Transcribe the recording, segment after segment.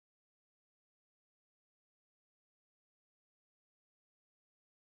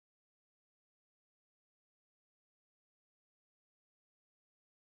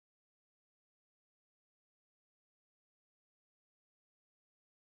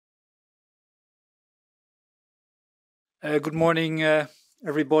Good morning,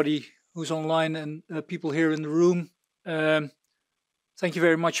 everybody who's online and people here in the room. Um, Thank you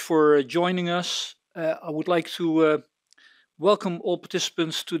very much for joining us. I would like to welcome all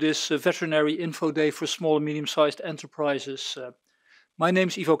participants to this Veterinary Info Day for Small and Medium-Sized Enterprises. My name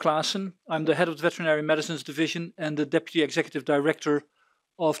is Ivo Klaassen. I'm the head of the Veterinary Medicines Division and the Deputy Executive Director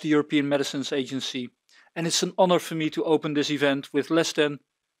of the European Medicines Agency. And it's an honor for me to open this event with less than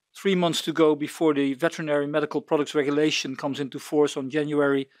 3 months to go before the Veterinary Medical Products Regulation comes into force on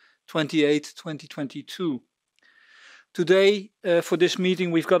January 28, 2022. Today, for this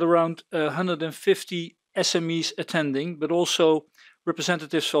meeting, we've got around 150 SMEs attending, but also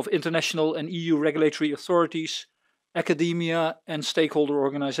representatives of international and EU regulatory authorities, academia, and stakeholder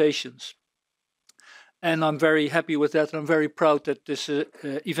organizations. And I'm very happy with that, and I'm very proud that this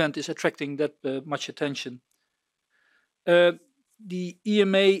event is attracting that much attention. The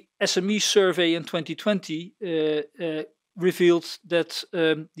EMA SME survey in 2020 revealed that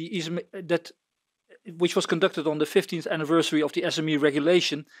which was conducted on the 15th anniversary of the SME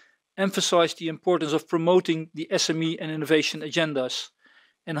regulation, emphasized the importance of promoting the SME and innovation agendas,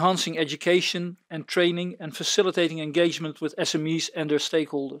 enhancing education and training, and facilitating engagement with SMEs and their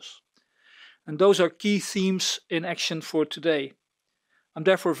stakeholders. And those are key themes in action for today. I'm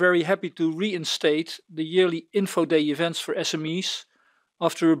therefore very happy to reinstate the yearly Info Day events for SMEs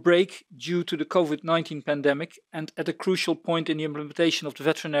after a break due to the COVID-19 pandemic and at a crucial point in the implementation of the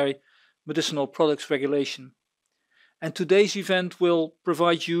Veterinary Medicinal Products Regulation. And today's event will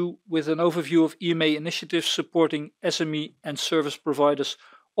provide you with an overview of EMA initiatives supporting SME and service providers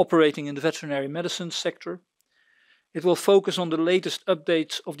operating in the veterinary medicine sector. It will focus on the latest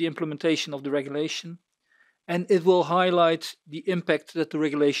updates of the implementation of the regulation, and it will highlight the impact that the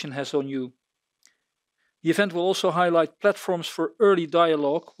regulation has on you. The event will also highlight platforms for early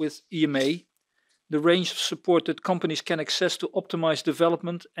dialogue with EMA, the range of support that companies can access to optimize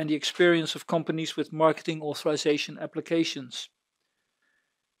development, and the experience of companies with marketing authorization applications.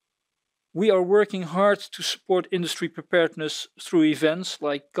 We are working hard to support industry preparedness through events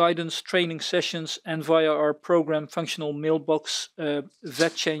like guidance, training sessions, and via our program functional mailbox,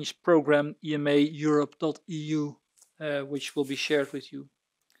 Vet Change Program EMA Europe.eu, which will be shared with you.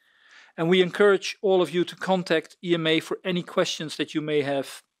 And we encourage all of you to contact EMA for any questions that you may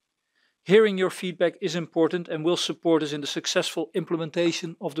have. Hearing your feedback is important and will support us in the successful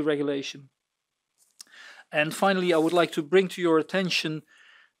implementation of the regulation. And finally, I would like to bring to your attention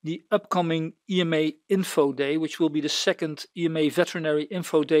the upcoming EMA Info Day, which will be the second EMA Veterinary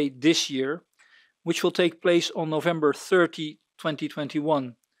Info Day this year, which will take place on November 30,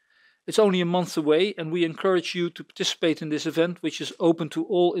 2021. It's only a month away, and we encourage you to participate in this event, which is open to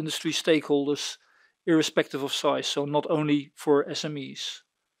all industry stakeholders, irrespective of size, so not only for SMEs.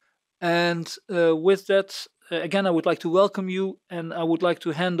 And with that, again, I would like to welcome you, and I would like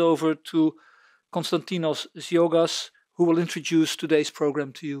to hand over to Konstantinos Ziogas, who will introduce today's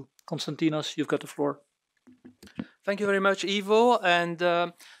program to you. Konstantinos, you've got the floor. Thank you very much, Ivo. And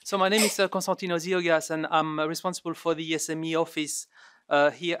so my name is Konstantinos Ziogas, and I'm responsible for the SME office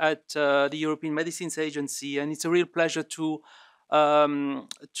here at the European Medicines Agency. And it's a real pleasure to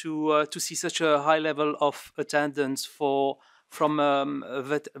see such a high level of attendance from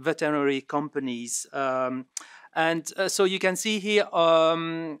veterinary companies. So you can see here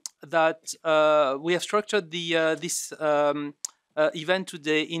that we have structured this event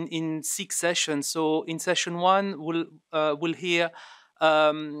today in 6 sessions. So in session 1, we'll hear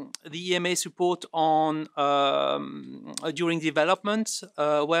the EMA support on during development,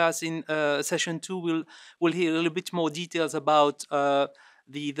 whereas in session 2 we'll hear a little bit more details about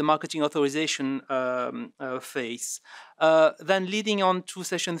the marketing authorization phase. Then leading on to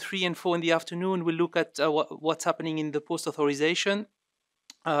session 3 and 4 in the afternoon, we'll look at what's happening in the post-authorization,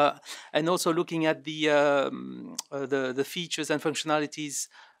 and also looking at the features and functionalities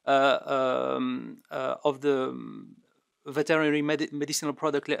of the veterinary medicinal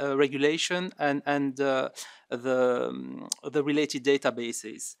product regulation and the related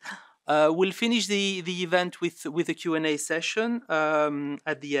databases. We'll finish the event with a Q&A session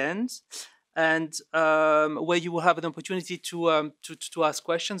at the end, and where you will have an opportunity to ask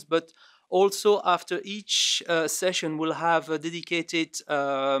questions. But also after each session, we'll have dedicated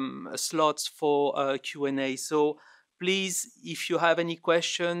slots for Q&A. So please, if you have any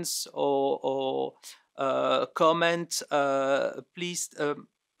questions or comment, please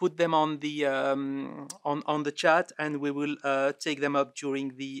put them on the chat, and we will take them up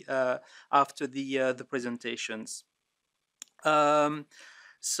during after the presentations.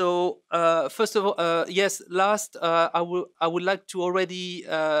 So first of all, yes. Last, I would like to already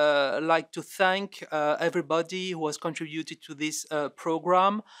like to thank everybody who has contributed to this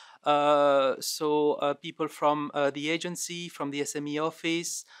program. So people from the agency, from the SME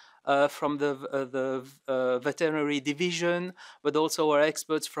office, from the veterinary division, but also our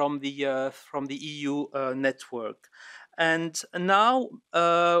experts from the EU network. And now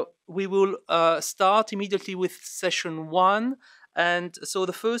we will start immediately with session one. And so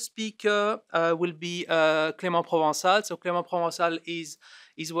the first speaker will be Clément Provençal. So Clément Provençal is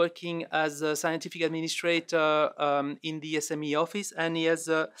working as a scientific administrator in the SME office, and he has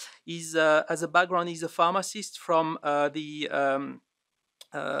as a background, he's a pharmacist from the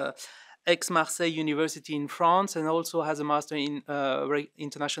Aix-Marseille University in France, and also has a master in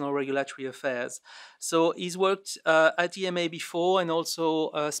international regulatory affairs. So he's worked at EMA before, and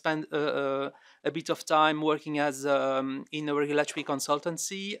also spent a bit of time working as in a regulatory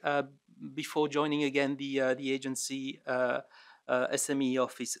consultancy before joining again the agency SME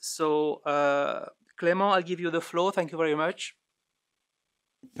office. So Clément, I'll give you the floor. Thank you very much.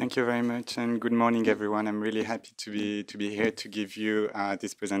 Thank you very much, and good morning, everyone. I'm really happy to be here to give you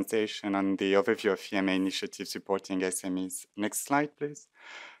this presentation on the overview of EMA initiative supporting SMEs. Next slide, please.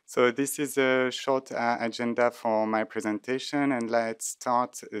 So this is a short agenda for my presentation, and let's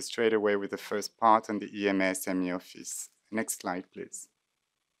start straight away with the first part on the EMA SME office. Next slide, please.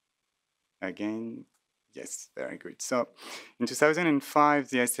 Again. Yes, very good. So in 2005,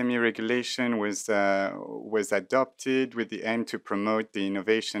 the SME regulation was adopted with the aim to promote the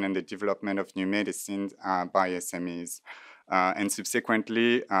innovation and the development of new medicines by SMEs. And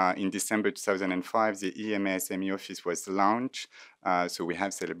subsequently, in December 2005, the EMA SME office was launched. So we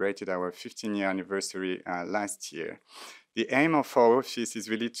have celebrated our 15-year anniversary last year. The aim of our office is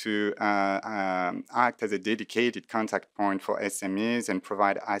really to act as a dedicated contact point for SMEs and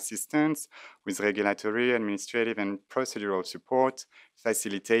provide assistance with regulatory, administrative, and procedural support,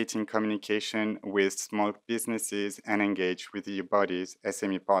 facilitating communication with small businesses and engage with EU bodies,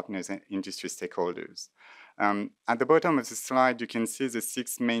 SME partners, and industry stakeholders. At the bottom of the slide, you can see the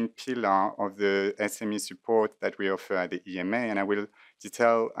 6 main pillars of the SME support that we offer at the EMA, and I will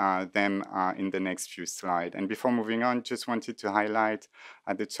detail them in the next few slides. And before moving on, just wanted to highlight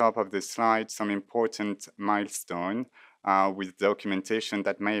at the top of the slide some important milestone with documentation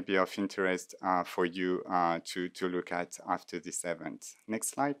that may be of interest for you to look at after this event. Next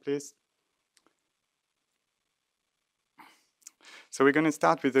slide, please. So we're going to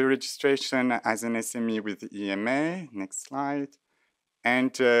start with the registration as an SME with the EMA. Next slide.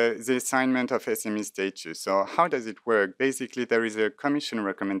 And the assignment of SME status. So how does it work? Basically, there is a Commission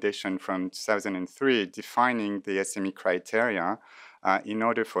recommendation from 2003 defining the SME criteria in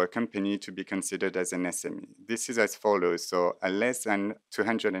order for a company to be considered as an SME. This is as follows. So less than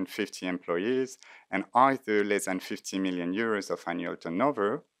 250 employees and either less than 50 million euros of annual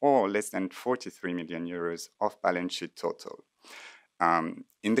turnover or less than 43 million euros of balance sheet total.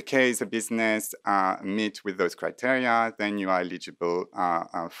 In the case a business meets with those criteria, then you are eligible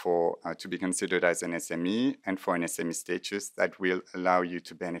to be considered as an SME and for an SME status that will allow you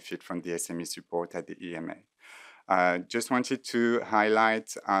to benefit from the SME support at the EMA. Just wanted to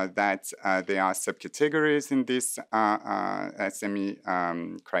highlight that there are subcategories in this SME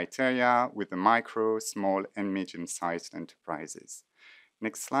criteria with the micro, small, and medium-sized enterprises.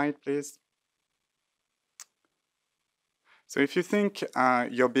 Next slide, please. So if you think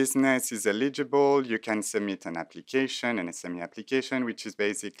your business is eligible, you can submit an application, an SME application, which is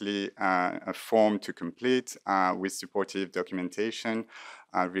basically a form to complete with supportive documentation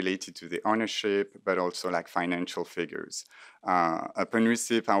related to the ownership, but also like financial figures. Upon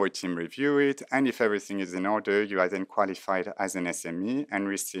receipt, our team review it, and if everything is in order, you are then qualified as an SME and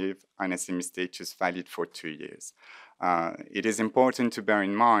receive an SME status valid for 2 years. It is important to bear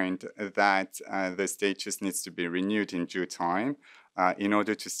in mind that the status needs to be renewed in due time in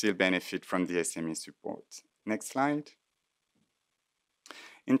order to still benefit from the SME support. Next slide.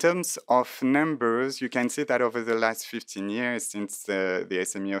 In terms of numbers, you can see that over the last 15 years since the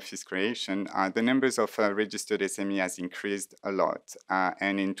SME office creation, the numbers of registered SME has increased a lot.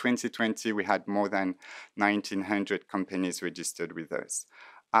 And in 2020, we had more than 1,900 companies registered with us.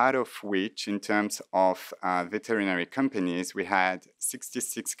 Out of which, in terms of veterinary companies, we had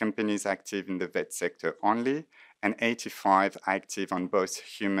 66 companies active in the vet sector only, and 85 active on both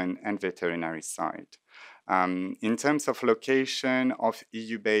human and veterinary side. In terms of location of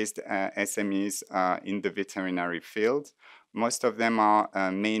EU-based SMEs in the veterinary field, most of them are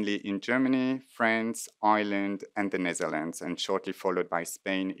mainly in Germany, France, Ireland, and the Netherlands, and shortly followed by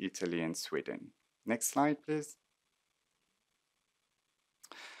Spain, Italy, and Sweden. Next slide, please.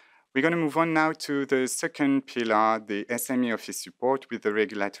 We're going to move on now to the second pillar, the SME office support with the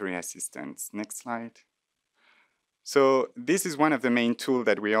regulatory assistance. Next slide. So this is one of the main tools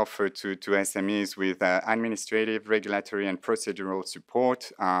that we offer to SMEs with administrative, regulatory, and procedural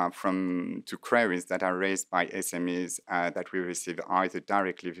support to queries that are raised by SMEs that we receive either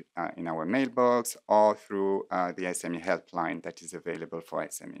directly in our mailbox or through the SME helpline that is available for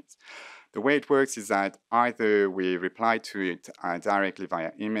SMEs. The way it works is that either we reply to it directly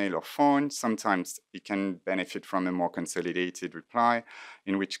via email or phone. Sometimes it can benefit from a more consolidated reply,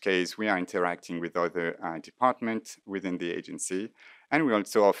 in which case we are interacting with other departments within the agency. And we're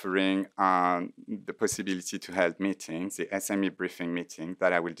also offering the possibility to hold meetings, the SME briefing meeting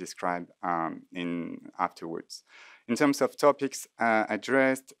that I will describe afterwards. In terms of topics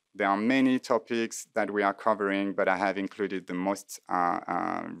addressed, there are many topics that we are covering, but I have included the most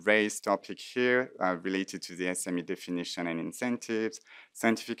raised topic here related to the SME definition and incentives,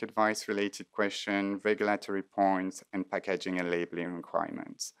 scientific advice related questions, regulatory points, and packaging and labeling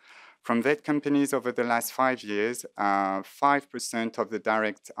requirements. From vet companies over the last 5 years, 5% of the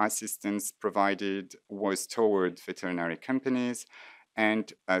direct assistance provided was toward veterinary companies,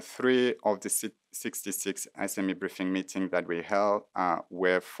 and 3 of the 66 SME briefing meetings that we held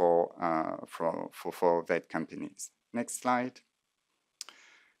were for vet companies. Next slide.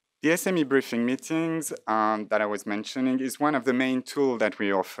 The SME briefing meetings that I was mentioning is one of the main tools that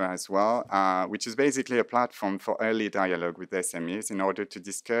we offer as well, which is basically a platform for early dialogue with SMEs in order to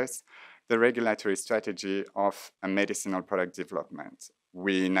discuss the regulatory strategy of a medicinal product development.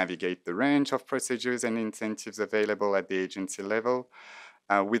 We navigate the range of procedures and incentives available at the agency level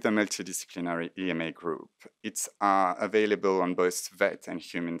with a multidisciplinary EMA group. It's available on both vet and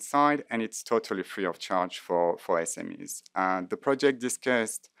human side, and it's totally free of charge for SMEs. The project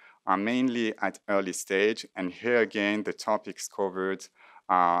discussed are mainly at early stage, and here again, the topics covered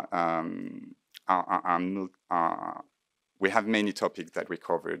we have many topics that we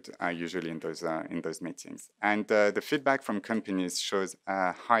covered usually in those meetings. And the feedback from companies shows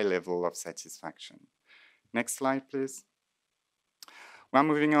a high level of satisfaction. Next slide, please. We're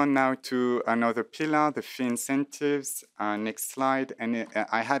moving on now to another pillar, the fee incentives. Next slide. And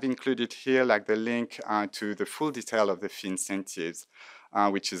I have included here the link to the full detail of the fee incentives,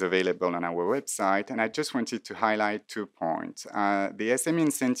 which is available on our website. And I just wanted to highlight 2 points. The SME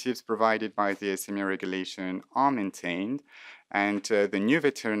incentives provided by the SME regulation are maintained, and the new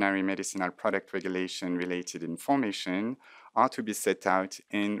veterinary medicinal product regulation related information are to be set out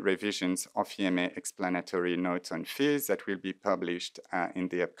in revisions of EMA explanatory notes on fees that will be published in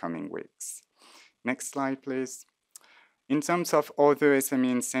the upcoming weeks. Next slide, please. In terms of other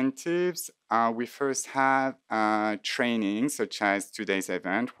SME incentives, we first have training such as today's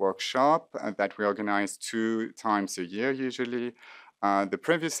event, workshop that we organize 2 times a year usually. The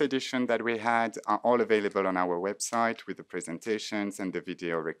previous edition that we had are all available on our website with the presentations and the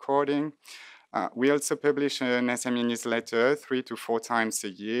video recording. We also publish an SME newsletter 3 to 4 times a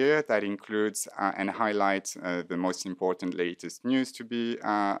year that includes and highlights the most important latest news to be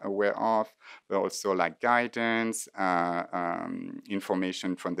aware of, but also guidance,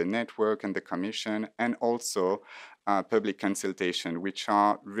 information from the network and the commission, and also public consultation, which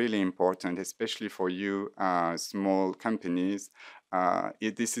are really important, especially for you small companies.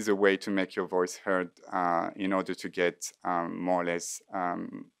 This is a way to make your voice heard in order to get more or less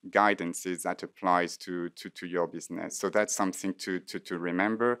guidances that applies to your business. So that's something to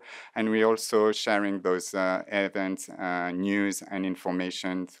remember. And we're also sharing those events, news and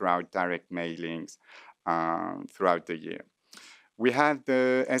information throughout direct mailings throughout the year. We have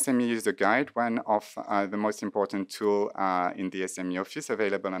the SME User Guide, one of the most important tools in the SME office,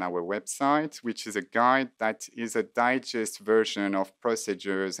 available on our website, which is a guide that is a digest version of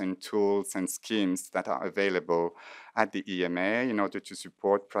procedures and tools and schemes that are available at the EMA in order to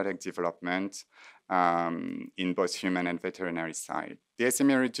support product development in both human and veterinary side. The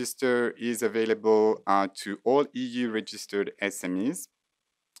SME register is available to all EU-registered SMEs,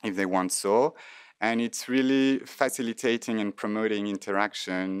 if they want so. And it's really facilitating and promoting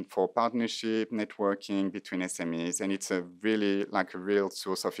interaction for partnership, networking between SMEs. And it's a really a real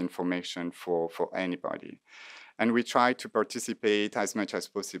source of information for anybody. And we try to participate as much as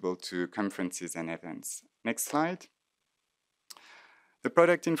possible to conferences and events. Next slide. The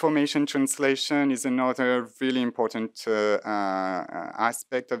product information translation is another really important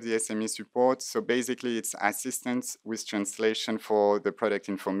aspect of the SME support. So basically, it's assistance with translation for the product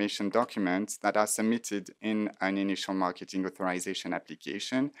information documents that are submitted in an initial marketing authorization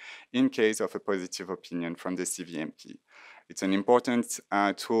application in case of a positive opinion from the CVMP. It's an important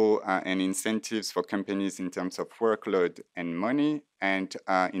tool and incentives for companies in terms of workload and money. And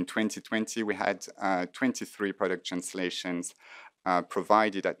in 2020, we had 23 product translations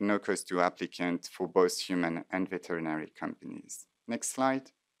provided at no cost to applicants for both human and veterinary companies. Next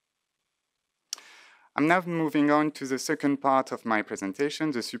slide. I'm now moving on to the second part of my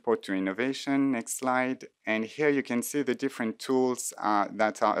presentation, the support to innovation. Next slide. And here you can see the different tools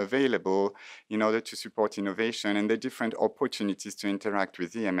that are available in order to support innovation and the different opportunities to interact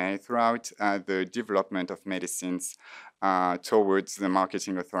with EMA throughout the development of medicines towards the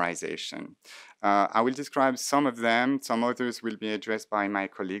marketing authorization. I will describe some of them. Some others will be addressed by my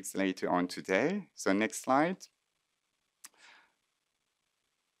colleagues later on today. So next slide.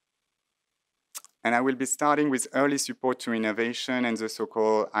 And I will be starting with early support to innovation and the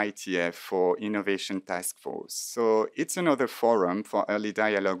so-called ITF, for Innovation Task Force. So it's another forum for early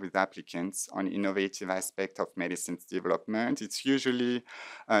dialogue with applicants on innovative aspects of medicines development. It's usually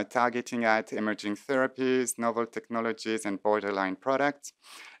targeting at emerging therapies, novel technologies, and borderline products.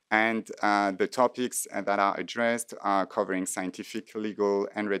 And the topics that are addressed are covering scientific, legal,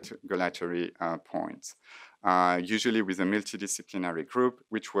 and regulatory points. Usually with a multidisciplinary group,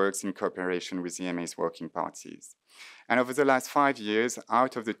 which works in cooperation with EMA's working parties. And over the last 5 years,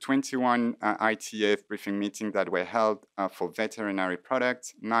 out of the 21 ITF briefing meetings that were held for veterinary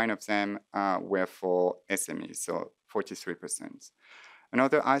products, 9 of them were for SMEs, so 43%.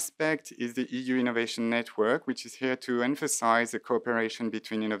 Another aspect is the EU Innovation Network, which is here to emphasize the cooperation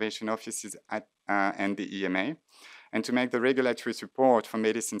between innovation offices and the EMA, and to make the regulatory support for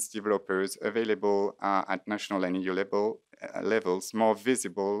medicines developers available at national and EU levels more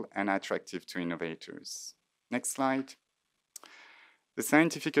visible and attractive to innovators. Next slide. The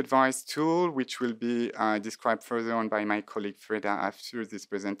scientific advice tool, which will be described further on by my colleague Freda after this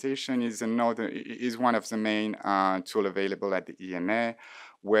presentation, is one of the main tools available at the EMA,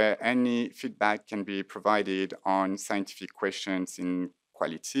 where any feedback can be provided on scientific questions in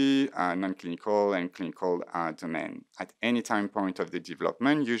quality, non-clinical, and clinical domain. At any time point of the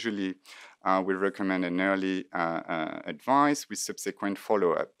development, usually we recommend an early advice with subsequent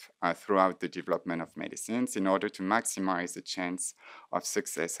follow-up throughout the development of medicines in order to maximize the chance of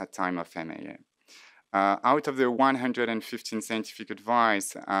success at time of MAA. Out of the 115 scientific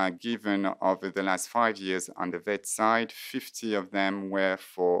advice given over the last 5 years on the vet side, 50 of them were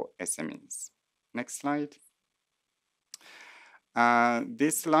for SMEs. Next slide.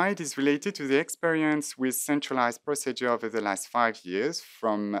 This slide is related to the experience with centralized procedure over the last 5 years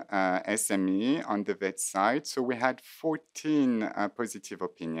from SME on the vet side. So we had 14 positive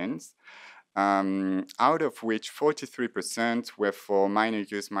opinions, out of which 43% were for minor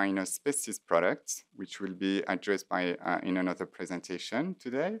use, minor species products, which will be addressed by in another presentation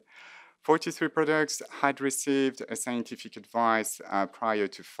today. 43 products had received a scientific advice prior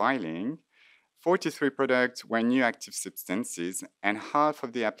to filing. 43 products were new active substances, and half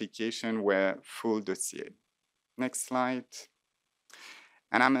of the application were full dossier. Next slide.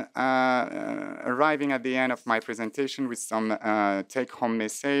 And I'm arriving at the end of my presentation with some take-home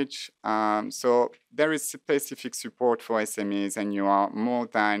message. So there is specific support for SMEs, and you are more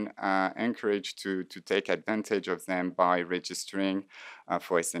than encouraged to take advantage of them by registering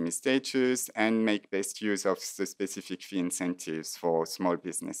for SME status and make best use of the specific fee incentives for small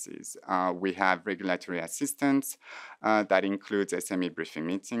businesses. We have regulatory assistance that includes SME briefing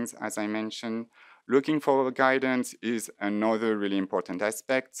meetings, as I mentioned. Looking for guidance is another really important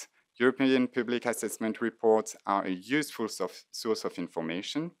aspect. European public assessment reports are a useful source of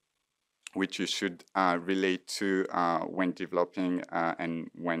information, which you should relate to when developing and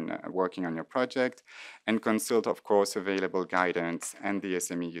when working on your project, and consult, of course, available guidance and the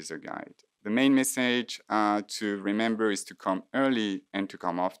SME user guide. The main message to remember is to come early and to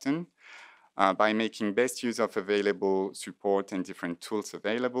come often by making best use of available support and different tools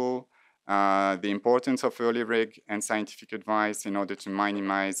available. The importance of early reg and scientific advice in order to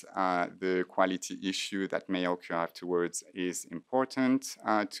minimize the quality issue that may occur afterwards is important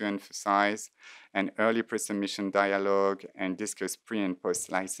to emphasize. And early pre-submission dialogue and discuss pre- and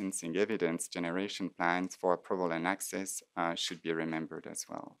post-licensing evidence generation plans for approval and access should be remembered as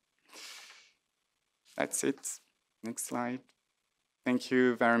well. That's it. Next slide. Thank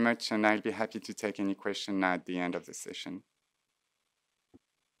you very much, and I'll be happy to take any question at the end of the session.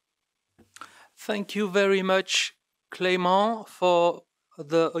 Thank you very much, Clément, for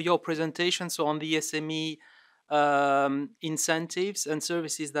your presentation. So on the SME incentives and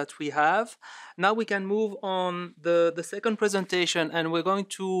services that we have. Now we can move on the second presentation, and we're going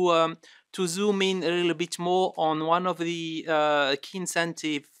to zoom in a little bit more on one of the key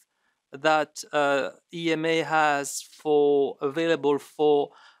incentives that EMA has available for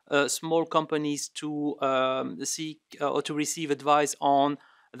small companies to seek or to receive advice on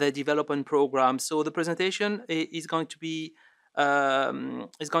their development program. So the presentation is going to be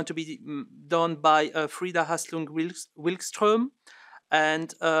done by Frida Haslund-Wilkström,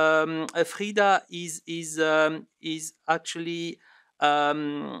 and Frida is actually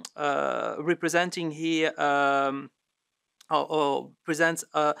representing here or presents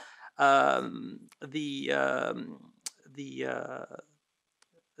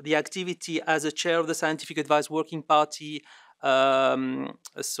the activity as a chair of the Scientific Advice Working Party,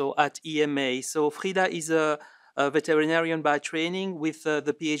 so at EMA. So Frida is a veterinarian by training with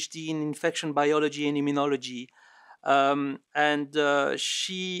the PhD in infection biology and immunology. And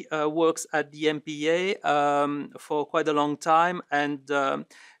she works at the MPA for quite a long time, and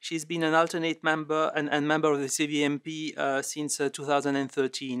she's been an alternate member and member of the CVMP since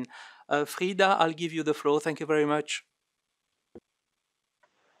 2013. Frida, I'll give you the floor. Thank you very much.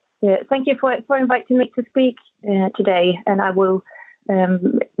 Yeah, thank you for inviting me to speak today, and I will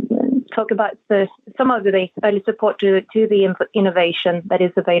talk about some of the early support to the innovation that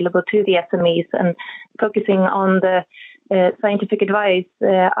is available to the SMEs, and focusing on the scientific advice.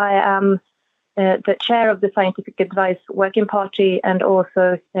 I am the chair of the Scientific Advice Working Party and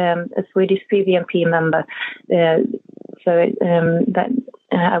also a Swedish CVMP member. That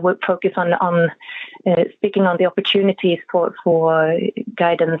I will focus on speaking on the opportunities for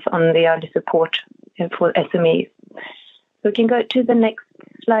guidance on the early support for SMEs. So we can go to the next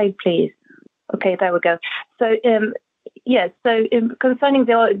slide, please. Okay, there we go. So concerning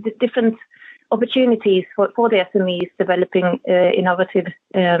the different opportunities for the SMEs developing innovative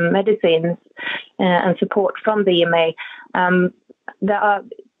medicines and support from the EMA, there are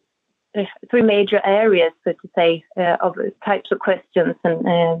three major areas, so to say, of types of questions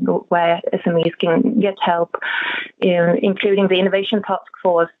and where SMEs can get help, including the innovation task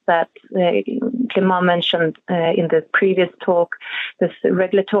force that Clément mentioned in the previous talk, this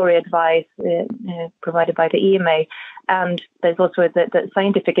regulatory advice provided by the EMA, and there's also the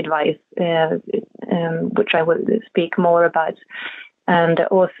scientific advice, which I will speak more about, and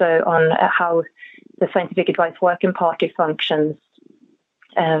also on how the Scientific Advice Working Party functions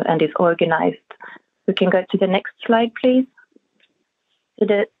and is organized. We can go to the next slide, please. So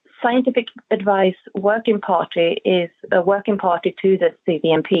the Scientific Advice Working Party is a working party to the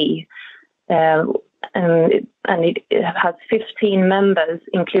CVMP, and it has 15 members,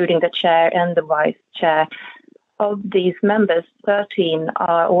 including the chair and the vice chair. Of these members, 13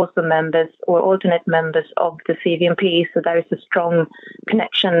 are also members or alternate members of the CVMP, so there is a strong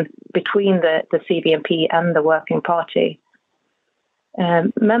connection between the CVMP and the working party.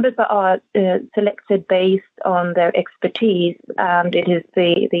 Members are selected based on their expertise, and it is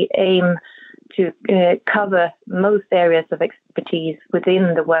the aim to cover most areas of expertise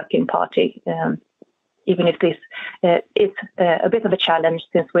within the working party, even if this is a bit of a challenge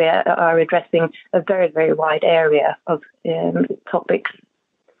since we are addressing a very, very wide area of topics.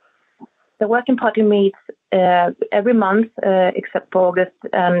 The working party meets every month except for August,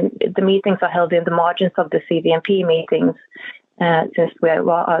 and the meetings are held in the margins of the CVMP meetings, since we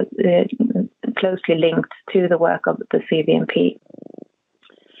are closely linked to the work of the CVMP.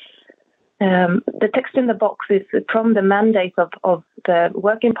 The text in the box is from the mandate of the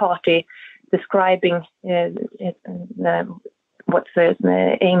working party, describing what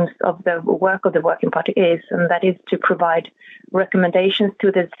the aims of the work of the working party is, and that is to provide recommendations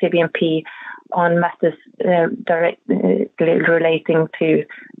to the CVMP on matters directly relating to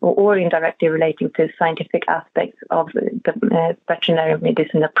or indirectly relating to scientific aspects of the veterinary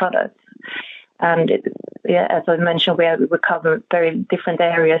medicinal products. And as I mentioned, we cover very different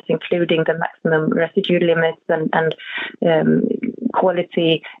areas, including the maximum residue limits and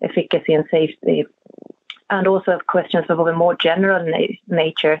quality, efficacy, and safety, and also questions of a more general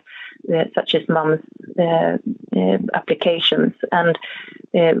nature, such as MUMS applications. And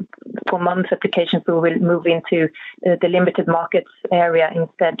for MUMS applications, we will move into the limited markets area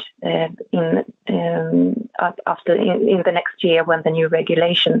instead in the next year when the new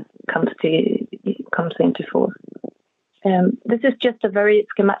regulation comes into force. This is just a very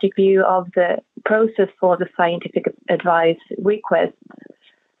schematic view of the process for the scientific advice request.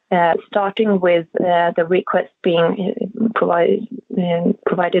 Starting with the request being provided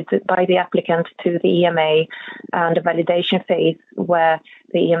by the applicant to the EMA, and a validation phase where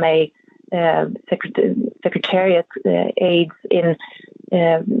the EMA Secretariat aids in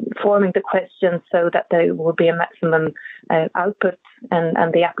forming the questions so that there will be a maximum output,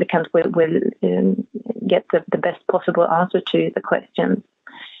 and the applicant will get the best possible answer to the questions.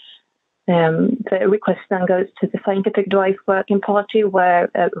 The request then goes to the Scientific Advice Working Party, where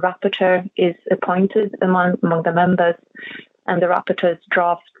a rapporteur is appointed among the members, and the rapporteurs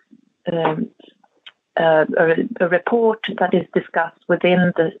draft a report that is discussed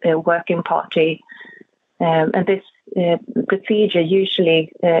within the working party. And this procedure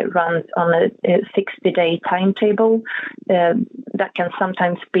usually runs on a 60-day timetable that can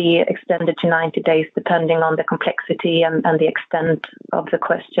sometimes be extended to 90 days depending on the complexity and the extent of the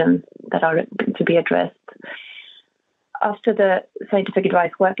questions that are to be addressed. After the Scientific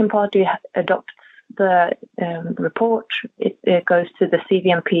Advice Working Party adopts the report, it goes to the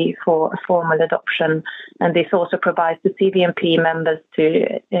CVMP for a formal adoption, and this also provides the CVMP members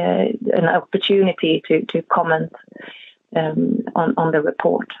to an opportunity to comment on the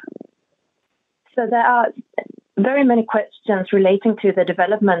report. So there are very many questions relating to the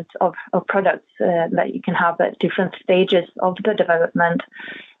development of products that you can have at different stages of the development,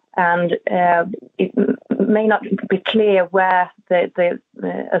 and it may not be clear where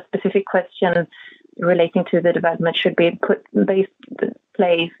a specific question relating to the development should be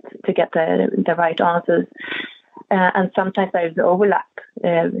placed to get the right answers. And sometimes there is overlap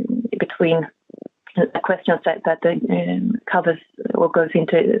between the questions that covers or goes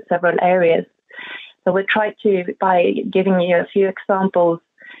into several areas. So we'll try to, by giving you a few examples,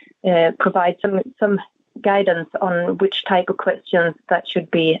 provide some guidance on which type of questions that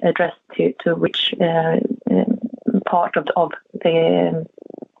should be addressed to which part of the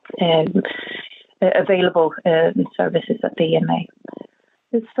available services at the EMA.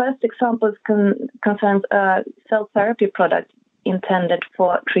 This first example concerns a cell therapy product intended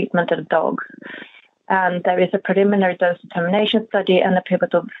for treatment of dogs. And there is a preliminary dose determination study and a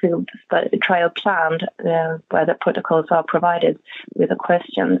pivotal field trial planned where the protocols are provided with the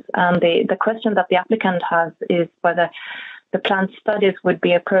questions. And the question that the applicant has is whether the planned studies would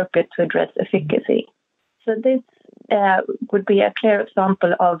be appropriate to address efficacy. So this would be a clear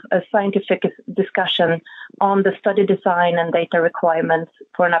example of a scientific discussion on the study design and data requirements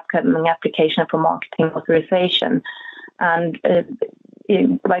for an upcoming application for marketing authorization. And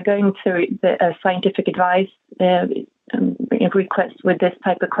by going through the scientific advice request with this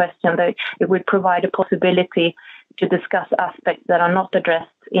type of question, it would provide a possibility to discuss aspects that are not addressed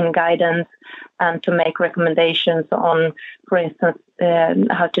in guidance and to make recommendations on, for instance,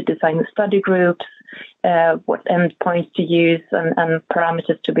 how to design the study groups, what endpoints to use and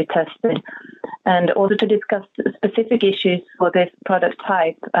parameters to be tested, and also to discuss specific issues for this product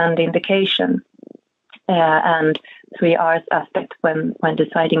type and indication, and 3R's aspect when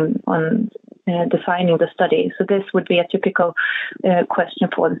deciding on designing the study. So this would be a typical question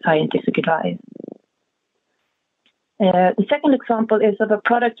for the scientific advice. The second example is of a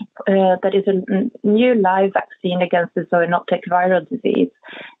product that is a new live vaccine against the zoonotic viral disease,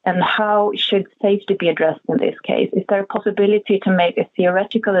 and how should safety be addressed in this case? Is there a possibility to make a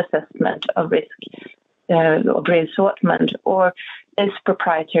theoretical assessment of risk of reassortment, or is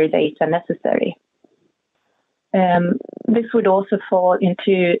proprietary data necessary? This would also fall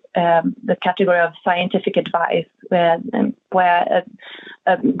into the category of scientific advice, where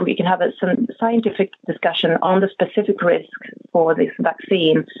we can have some scientific discussion on the specific risks for this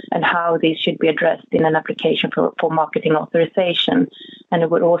vaccine and how these should be addressed in an application for marketing authorization. And it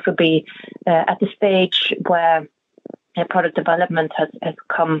would also be at the stage where product development has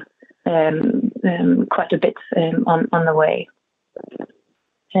come quite a bit on the way.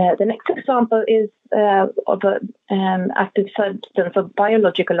 The next example is of an active substance of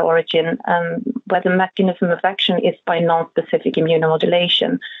biological origin, where the mechanism of action is by non-specific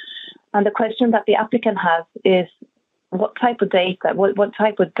immunomodulation. And the question that the applicant has is what type of data, what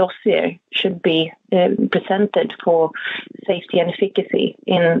type of dossier should be presented for safety and efficacy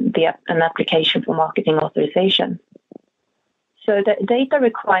in an application for marketing authorization. So the data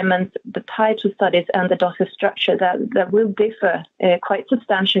requirements, the types of studies, and the dossier structure that will differ quite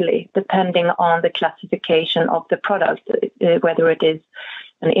substantially depending on the classification of the product, whether it is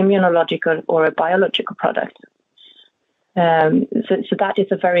an immunological or a biological product. So that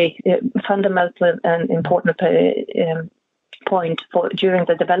is a very fundamental and important point during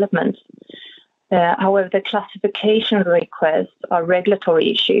the development. However, the classification requests are regulatory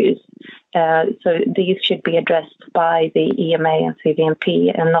issues, so these should be addressed by the EMA and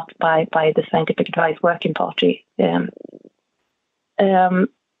CVMP and not by the Scientific Advice Working Party.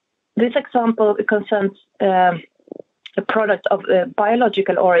 This example concerns a product of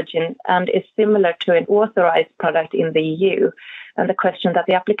biological origin and is similar to an authorized product in the EU. And the question that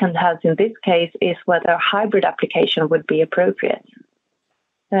the applicant has in this case is whether a hybrid application would be appropriate.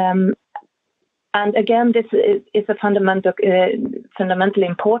 And again, this is a fundamentally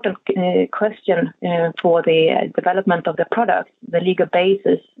important question for the development of the product. The legal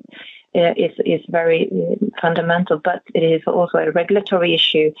basis is very fundamental, but it is also a regulatory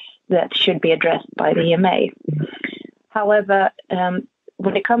issue that should be addressed by the EMA. However,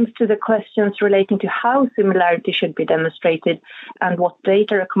 when it comes to the questions relating to how similarity should be demonstrated and what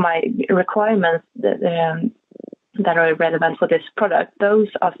data requirements that are relevant for this product, those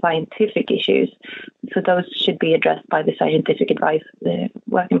are scientific issues. So those should be addressed by the scientific advice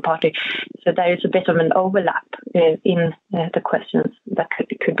working party. So there is a bit of an overlap in the questions that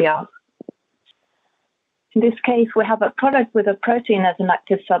could be asked. In this case, we have a product with a protein as an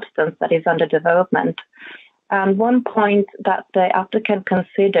active substance that is under development. And one point that the applicant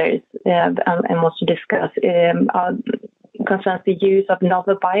considers and wants to discuss concerns the use of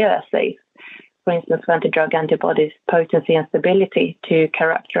novel bioassays, for instance, anti-drug antibodies, potency and stability to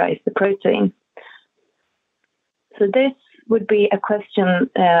characterize the protein. So this would be a question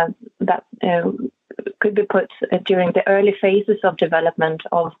that could be put during the early phases of development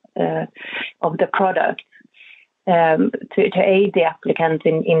of the product to aid the applicant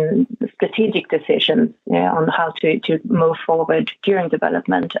in strategic decisions on how to move forward during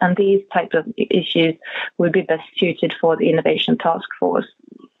development. And these types of issues would be best suited for the Innovation Task Force.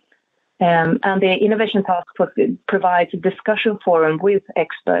 And the Innovation Task Force provides a discussion forum with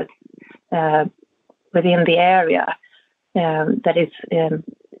experts within the area that is,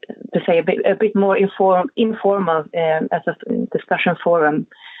 to say, a bit more informal as a discussion forum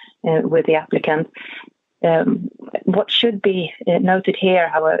with the applicant. What should be noted here,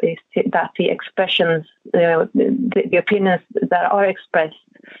 however, is that the expressions, the opinions that are expressed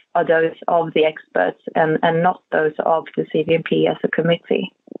are those of the experts and not those of the CVMP as a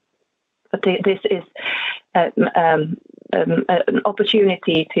committee. But this is an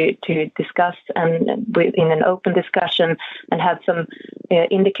opportunity to discuss and in an open discussion and have some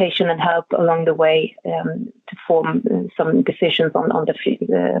indication and help along the way to form some decisions on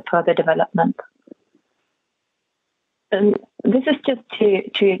the further development. And this is just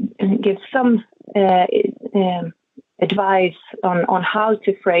to give some advice on how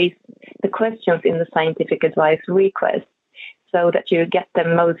to phrase the questions in the scientific advice request, so that you get the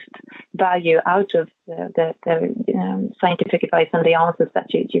most value out of the scientific advice and the answers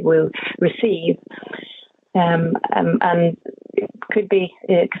that you will receive. And it could be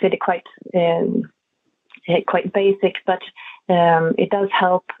considered quite basic, but it does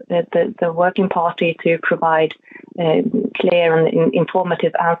help the working party to provide clear and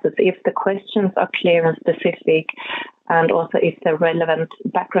informative answers if the questions are clear and specific, and also if the relevant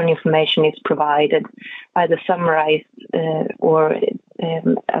background information is provided, either summarized or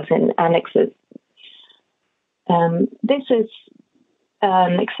as in annexes. This is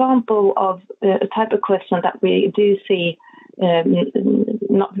an example of a type of question that we do see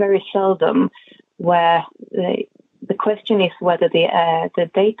not very seldom, where the question is whether the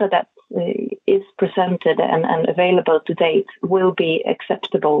data that is presented and available to date will be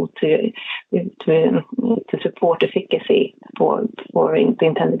acceptable to support efficacy for the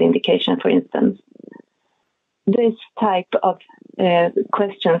intended indication, for instance. This type of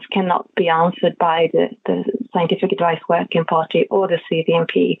questions cannot be answered by the scientific advice working party or the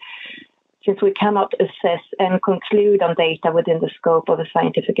CVMP, since we cannot assess and conclude on data within the scope of a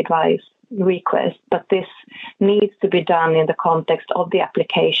scientific advice request, but this needs to be done in the context of the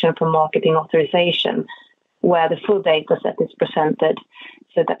application for marketing authorization, where the full data set is presented,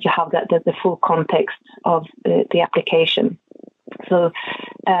 so that you have the full context of the application. So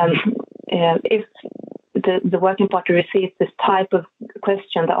if the working party receives this type of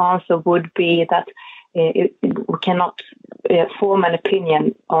question, the answer would be that we cannot form an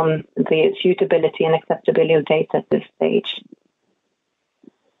opinion on the suitability and acceptability of data at this stage.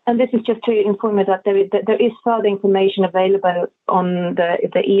 And this is just to inform you that there is further information available on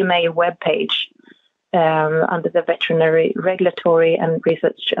the EMA webpage under the veterinary regulatory and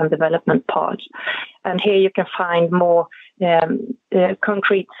research and development part. And here you can find more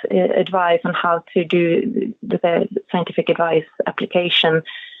concrete advice on how to do the scientific advice application.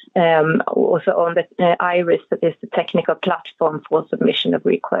 Also on the IRIS, that is the technical platform for submission of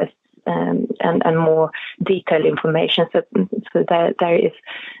requests, and more detailed information. So there is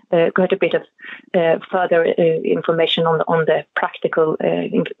quite a bit of further information on the practical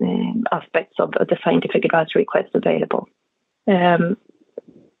aspects of the scientific advice request available.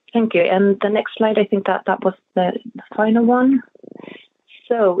 Thank you. And the next slide, I think that was the final one.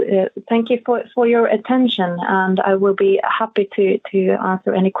 So thank you for your attention, and I will be happy to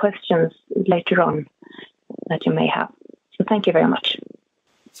answer any questions later on that you may have. So thank you very much.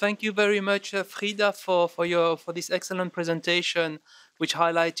 Thank you very much, Frida, for this excellent presentation, which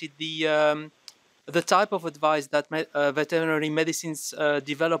highlighted the type of advice that veterinary medicines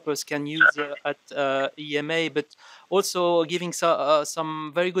developers can use at EMA, but also giving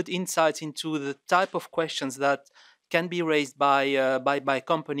some very good insights into the type of questions that can be raised by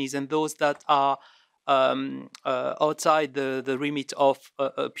companies and those that are outside the remit of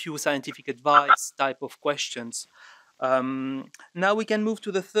pure scientific advice type of questions. Now we can move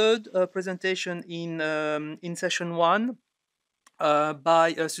to the third presentation in session one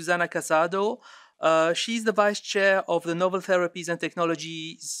by Susana Casado. She's the vice chair of the Novel Therapies and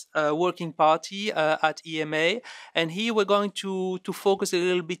Technologies Working Party at EMA, and here we're going to focus a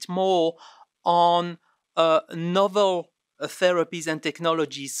little bit more on novel therapies and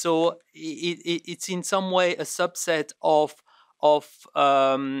technologies. So it's in some way a subset of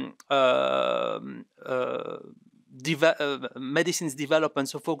medicines development.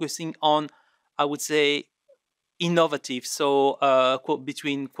 So focusing on, I would say, innovative, so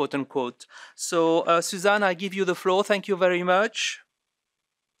between quote unquote. So Susanna, I give you the floor. Thank you very much.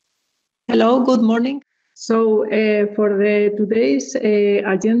 Hello, good morning. So for today's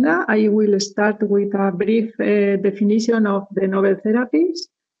agenda, I will start with a brief definition of the novel therapies,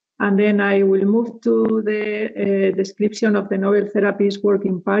 and then I will move to the description of the Novel Therapies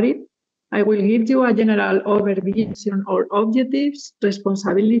Working Party. I will give you a general overview or objectives,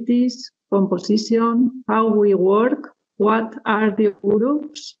 responsibilities, composition, how we work, what are the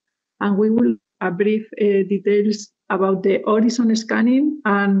groups, and we will have brief details about the horizon scanning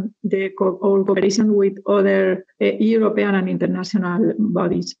and the cooperation with other European and international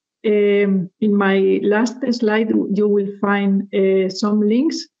bodies. In my last slide, you will find some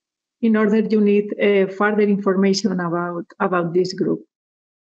links in order you need further information about this group.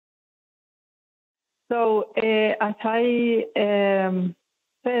 So as I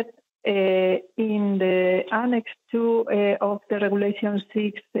said, in the Annex 2 of the Regulation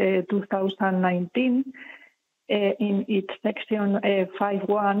 6 2019, in its section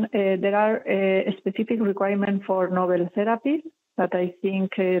 5.1, there are specific requirements for novel therapies that I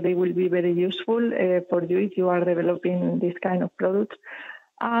think they will be very useful for you if you are developing this kind of products.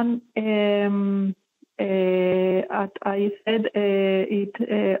 And as I said,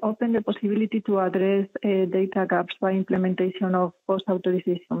 it opened the possibility to address data gaps by implementation of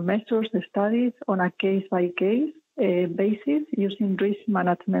post-authorization measures, studies on a case-by-case basis using risk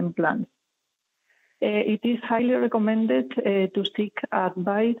management plans. It is highly recommended to seek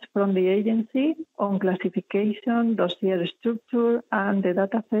advice from the agency on classification, dossier structure, and the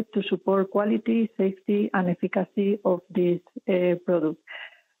dataset to support quality, safety, and efficacy of this product.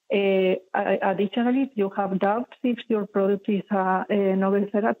 Additionally, if you have doubts if your product is a novel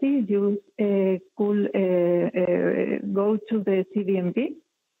therapy, you could go to the CVMP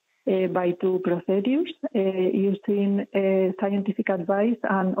by two procedures, using scientific advice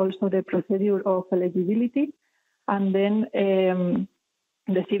and also the procedure of eligibility. And then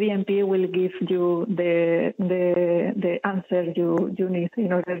the CVMP will give you the answer you need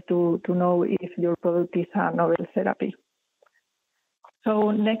in order to know if your product is a novel therapy.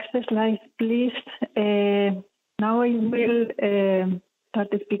 So next slide, please. Now I will start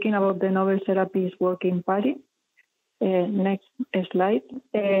speaking about the Novel Therapies Working Party. Next slide.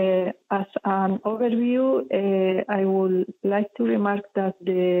 As an overview, I would like to remark that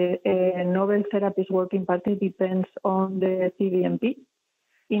the Novel Therapies Working Party depends on the CVMP.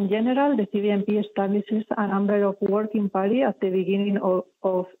 In general, the CVMP establishes a number of working parties at the beginning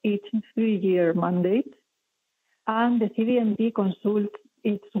of each 3-year mandate, and the CVMP consults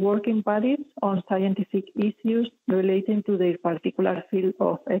its working parties on scientific issues relating to their particular field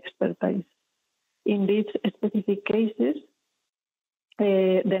of expertise. In these specific cases,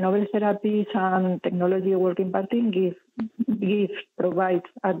 the Novel Therapies and Technology Working Party provides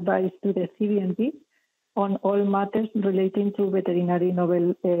advice to the CVMP on all matters relating to veterinary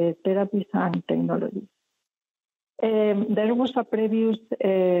novel therapies and technologies. There was a previous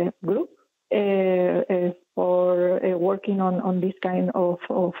group for working on this kind of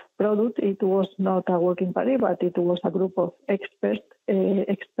product. It was not a working party, but it was a group of experts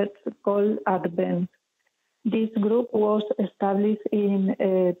called ADVENT. This group was established in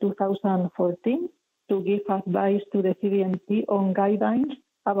 2014 to give advice to the CVMP on guidelines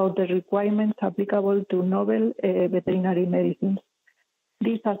about the requirements applicable to novel veterinary medicines.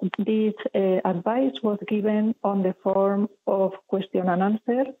 This advice was given on the form of question and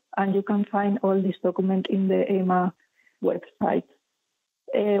answer, and you can find all this document in the EMA website.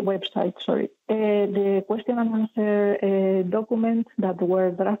 The question and answer documents that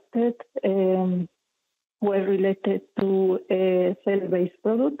were drafted were related to cell-based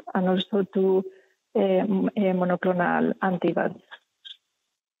product and also to monoclonal antibodies.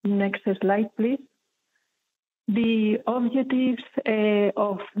 Next slide, please. The objectives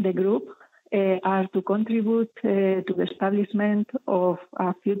of the group are to contribute to the establishment of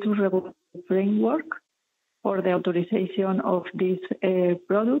a future regulatory framework for the authorization of these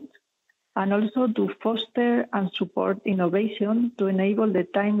products, and also to foster and support innovation to enable the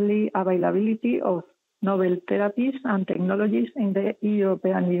timely availability of novel therapies and technologies in the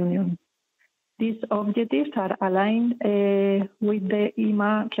European Union. These objectives are aligned with the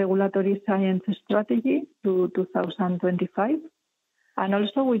EMA Regulatory Science Strategy to 2025, and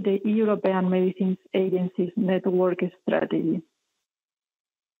also with the European Medicines Agency's Network Strategy.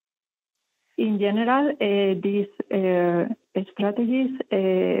 In general, these strategies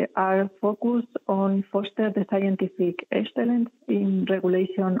are focused on foster the scientific excellence in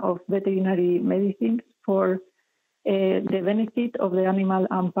regulation of veterinary medicines for the benefit of the animal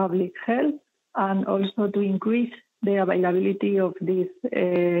and public health, and also to increase the availability of these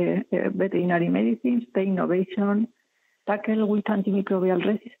veterinary medicines, the innovation, tackle with antimicrobial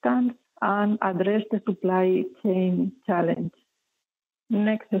resistance, and address the supply chain challenge.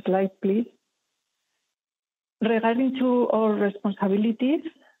 Next slide, please. Regarding to our responsibilities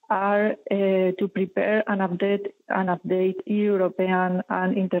are to prepare and update European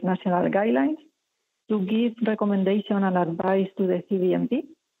and international guidelines, to give recommendation and advice to the CVMP,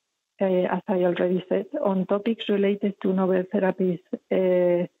 as I already said, on topics related to novel therapies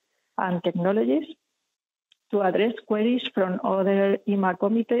and technologies, to address queries from other EMA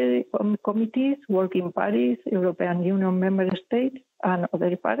committees, working parties, European Union member states, and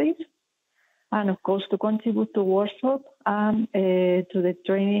other parties, and of course to contribute to workshops and to the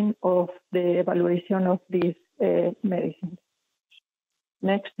training of the evaluation of these medicines.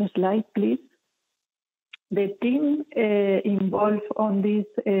 Next slide, please. The team involved on this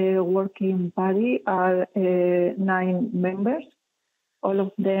working party are 9 members. All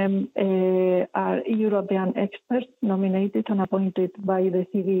of them are European experts nominated and appointed by the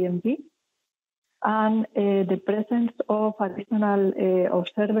CVMP. And the presence of additional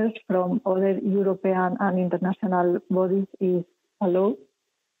observers from other European and international bodies is allowed.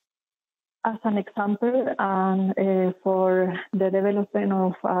 As an example, and for the development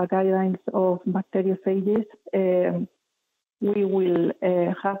of guidelines of bacteriophages, we will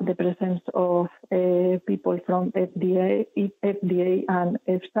have the presence of people from FDA and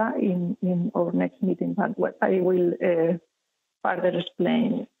EFSA in our next meeting. But I will further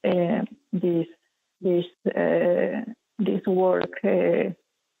explain this work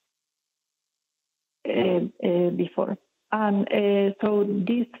before. And so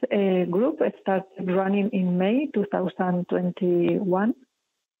this group started running in May 2021,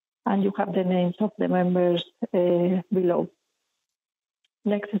 and you have the names of the members below.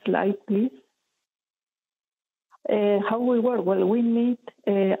 Next slide, please. How we work? Well, we meet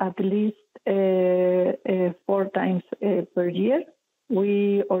at least 4 times per year.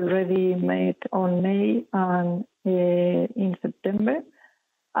 We already met on May and in September,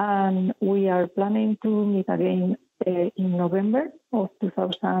 and we are planning to meet again in November of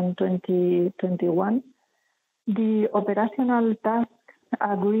 2021. The operational tasks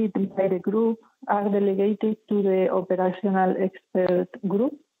agreed by the group are delegated to the operational expert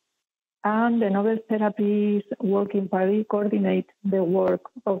group, and the novel therapies working party coordinates the work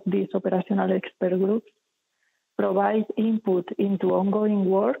of these operational expert groups, provide input into ongoing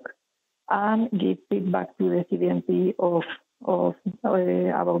work, and give feedback to the CVMP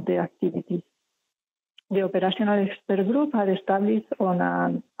about the activities. The operational expert group are established on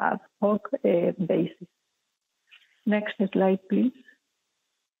an ad hoc basis. Next slide, please.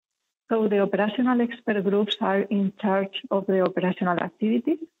 So the operational expert groups are in charge of the operational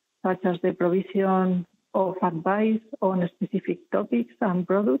activities, such as the provision of advice on specific topics and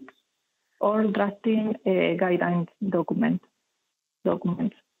products, or drafting guidance documents.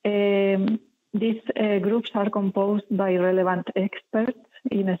 These groups are composed by relevant experts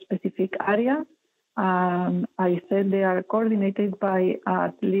in a specific area. I said they are coordinated by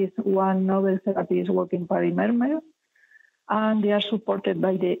at least 1 novel therapies working party member, and they are supported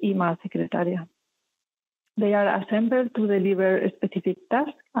by the EMA Secretariat. They are assembled to deliver a specific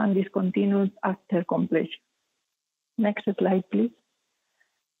task and discontinued after completion. Next slide, please.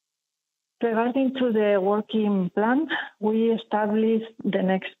 Regarding to the working plan, we established the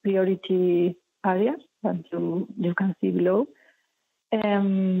next priority areas that you can see below.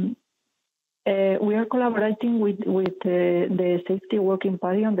 We are collaborating with the Safety Working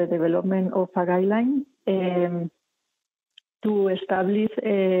Party on the development of a guideline to establish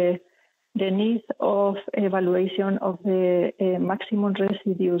the need of evaluation of the maximum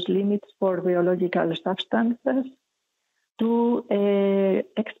residues limits for biological substances. 2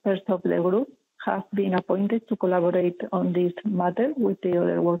 experts of the group have been appointed to collaborate on this matter with the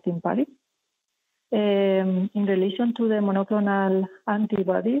other working parties. In relation to the monoclonal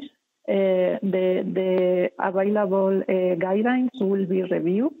antibodies, the available guidelines will be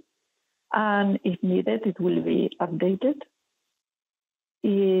reviewed, and if needed, it will be updated.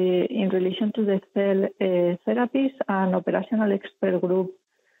 In relation to the cell therapies, an operational expert group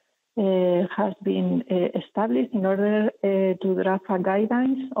has been established in order to draft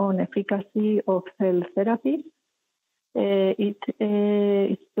guidelines on efficacy of cell therapies. It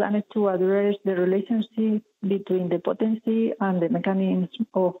is planned to address the relationship between the potency and the mechanism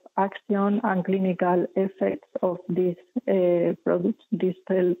of action and clinical effects of these products, these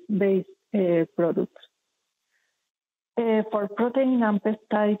cell-based products. For protein and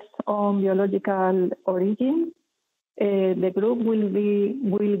peptides on biological origin, the group will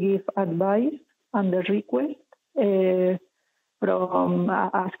give advice and the request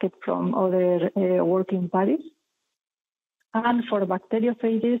asked from other working parties. And for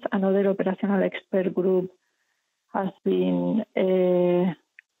bacteriophages, another operational expert group has been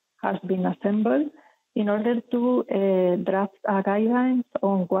assembled in order to draft guidelines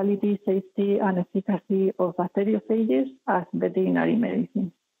on quality, safety, and efficacy of bacteriophages as veterinary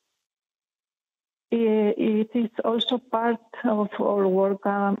medicine. It is also part of our work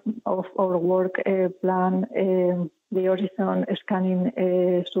plan, the Horizon scanning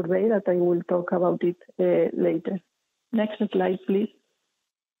survey that I will talk about it later. Next slide, please.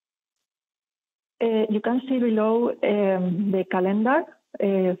 You can see below the calendar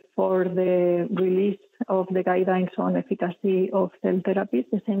for the release of the guidelines on efficacy of cell therapies.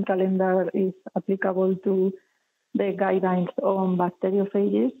 The same calendar is applicable to the guidelines on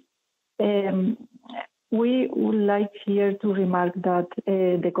bacteriophages. We would like here to remark that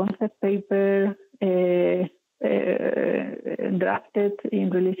the concept paper drafted in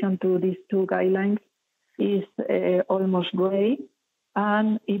relation to these 2 guidelines is almost ready,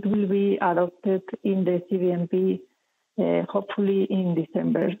 and it will be adopted in the CVMP hopefully in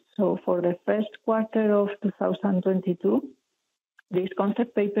December. So for the first quarter of 2022, this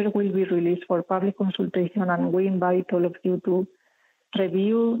concept paper will be released for public consultation, and we invite all of you to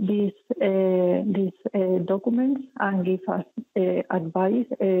review these documents and give us advice,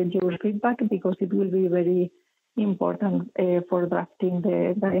 your feedback, because it will be very important for drafting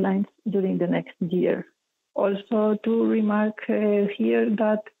the guidelines during the next year. Also to remark here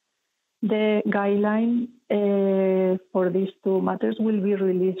that the guideline for these 2 matters will be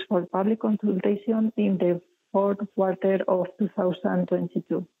released for public consultation in the 4th quarter of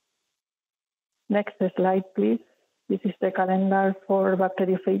 2022. Next slide, please. This is the calendar for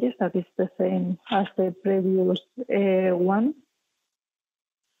bacteriophages. That is the same as the previous one.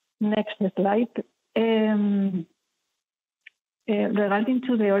 Next slide. Regarding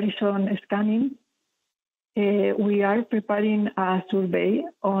to the Horizon scanning, we are preparing a survey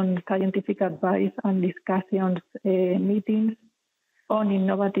on scientific advice and discussions meetings on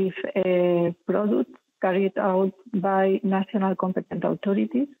innovative products carried out by national competent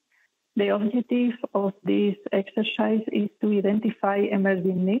authorities. The objective of this exercise is to identify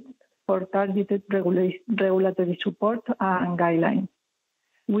emerging needs for targeted regulatory support and guidelines.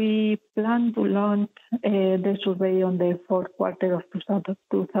 We plan to launch the survey on the 4th quarter of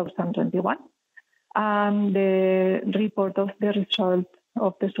 2021, and the report of the result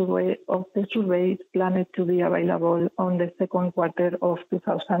of the survey is planned to be available on the 2nd quarter of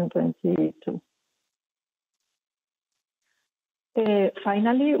 2022.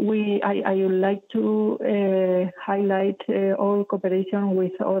 Finally, I would like to highlight our cooperation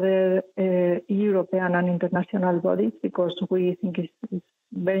with other European and international bodies, because we think it's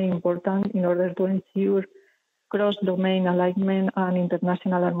very important in order to ensure cross-domain alignment and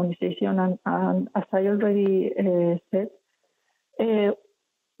international harmonization. And as I already said,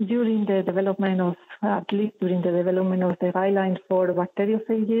 during the development of the guidelines for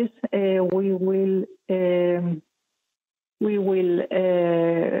bacteriophages,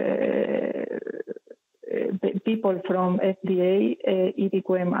 people from FDA,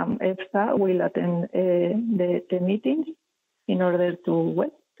 IDIQUEM, and EFSA will attend the meetings in order to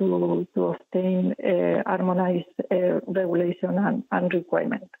obtain harmonized regulation and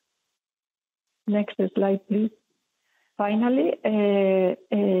requirement. Next slide, please. Finally,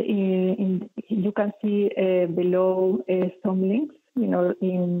 you can see below some links,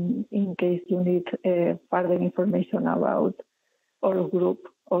 in case you need further information about our group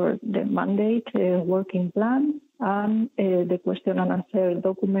or the mandate, working plan, and the question and answer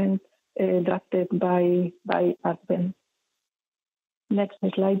documents drafted by Advent. Next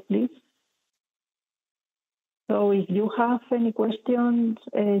slide, please. So if you have any questions,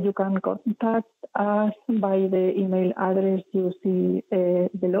 you can contact us by the email address you see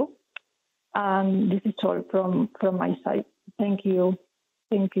below. And this is all from my side. Thank you,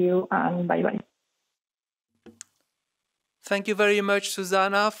 and bye-bye. Thank you very much,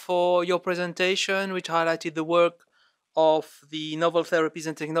 Susanna, for your presentation, which highlighted the work of the Novel Therapies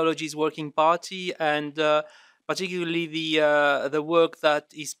and Technologies Working Party, and particularly the work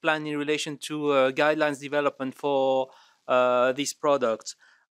that is planned in relation to guidelines development for these products.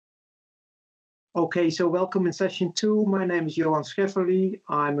 Okay, so welcome in session 2. My name is Johan Schefferly.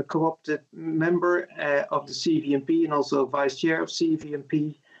 I'm a co-opted member of the CVMP and also vice chair of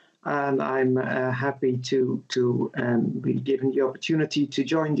CVMP. And I'm happy to be given the opportunity to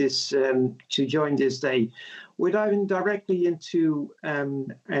join this day. We're diving directly into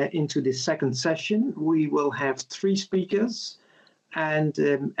the second session. We will have 3 speakers,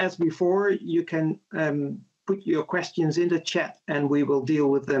 and as before, you can put your questions in the chat, and we will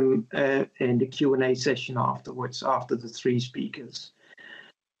deal with them in the Q&A session afterwards, after the 3 speakers.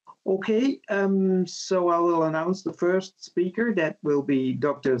 Okay, so I will announce the first speaker. That will be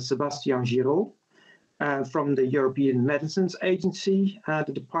Dr. Sébastien Giraud from the European Medicines Agency,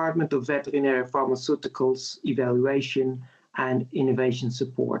 the Department of Veterinary Pharmaceuticals Evaluation and Innovation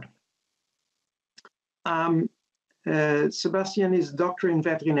Support. Sébastien is a doctor in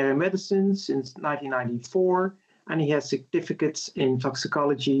veterinary medicine since 1994, and he has certificates in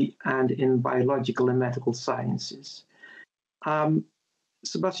toxicology and in biological and medical sciences.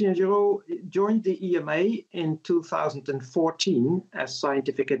 Sébastien Giraud joined the EMA in 2014 as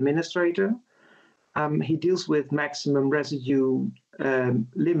scientific administrator. He deals with maximum residue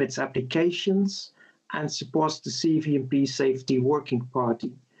limits applications and supports the CVMP Safety Working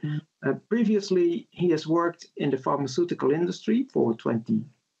Party. Previously, he has worked in the pharmaceutical industry for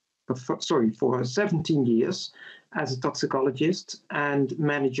 17 years as a toxicologist and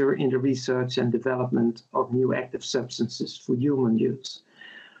manager in the research and development of new active substances for human use.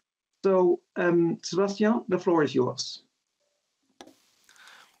 So, Sébastien, the floor is yours.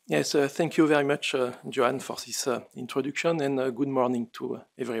 Yes, thank you very much, Johan, for this introduction, and good morning to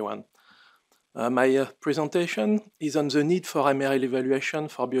everyone. My presentation is on the need for MRL evaluation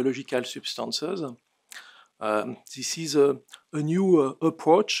for biological substances. This is a new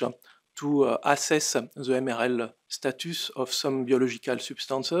approach to assess the MRL status of some biological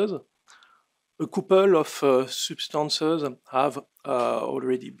substances. A couple of substances have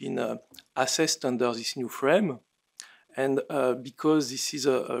already been assessed under this new frame. And because this is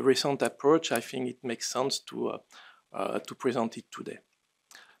a recent approach, I think it makes sense to present it today.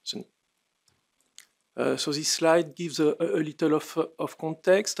 So this slide gives a little of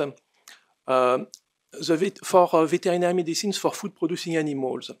context. For veterinary medicines for food-producing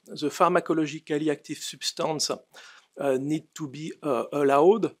animals, the pharmacologically active substance need to be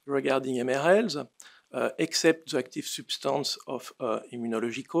allowed regarding MRLs, except the active substance of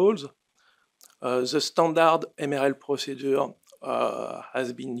immunologicals. The standard MRL procedure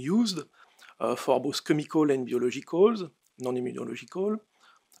has been used for both chemical and biologicals, non-immunological.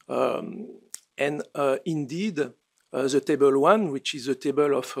 And indeed, the table 1, which is the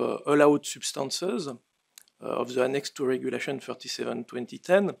table of allowed substances of the Annex to Regulation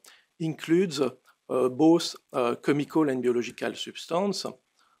 37/2010, includes both chemical and biological substance.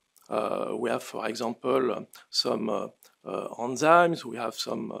 We have, for example, some enzymes, we have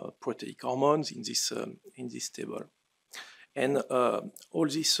some protein hormones in this table. And all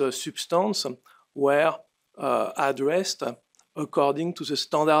these substances were addressed according to the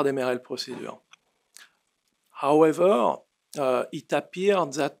standard MRL procedure. However, it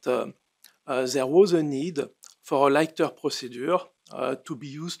appeared that there was a need for a lighter procedure to be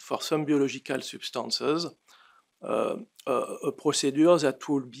used for some biological substances, a procedure that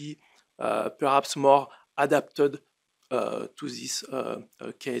will be perhaps more adapted to these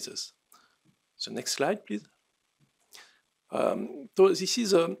cases. So next slide, please. So this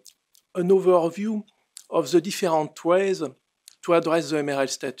is an overview of the different ways to address the MRL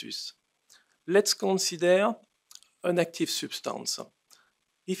status. Let's consider an active substance.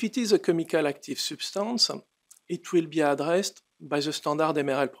 If it is a chemical active substance, it will be addressed by the standard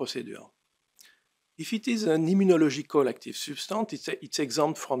MRL procedure. If it is an immunological active substance, it's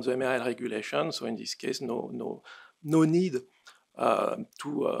exempt from the MRL regulation, so in this case, no need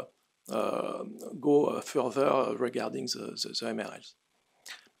to go further regarding the MRLs.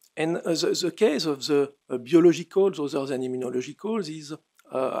 And the case of the biologicals other than immunologicals is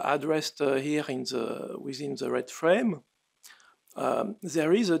addressed here within the red frame.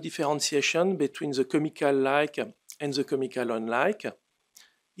 there is a differentiation between the chemical-like and the chemical-unlike.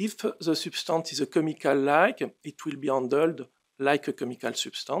 If the substance is a chemical-like, it will be handled like a chemical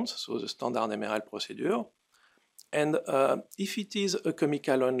substance, so the standard MRL procedure. And if it is a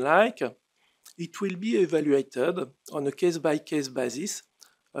chemical-unlike, it will be evaluated on a case-by-case basis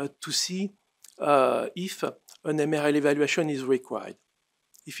to see if an MRL evaluation is required.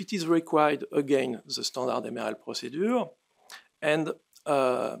 If it is required, again, the standard MRL procedure. And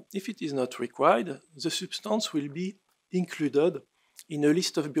if it is not required, the substance will be included in a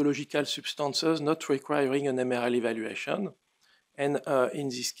list of biological substances not requiring an MRL evaluation. And in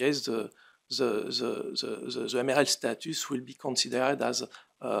this case, the MRL status will be considered as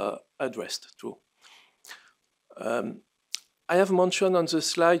addressed too. I have mentioned on the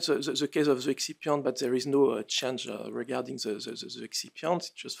slide the case of the excipient, but there is no change regarding the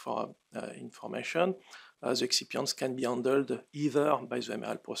excipient, just for information. The excipients can be handled either by the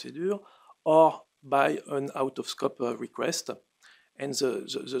MRL procedure or by an out-of-scope request. And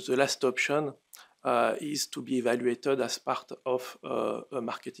the last option is to be evaluated as part of a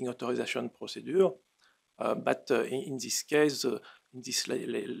marketing authorization procedure. But in this case, in this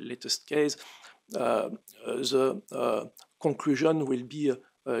latest case, the conclusion will be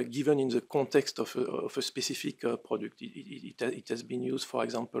given in the context of a specific product. It has been used, for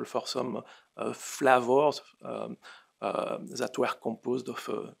example, for some flavors that were composed of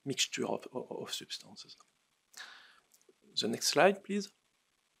a mixture of substances. The next slide, please.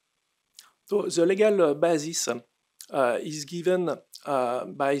 So the legal basis is given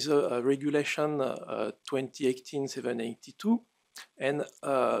by the regulation 2018-782, and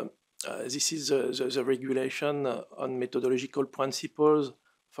this is the regulation on methodological principles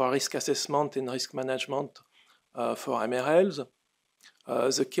for risk assessment and risk management for MRLs.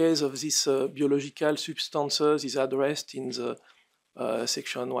 The case of these biological substances is addressed in the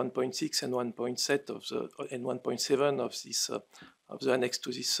section 1.6 and 1.7 of this of the annex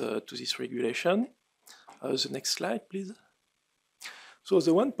to this regulation. The next slide, please. So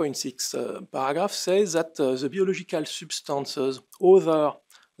the 1.6 paragraph says that the biological substances other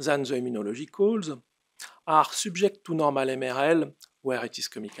than the immunologicals are subject to normal MRL where it is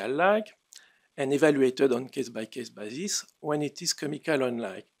chemical-like and evaluated on case-by-case basis when it is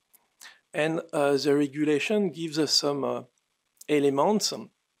chemical-unlike. And the regulation gives us some elements to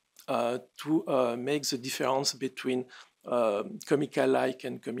make the difference between chemical-like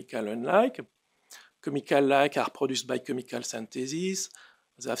and chemical-unlike. Chemical-like are produced by chemical synthesis,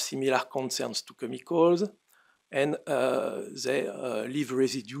 they have similar concerns to chemicals, and they leave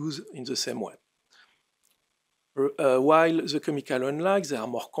residues in the same way. While the chemical-unlike, they are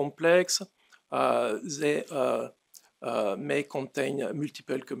more complex, they may contain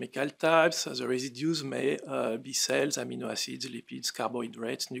multiple chemical types. The residues may be cells, amino acids, lipids,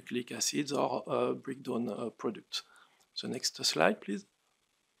 carbohydrates, nucleic acids, or breakdown products. So next slide, please.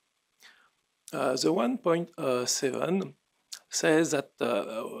 The 1.7 says that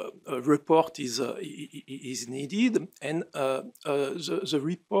a report is needed, and the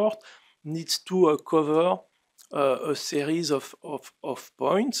report needs to cover a series of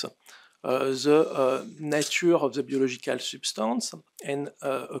points. The nature of the biological substance and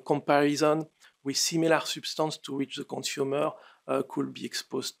a comparison with similar substance to which the consumer could be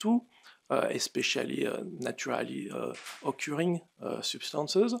exposed to, especially naturally occurring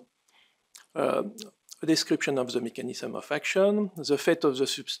substances. A description of the mechanism of action, the fate of the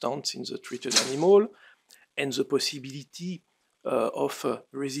substance in the treated animal, and the possibility of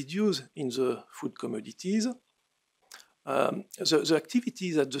residues in the food commodities. The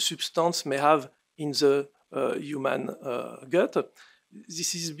activities that the substance may have in the human gut.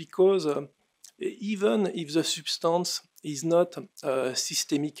 This is because even if the substance is not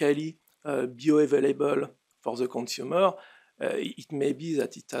systemically bioavailable for the consumer, it may be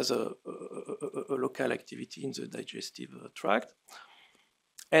that it has a local activity in the digestive tract.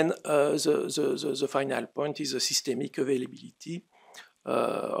 And the final point is the systemic availability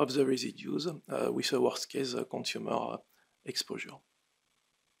of the residues with a worst case consumer exposure.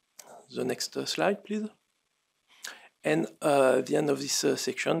 The next slide, please. And the end of this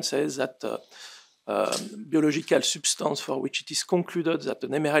section says that biological substance for which it is concluded that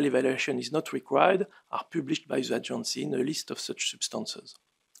an MRL evaluation is not required are published by the agency in a list of such substances.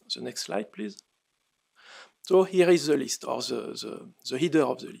 The next slide, please. So here is the list, or the header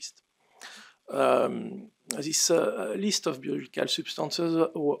of the list. This list of biological substances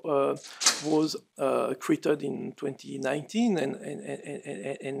was created in 2019,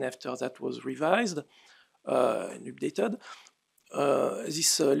 and after that was revised and updated.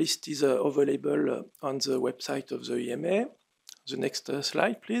 This list is available on the website of the EMA. The next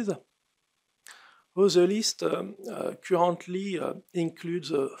slide, please. Oh, the list currently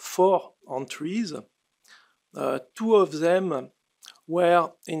includes 4 entries. 2 of them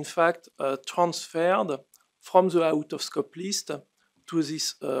were in fact transferred from the out-of-scope list to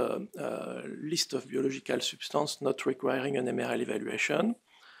this list of biological substances not requiring an MRL evaluation.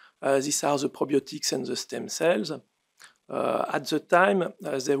 These are the probiotics and the stem cells. At the time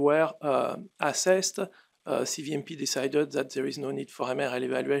they were assessed, CVMP decided that there is no need for MRL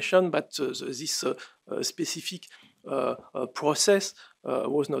evaluation, but this specific process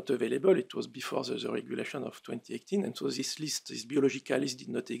was not available. It was before the regulation of 2018, and so this list, this biological list, did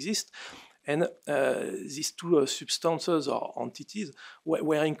not exist. And these 2 substances or entities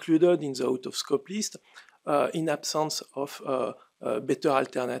were included in the out-of-scope list in absence of better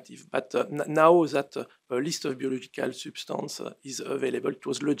alternative. But now that a list of biological substances is available, it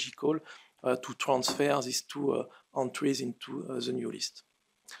was logical to transfer these 2 entries into the new list.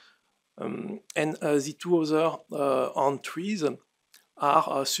 And the 2 other entries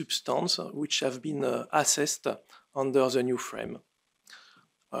are substances which have been assessed under the new frame.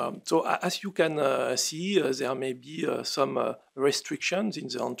 So as you can see, there may be some restrictions in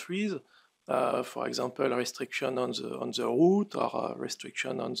the entries. For example, restriction on the route or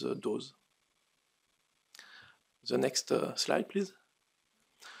restriction on the dose. The next slide, please.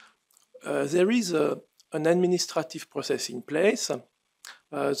 There is an administrative process in place.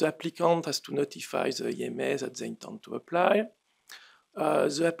 The applicant has to notify the EMA that they intend to apply.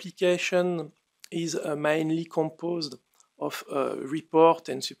 The application is mainly composed of report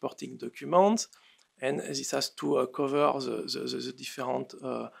and supporting documents, and this has to cover the different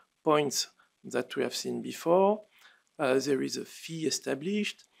points that we have seen before. There is a fee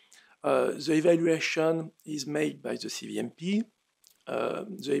established. The evaluation is made by the CVMP.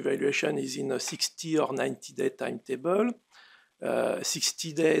 The evaluation is in a 60 or 90-day timetable.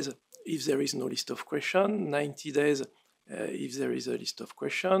 60 days if there is no list of questions, 90 days if there is a list of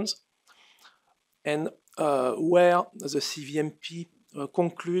questions. And where the CVMP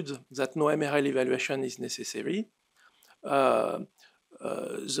concludes that no MRL evaluation is necessary, the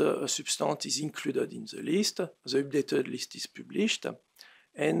substance is included in the list, the updated list is published,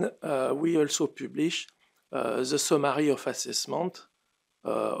 and we also publish the summary of assessment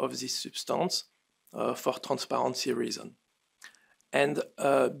of this substance for transparency reasons. And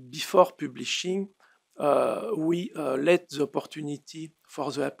before publishing, we let the opportunity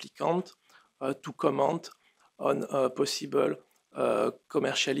for the applicant to comment on possible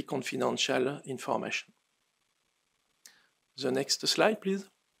commercially confidential information. The next slide, please.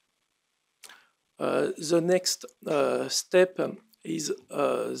 The next step is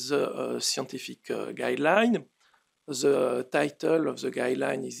the scientific guideline. The title of the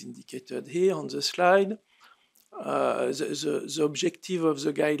guideline is indicated here on the slide. The objective of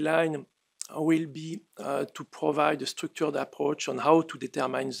the guideline will be to provide a structured approach on how to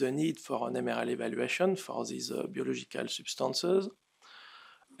determine the need for an MRL evaluation for these biological substances.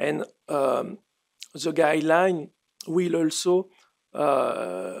 And the guideline will also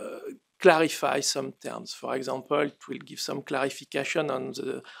clarify some terms. For example, it will give some clarification on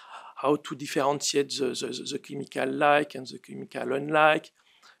how to differentiate the chemical like and the chemical unlike.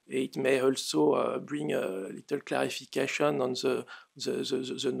 It may also bring a little clarification on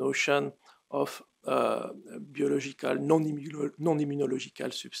the notion of biological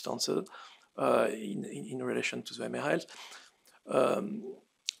non-immunological substances in relation to the MRLs.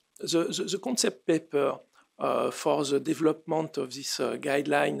 The concept paper for the development of this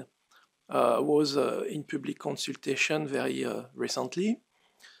guideline was in public consultation very recently,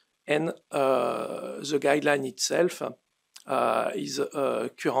 and the guideline itself is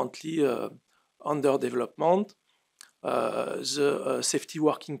currently under development. The safety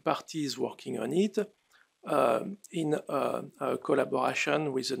working party is working on it in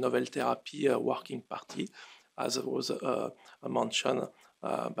collaboration with the novel therapy working party, as was mentioned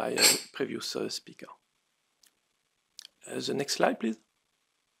by a previous speaker. The next slide, please.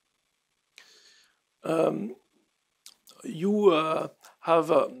 You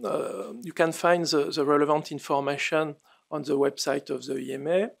can find the relevant information on the website of the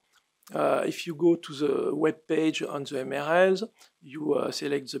EMA. If you go to the web page on the MRLs, you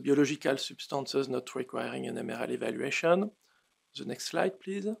select the biological substances not requiring an MRL evaluation. The next slide,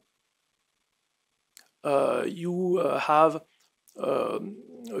 please. You have a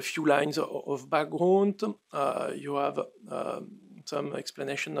few lines of background. You have some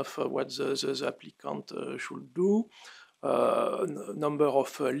explanation of what the applicant should do. A number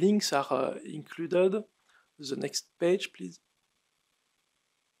of links are included. The next page, please.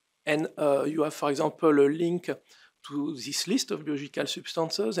 And you have, for example, a link to this list of biological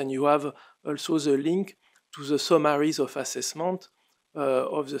substances, and you have also the link to the summaries of assessment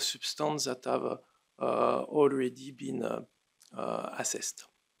of the substances that have already been assessed.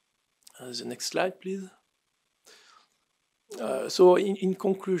 The next slide, please. So in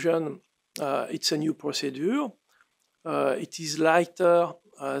conclusion, it's a new procedure. It is lighter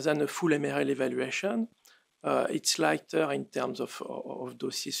than a full MRL evaluation. It's lighter in terms of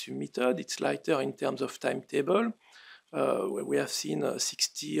dossiers submitted. It's lighter in terms of timetable. We have seen a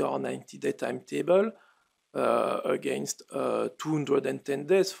 60 or 90-day timetable against 210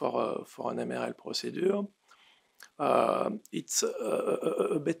 days for an MRL procedure. It's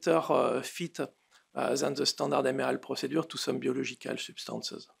a better fit than the standard MRL procedure to some biological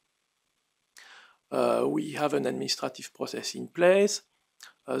substances. We have an administrative process in place.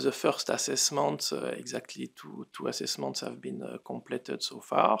 The first assessments, exactly two assessments have been completed so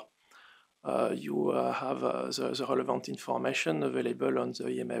far. You have the relevant information available on the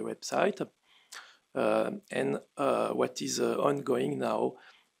EMA website. And what is ongoing now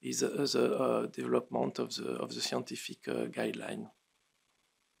is the development of the scientific guideline.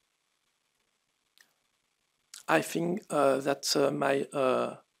 I think that's my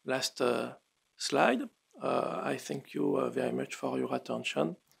last slide. I thank you very much for your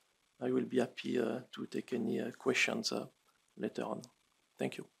attention. I will be happy to take any questions later on.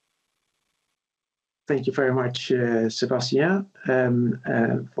 Thank you. Thank you very much, Sébastien,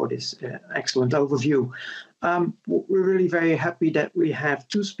 for this excellent overview. We're really very happy that we have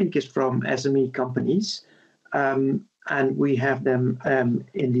two speakers from SME companies, and we have them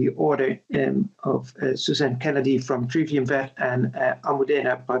in the order of Suzanne Kennedy from Trivium Vet and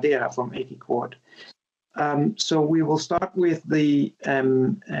Almudena Pardera from Equicord. So we will start with the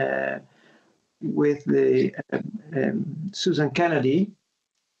Suzanne Kennedy,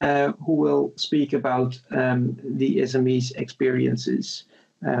 who will speak about the SME's experiences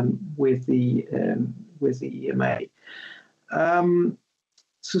with the EMA.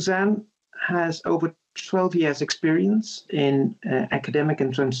 Suzanne has over 12 years experience in academic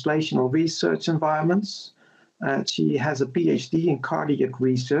and translational research environments. She has a PhD in cardiac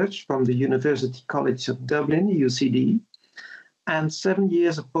research from the University College of Dublin, UCD, and 7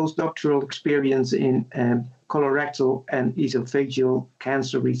 years of postdoctoral experience in colorectal and esophageal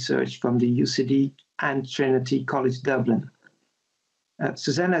cancer research from the UCD and Trinity College Dublin.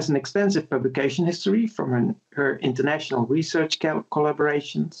 Suzanne has an extensive publication history from her international research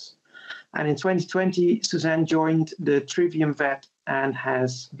collaborations. And in 2020, Suzanne joined the Trivium Vet and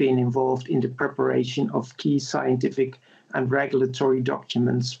has been involved in the preparation of key scientific and regulatory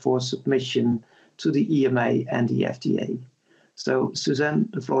documents for submission to the EMA and the FDA. So, Suzanne,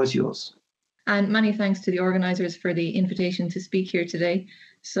 the floor is yours. And many thanks to the organisers for the invitation to speak here today.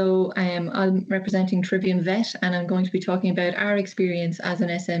 So I'm representing Trivium Vet, and I'm going to be talking about our experience as an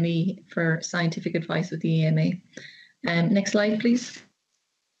SME for scientific advice with the EMA. Next slide, please.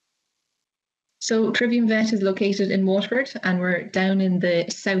 So Trivium Vet is located in Waterford, and we're down in the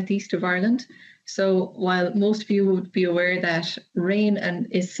southeast of Ireland. So while most of you would be aware that rain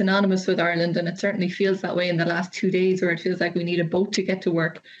is synonymous with Ireland, and it certainly feels that way in the last 2 days, where it feels like we need a boat to get to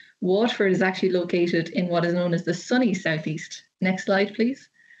work, Waterford is actually located in what is known as the sunny southeast. Next slide, please.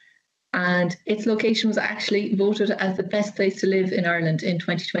 And its location was actually voted as the best place to live in Ireland in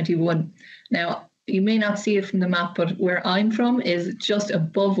 2021. Now, you may not see it from the map, but where I'm from is just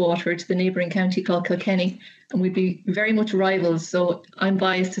above Waterford, the neighbouring county called Kilkenny, and we'd be very much rivals. So I'm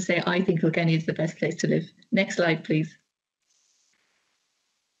biased to say I think Kilkenny is the best place to live. Next slide, please.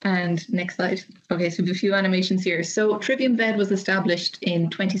 And next slide. Okay, so we have a few animations here. So Trivium Vet was established in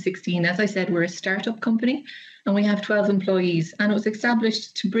 2016. As I said, we're a startup company and we have 12 employees, and it was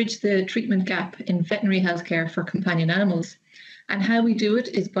established to bridge the treatment gap in veterinary healthcare for companion animals. And how we do it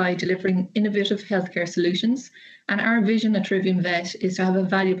is by delivering innovative healthcare solutions. And our vision at Trivium Vet is to have a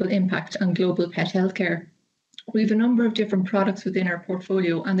valuable impact on global pet healthcare. We have a number of different products within our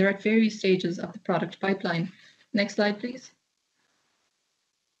portfolio, and they're at various stages of the product pipeline. Next slide, please.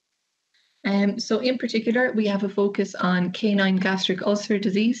 So in particular, we have a focus on canine gastric ulcer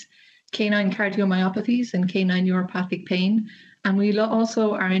disease, canine cardiomyopathies, and canine neuropathic pain. And we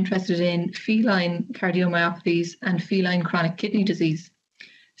also are interested in feline cardiomyopathies and feline chronic kidney disease.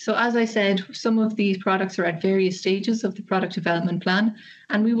 So as I said, some of these products are at various stages of the product development plan,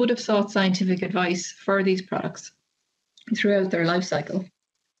 and we would have sought scientific advice for these products throughout their life cycle.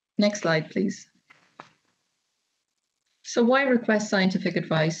 Next slide, please. So why request scientific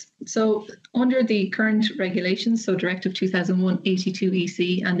advice? So under the current regulations, so Directive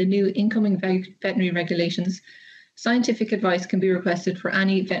 2001/82/EC and the new incoming veterinary regulations, scientific advice can be requested for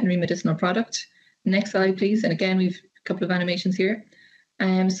any veterinary medicinal product. Next slide, please. And again, we've a couple of animations here.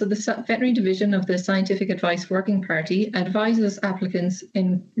 So the Veterinary Division of the Scientific Advice Working Party advises applicants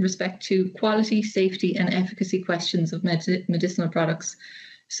in respect to quality, safety and efficacy questions of medicinal products.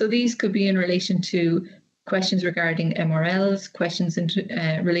 So these could be in relation to questions regarding MRLs, questions in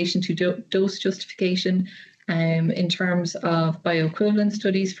relation to dose justification, in terms of bioequivalent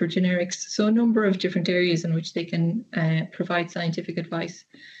studies for generics. So a number of different areas in which they can provide scientific advice.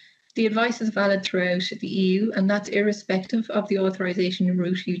 The advice is valid throughout the EU, and that's irrespective of the authorization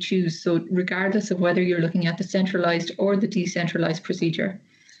route you choose. So regardless of whether you're looking at the centralized or the decentralized procedure.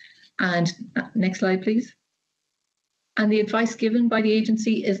 And next slide, please. And the advice given by the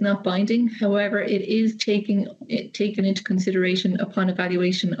agency is not binding. However, it is taken into consideration upon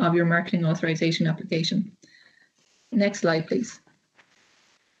evaluation of your marketing authorization application. Next slide, please.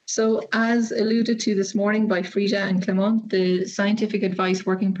 So as alluded to this morning by Frida and Clement, the Scientific Advice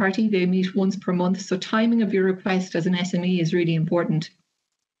Working Party, they meet once per month. So timing of your request as an SME is really important.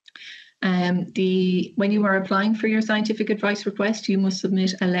 When you are applying for your scientific advice request, you must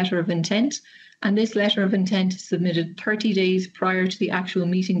submit a letter of intent. And this letter of intent is submitted 30 days prior to the actual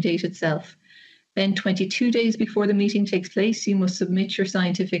meeting date itself. Then 22 days before the meeting takes place, you must submit your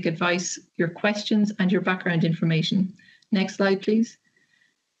scientific advice, your questions and your background information. Next slide, please.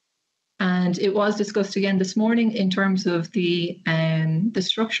 And it was discussed again this morning in terms of the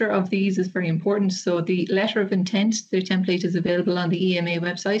structure of these is very important. So the letter of intent, the template is available on the EMA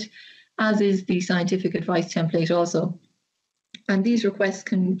website, as is the scientific advice template also. And these requests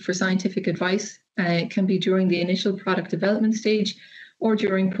for scientific advice can be during the initial product development stage or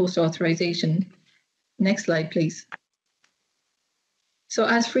during post-authorization. Next slide, please. So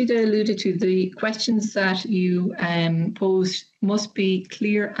as Frida alluded to, the questions that you pose must be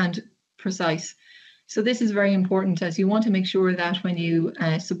clear and precise. So this is very important, as you want to make sure that when you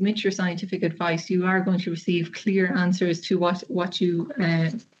submit your scientific advice, you are going to receive clear answers to what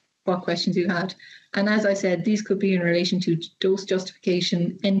questions you had. And as I said, these could be in relation to dose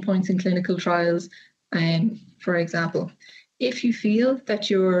justification, endpoints in clinical trials, for example. If you feel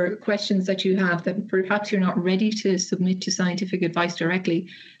that your questions that you have, that perhaps you're not ready to submit to scientific advice directly,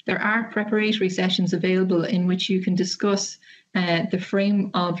 there are preparatory sessions available in which you can discuss the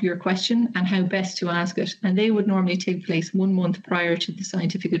frame of your question and how best to ask it. And they would normally take place 1 month prior to the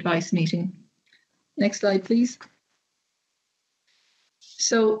scientific advice meeting. Next slide, please.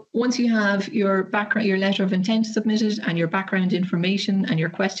 So once you have your letter of intent submitted and your background information and your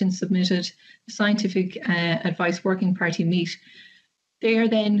questions submitted, the Scientific Advice Working Party meet. They are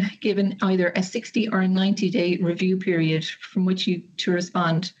then given either a 60 or a 90-day review period from which to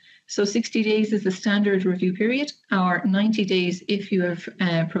respond. So 60 days is the standard review period, or 90 days if you have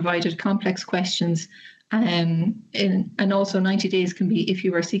provided complex questions, and also 90 days can be if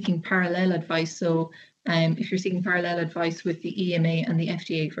you are seeking parallel advice. So if you're seeking parallel advice with the EMA and the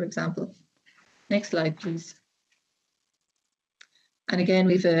FDA, for example. Next slide, please. And again,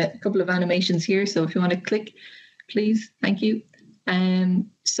 we have a couple of animations here. So if you want to click, please, thank you.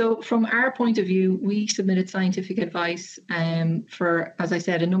 So from our point of view, we submitted scientific advice for, as I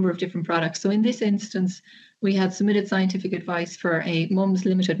said, a number of different products. So in this instance, we had submitted scientific advice for a mum's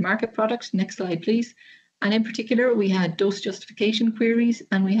limited market product. Next slide, please. And in particular, we had dose justification queries,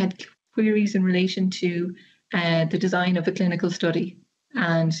 and we had queries in relation to the design of a clinical study.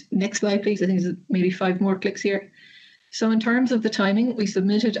 And next slide, please. I think there's maybe 5 more clicks here. So in terms of the timing, we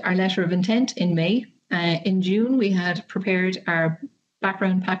submitted our letter of intent in May. In June, we had prepared our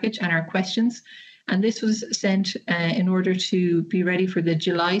background package and our questions, and this was sent in order to be ready for the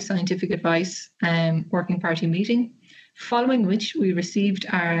July Scientific Advice Working Party meeting, following which we received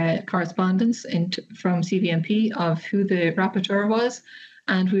our correspondence from CVMP of who the rapporteur was,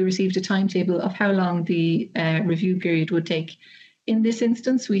 and we received a timetable of how long the review period would take. In this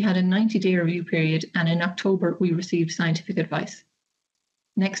instance, we had a 90-day review period, and in October, we received scientific advice.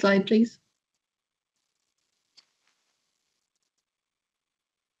 Next slide, please.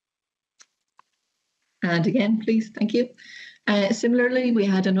 And again, please, thank you. Similarly, we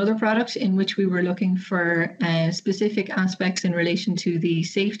had another product in which we were looking for specific aspects in relation to the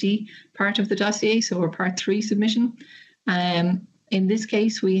safety part of the dossier, so our Part 3 submission. In this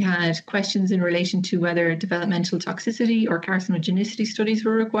case, we had questions in relation to whether developmental toxicity or carcinogenicity studies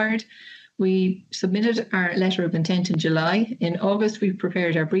were required. We submitted our letter of intent in July. In August, we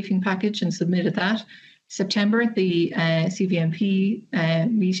prepared our briefing package and submitted that. September, the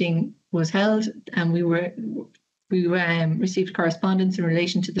CVMP meeting was held, and we received correspondence in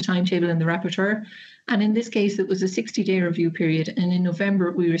relation to the timetable and the rapporteur. And in this case, it was a 60-day review period. And in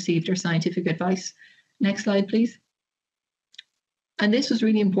November, we received our scientific advice. Next slide, please. And this was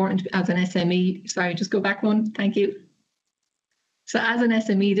really important as an SME. Sorry, just go back one. Thank you. So as an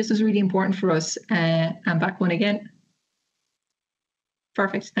SME, this was really important for us. And back one again.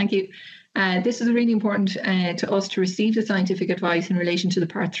 Perfect, thank you. This is really important to us to receive the scientific advice in relation to the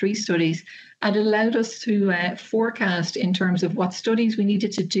Part 3 studies, and it allowed us to forecast in terms of what studies we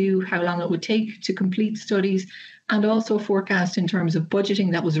needed to do, how long it would take to complete studies, and also forecast in terms of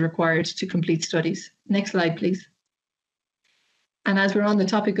budgeting that was required to complete studies. Next slide, please. And as we're on the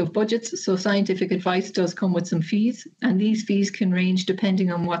topic of budgets, so scientific advice does come with some fees, and these fees can range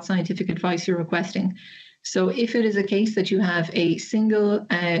depending on what scientific advice you're requesting. So if it is a case that you have a single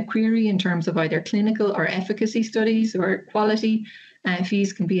query in terms of either clinical or efficacy studies or quality,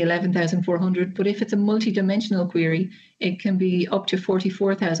 fees can be 11,400. But if it's a multi-dimensional query, it can be up to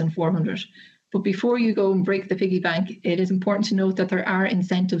 44,400. But before you go and break the piggy bank, it is important to note that there are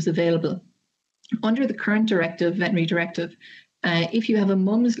incentives available. Under the current directive, veterinary directive, if you have a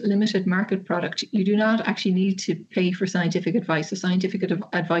mum's limited market product, you do not actually need to pay for scientific advice. So scientific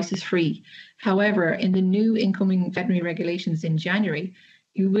advice is free. However, in the new incoming veterinary regulations in January,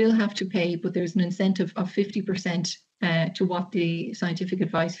 you will have to pay, but there's an incentive of 50% to what the scientific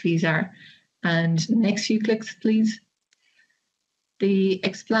advice fees are. And next few clicks, please. The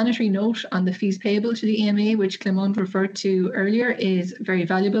explanatory note on the fees payable to the EMA, which Clement referred to earlier, is very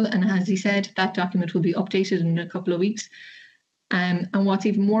valuable. And as he said, that document will be updated in a couple of weeks. And what's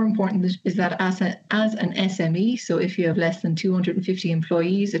even more important is that as an SME, so if you have less than 250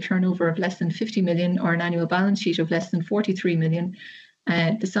 employees, a turnover of less than 50 million, or an annual balance sheet of less than 43 million,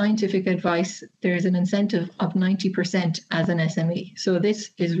 the scientific advice, there is an incentive of 90% as an SME. So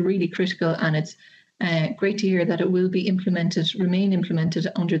this is really critical, and it's great to hear that it will be implemented, remain implemented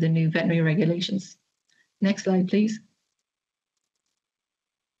under the new veterinary regulations. Next slide, please.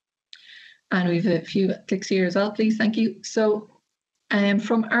 And we have a few clicks here as well, please. Thank you. So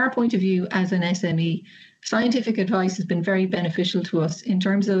from our point of view as an SME, scientific advice has been very beneficial to us in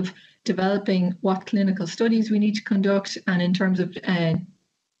terms of developing what clinical studies we need to conduct, and in terms of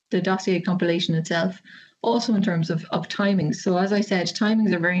the dossier compilation itself, also in terms of timings. So as I said,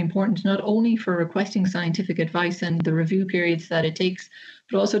 timings are very important, not only for requesting scientific advice and the review periods that it takes,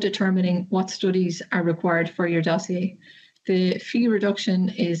 but also determining what studies are required for your dossier. The fee reduction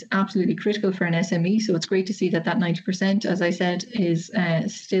is absolutely critical for an SME, so it's great to see that 90%, as I said, is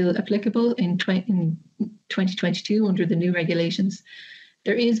still applicable in 2022 under the new regulations.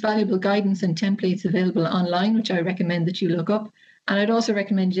 There is valuable guidance and templates available online, which I recommend that you look up. And I'd also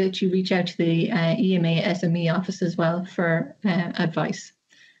recommend that you reach out to the EMA SME office as well for advice.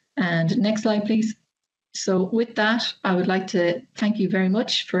 And next slide, please. So with that, I would like to thank you very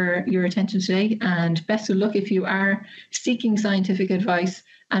much for your attention today, and best of luck if you are seeking scientific advice,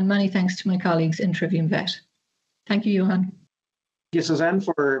 and many thanks to my colleagues in Trivium Vet. Thank you, Johan. Thank you, Suzanne,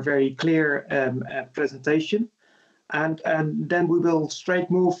 for a very clear presentation. And then we will straight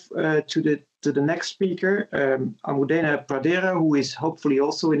move to the next speaker, Almudena Pradera, who is hopefully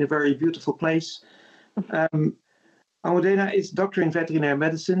also in a very beautiful place. Almudena is doctor in veterinary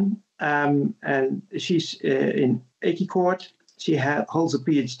medicine, and she's in Equicourt. She holds a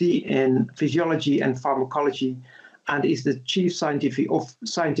PhD in physiology and pharmacology, and is the chief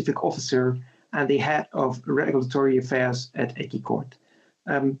scientific officer and the head of regulatory affairs at Equicourt.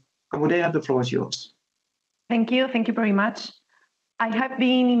 Almudena, the floor is yours. Thank you very much. I have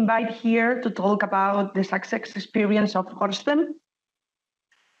been invited here to talk about the success experience of Horsten.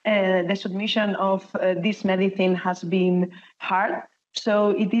 The submission of this medicine has been hard, so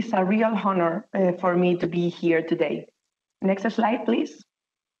it is a real honor for me to be here today. Next slide, please.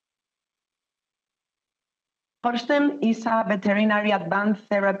 Horsten is a veterinary advanced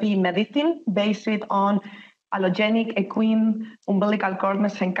therapy medicine based on allogenic equine umbilical cord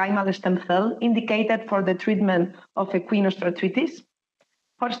mesenchymal stem cell indicated for the treatment of equine osteoarthritis.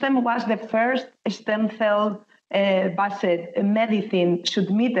 Horsten was the first stem cell based medicine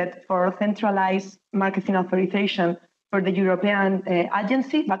submitted for centralized marketing authorization for the European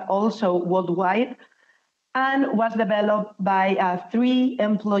agency, but also worldwide, and was developed by a 3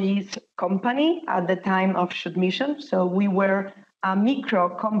 employees company at the time of submission. So we were a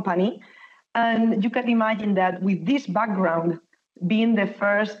micro company. And you can imagine that with this background, being the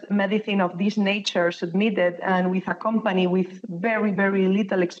first medicine of this nature submitted, and with a company with very, very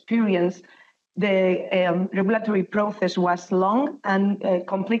little experience, the regulatory process was long and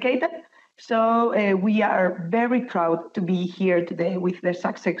complicated. So we are very proud to be here today with the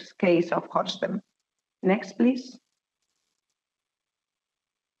success case of Horsten. Next, please.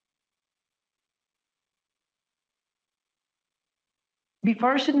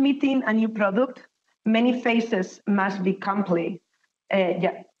 Before submitting a new product, many phases must be complete.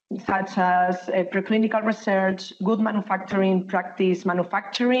 such as preclinical research, good manufacturing practice,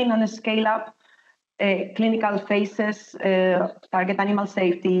 manufacturing and scale-up, clinical phases, target animal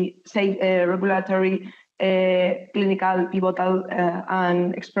safety, regulatory, clinical, pivotal,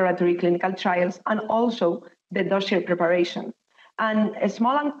 and exploratory clinical trials, and also the dossier preparation. And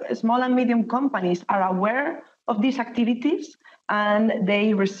small and medium companies are aware of these activities, and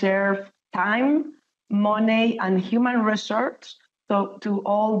they reserve time, money, and human resources to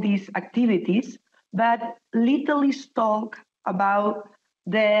all these activities, but little is talked about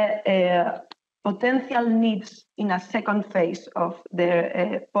the potential needs in a second phase of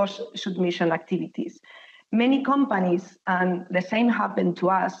the post-submission activities. Many companies, and the same happened to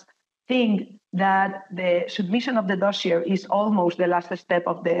us, think that the submission of the dossier is almost the last step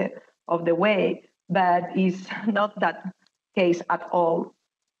of the way, but is not that case at all.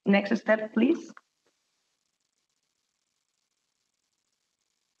 Next step, please.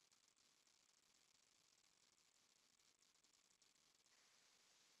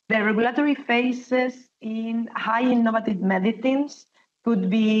 The regulatory phases in high innovative medicines could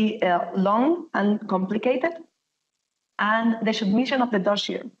be long and complicated, and the submission of the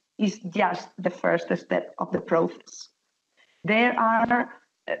dossier is just the first step of the process. There are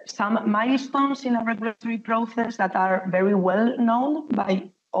some milestones in a regulatory process that are very well known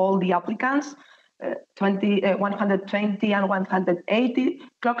by all the applicants. 120 and 180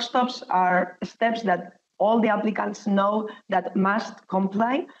 clock stops are steps that all the applicants know that must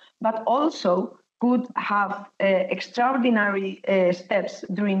comply, but also could have extraordinary steps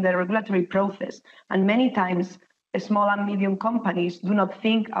during the regulatory process. And many times, small and medium companies do not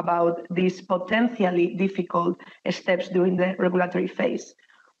think about these potentially difficult steps during the regulatory phase.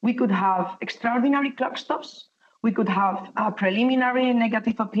 We could have extraordinary clock stops. We could have a preliminary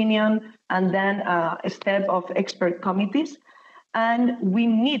negative opinion and then a step of expert committees. And we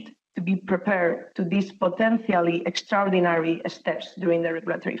need to be prepared to these potentially extraordinary steps during the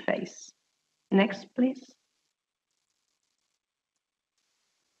regulatory phase. Next, please.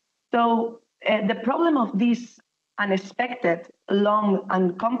 So the problem of this unexpected, long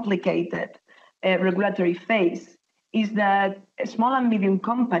and complicated regulatory phase is that small and medium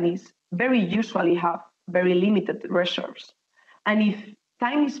companies very usually have very limited resources. And if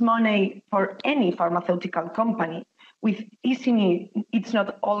time is money for any pharmaceutical company, with SME, it's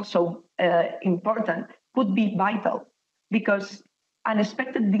not also important, could be vital, because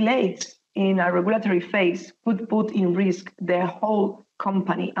unexpected delays in a regulatory phase could put in risk the whole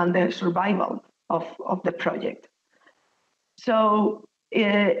company and the survival of the project. So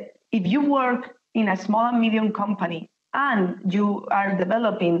if you work in a small and medium company and you are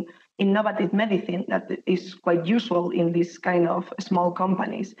developing innovative medicine, that is quite usual in this kind of small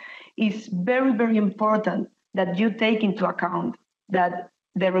companies, it's very, very important that you take into account that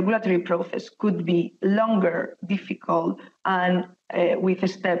the regulatory process could be longer, difficult, and with a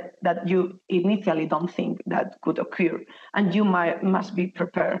step that you initially don't think that could occur. And you must be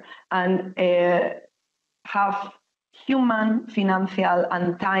prepared and have human, financial,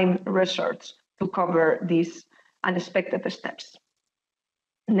 and time resources to cover these unexpected steps.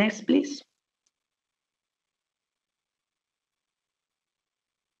 Next, please.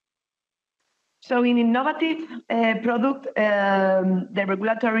 So in innovative product, the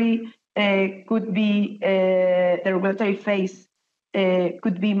regulatory phase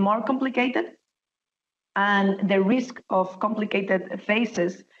could be more complicated, and the risk of complicated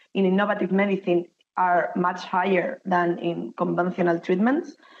phases in innovative medicine are much higher than in conventional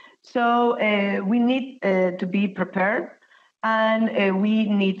treatments. So we need to be prepared, and we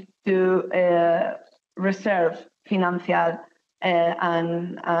need to reserve financial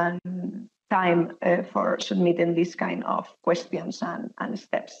and time for submitting this kind of questions and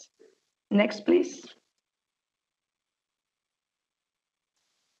steps. Next, please.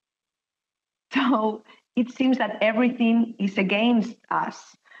 So it seems that everything is against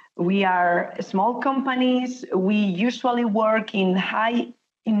us. We are small companies. We usually work in high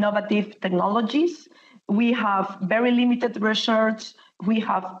innovative technologies. We have very limited research. We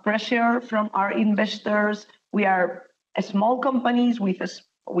have pressure from our investors. We are small companies with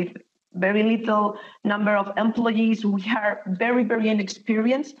very little number of employees. We are very, very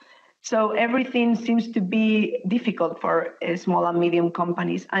inexperienced. So everything seems to be difficult for small and medium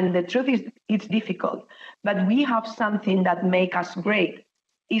companies. And the truth is, it's difficult. But we have something that makes us great,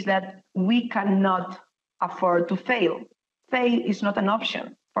 is that we cannot afford to fail. Fail is not an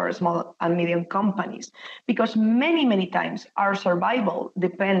option for small and medium companies, because many, many times our survival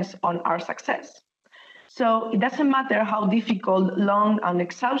depends on our success. So it doesn't matter how difficult, long, and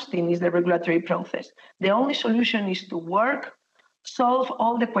exhausting is the regulatory process. The only solution is to work solve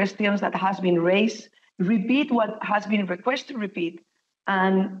all the questions that has been raised, repeat what has been requested to repeat,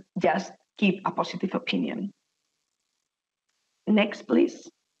 and just keep a positive opinion. Next, please.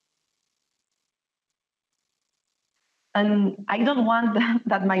 And I don't want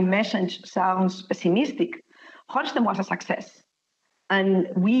that my message sounds pessimistic. Holston was a success. And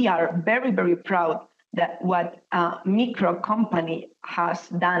we are very, very proud that what a micro company has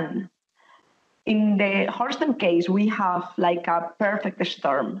done. In the Holston case, we have like a perfect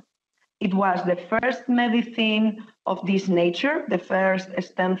storm. It was the first medicine of this nature, the first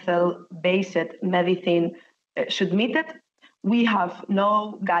stem cell-based medicine submitted. We have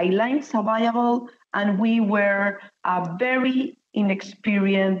no guidelines available, and we were a very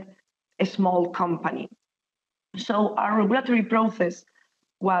inexperienced small company. So our regulatory process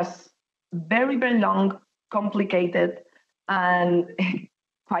was very, very long, complicated, and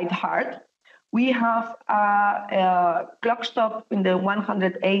quite hard. We have a clock stop in the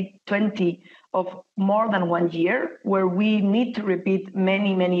 108.20 of more than 1 year, where we need to repeat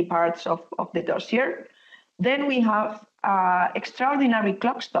many, many parts of the dossier. Then we have extraordinary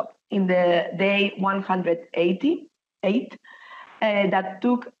clock stop in the day 188 that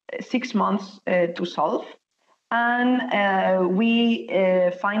took 6 months to solve. And we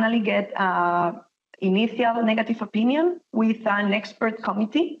finally get initial negative opinion with an expert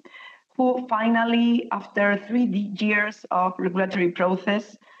committee who finally, after 3 years of regulatory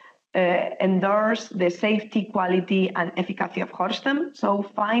process, endorsed the safety, quality, and efficacy of Holston. So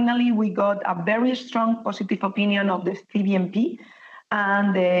finally, we got a very strong positive opinion of the CVMP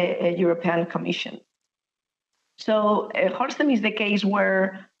and the European Commission. So Holston is the case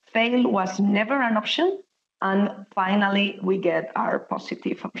where fail was never an option, and finally, we get our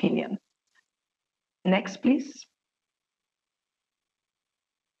positive opinion. Next, please.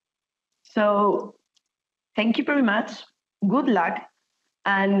 So thank you very much. Good luck.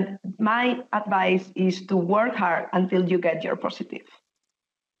 And my advice is to work hard until you get your positive.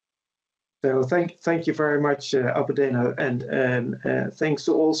 So thank you very much, Almudena, and thanks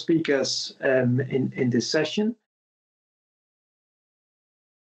to all speakers in this session.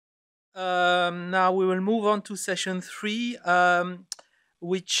 Now we will move on to session 3,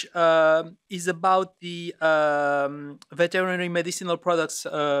 which is about the veterinary medicinal products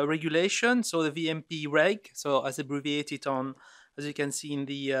regulation, so the VMP reg, so as abbreviated on, as you can see in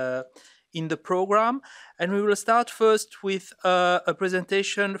the program. And we will start first with a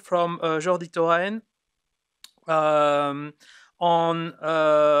presentation from Jordi Torrent on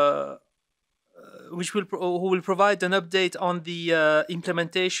who will provide an update on the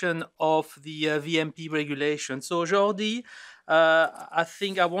implementation of the VMP regulation. So Jordi, I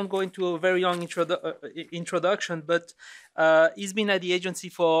think I won't go into a very long introduction, but he's been at the agency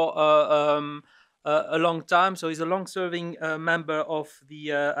for a long time, so he's a long-serving member of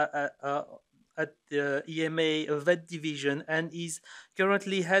the at the EMA Vet Division, and is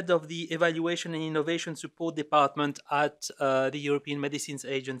currently head of the Evaluation and Innovation Support Department at the European Medicines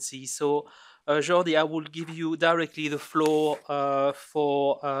Agency. So, Jordi, I will give you directly the floor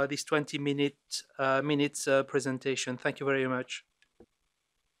for this 20 minutes presentation. Thank you very much.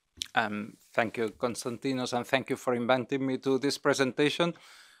 Thank you, Konstantinos, and thank you for inviting me to this presentation.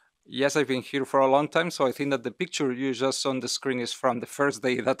 Yes, I've been here for a long time, so I think that the picture you just on the screen is from the first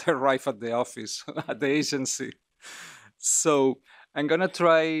day that I arrived at the office, at the agency. So I'm going to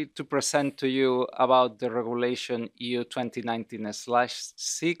try to present to you about the regulation EU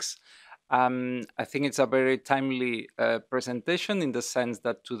 2019/6. I think it's a very timely presentation in the sense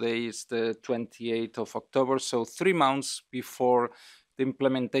that today is the 28th of October, so 3 months before the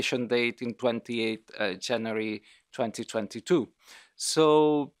implementation date in 28 January 2022.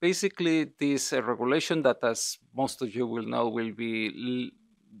 So basically, this regulation that, as most of you will know, will be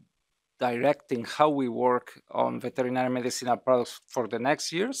directing how we work on veterinary medicinal products for the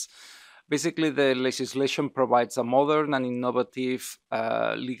next years. Basically, the legislation provides a modern and innovative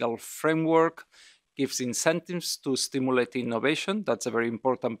legal framework, gives incentives to stimulate innovation. That's a very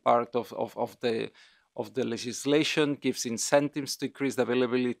important part of the legislation, gives incentives to increase the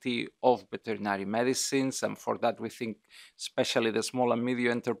availability of veterinary medicines. And for that, we think especially the small and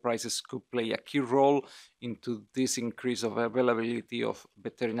medium enterprises could play a key role into this increase of availability of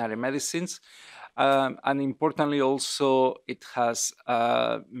veterinary medicines. And importantly, also, it has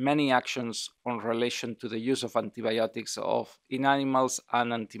many actions in relation to the use of antibiotics in animals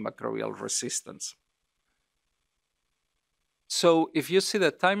and antimicrobial resistance. So if you see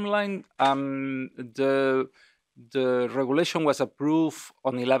the timeline, the regulation was approved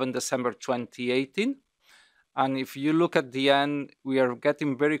on 11 December 2018. And if you look at the end, we are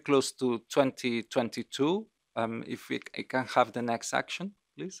getting very close to 2022. If I can have the next action,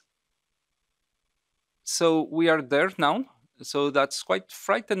 please. So we are there now. So that's quite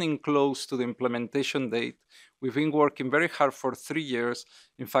frightening close to the implementation date. We've been working very hard for 3 years.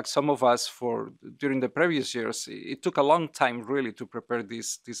 In fact, some of us during the previous years, it took a long time really to prepare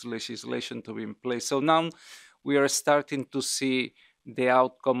this legislation to be in place. So now we are starting to see the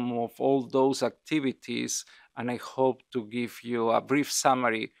outcome of all those activities, and I hope to give you a brief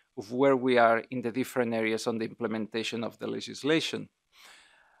summary of where we are in the different areas on the implementation of the legislation.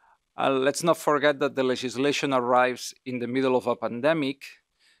 Let's not forget that the legislation arrives in the middle of a pandemic,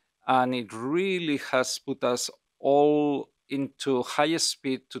 and it really has put us all into highest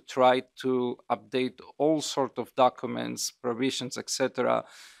speed to try to update all sorts of documents, provisions, etc.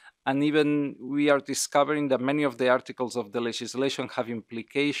 And even we are discovering that many of the articles of the legislation have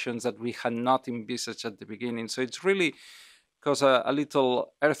implications that we had not envisaged at the beginning. So it's really caused a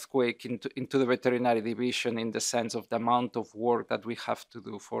little earthquake into the veterinary division in the sense of the amount of work that we have to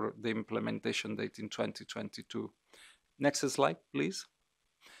do for the implementation date in 2022. Next slide, please.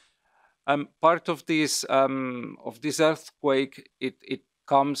 Part of this earthquake, it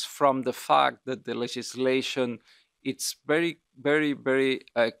comes from the fact that the legislation, it's very, very, very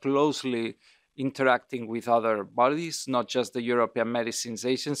closely interacting with other bodies, not just the European Medicines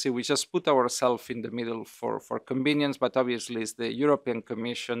Agency. We just put ourselves in the middle for convenience, but obviously it's the European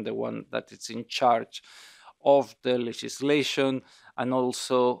Commission, the one that is in charge of the legislation and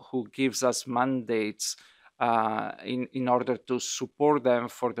also who gives us mandates in order to support them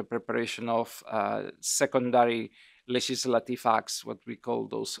for the preparation of secondary legislative acts, what we call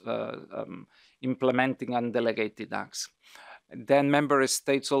those implementing and delegated acts. Then member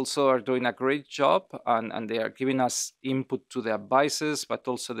states also are doing a great job and they are giving us input to the advices, but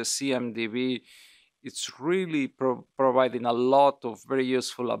also the CMDB. It's really providing a lot of very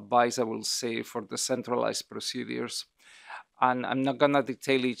useful advice, I will say, for the centralized procedures. And I'm not going to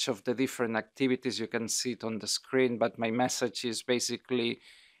detail each of the different activities. You can see it on the screen, but my message is basically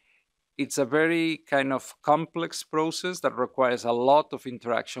it's a very kind of complex process that requires a lot of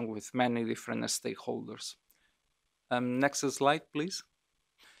interaction with many different stakeholders. Next slide, please.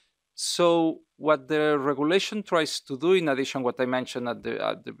 So what the regulation tries to do, in addition to what I mentioned at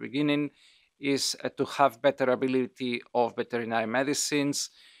the beginning, is to have better ability of veterinary medicines.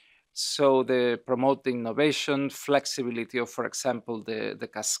 So they promote the innovation, flexibility of, for example, the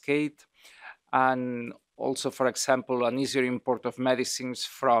cascade, and also, for example, an easier import of medicines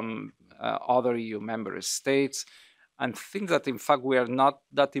from other EU member states. And think that, in fact, we are not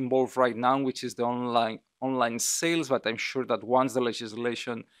that involved right now, which is the online sales, but I'm sure that once the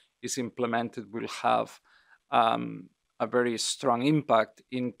legislation is implemented, we'll have a very strong impact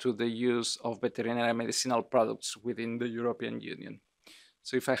into the use of veterinary medicinal products within the European Union.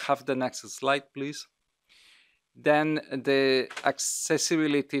 So if I have the next slide, please. Then the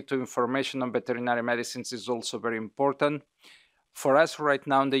accessibility to information on veterinary medicines is also very important. For us right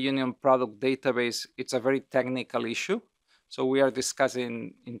now in the Union Product Database, it's a very technical issue. So we are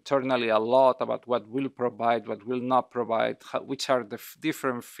discussing internally a lot about what will provide, what will not provide, which are the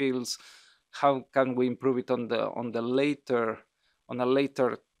different fields, how can we improve it on a later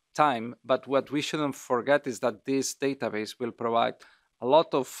time. But what we shouldn't forget is that this database will provide a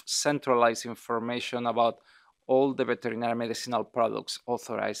lot of centralized information about all the veterinary medicinal products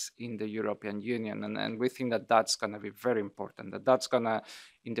authorized in the European Union. And we think that that's going to be very important, that's going to,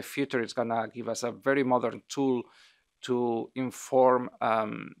 in the future, it's going to give us a very modern tool to inform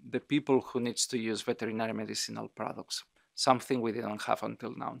the people who needs to use veterinary medicinal products, something we didn't have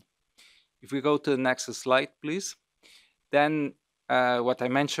until now. If we go to the next slide, please. Then what I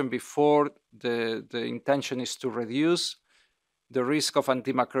mentioned before, the intention is to reduce the risk of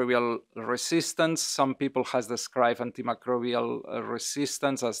antimicrobial resistance. Some people has described antimicrobial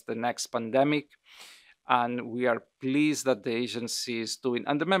resistance as the next pandemic. And we are pleased that the agency is doing,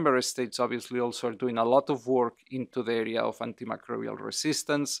 and the member states obviously also are doing a lot of work into the area of antimicrobial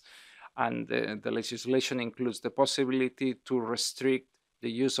resistance. And the legislation includes the possibility to restrict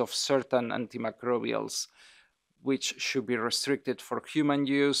the use of certain antimicrobials, which should be restricted for human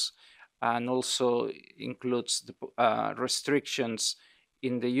use, and also includes the restrictions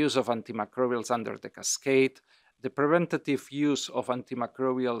in the use of antimicrobials under the cascade. The preventative use of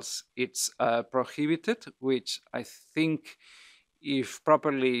antimicrobials, it's prohibited, which I think if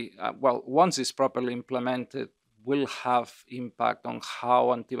properly, once it's properly implemented, will have impact on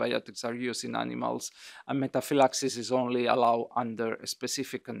how antibiotics are used in animals, and metaphylaxis is only allowed under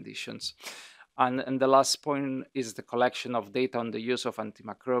specific conditions. And the last point is the collection of data on the use of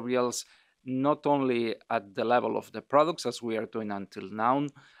antimicrobials, not only at the level of the products, as we are doing until now,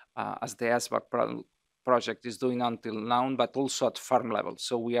 as the SBAC project is doing until now, but also at farm level.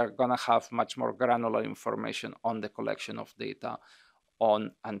 So we are going to have much more granular information on the collection of data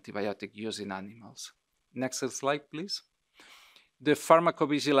on antibiotic use in animals. Next slide, please. The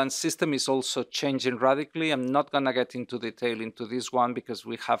pharmacovigilance system is also changing radically. I'm not going to get into detail into this one because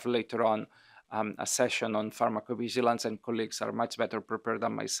we have later on a session on pharmacovigilance, and colleagues are much better prepared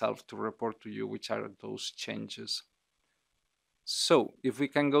than myself to report to you which are those changes. So if we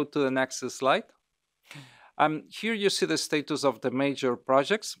can go to the next slide. Here you see the status of the major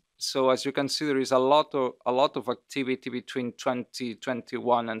projects. So as you can see, there is a lot of activity between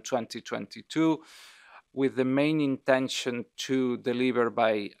 2021 and 2022, with the main intention to deliver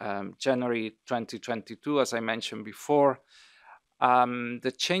by January 2022, as I mentioned before.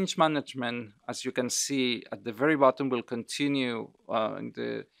 The change management, as you can see at the very bottom, will continue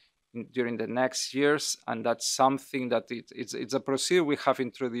during the next years, and that's something that it's a procedure we have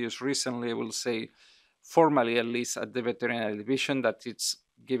introduced recently, I will say, formally at least at the veterinary division, that it's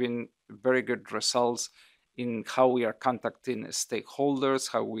giving very good results in how we are contacting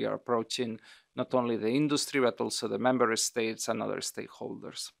stakeholders, how we are approaching not only the industry, but also the member states and other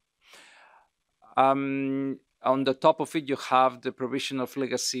stakeholders. On the top of it, you have the provision of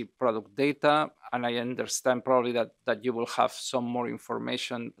legacy product data, and I understand probably that you will have some more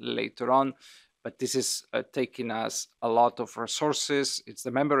information later on, but this is taking us a lot of resources. It's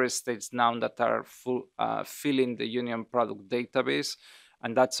the member states now that are filling the union product database,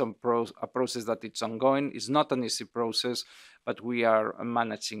 and that's a process that it's ongoing. It's not an easy process, but we are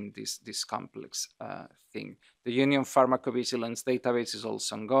managing this complex thing. The union pharmacovigilance database is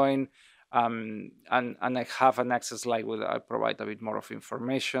also ongoing. And I have a next slide where I provide a bit more of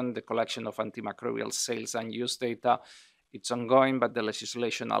information. The collection of antimicrobial sales and use data, it's ongoing, but the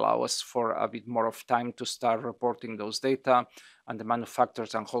legislation allows us for a bit more of time to start reporting those data. And the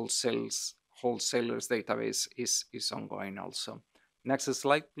manufacturers and wholesalers database is ongoing also. Next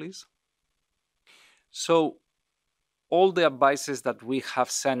slide, please. So all the advices that we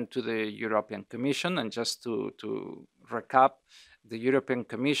have sent to the European Commission, and just to recap, the European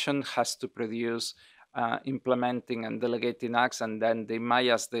Commission has to produce implementing and delegating acts, and then they might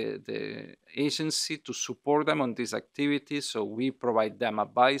ask the agency to support them on these activities. So we provide them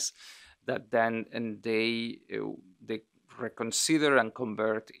advice that then they reconsider and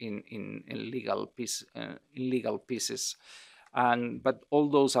convert in legal pieces. But all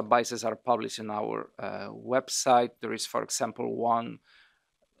those advices are published in our website. There is, for example, one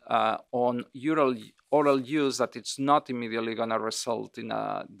on oral use that it's not immediately going to result in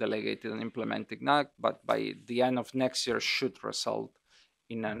a delegated and implementing act, but by the end of next year should result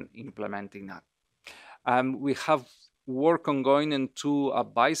in an implementing act. We have work ongoing in 2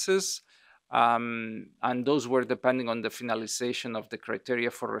 advices, and those were depending on the finalization of the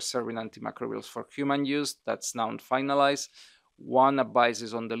criteria for reserving antimicrobials for human use. That's now finalized. One advice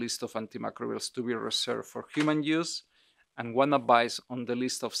is on the list of antimicrobials to be reserved for human use, and one advice on the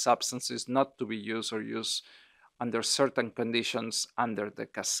list of substances not to be used or used under certain conditions under the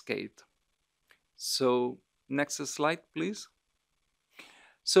cascade. So next slide, please.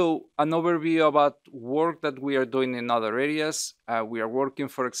 So an overview about work that we are doing in other areas. We are working,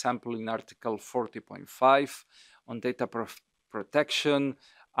 for example, in Article 40.5 on data protection,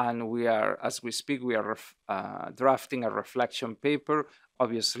 and we are, as we speak, we are drafting a reflection paper.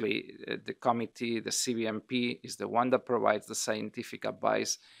 Obviously, the committee, the CVMP, is the one that provides the scientific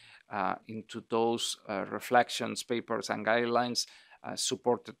advice into those reflections, papers, and guidelines,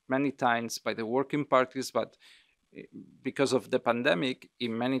 supported many times by the working parties, but because of the pandemic,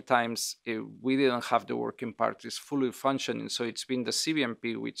 in many times we didn't have the working parties fully functioning. So it's been the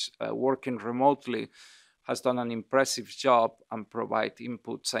CVMP, which working remotely has done an impressive job and provide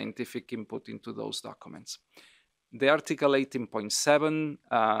input, scientific input into those documents. The Article 18.7,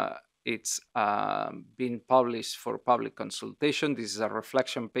 it's been published for public consultation. This is a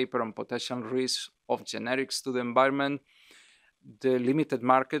reflection paper on potential risks of generics to the environment. The limited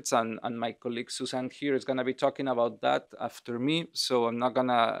markets, and my colleague Suzanne here is going to be talking about that after me, so I'm not going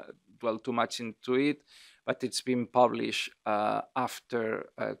to dwell too much into it, but it's been published after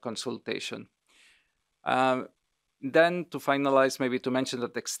consultation. Then to finalize, maybe to mention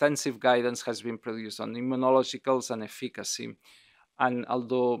that extensive guidance has been produced on immunologicals and efficacy. And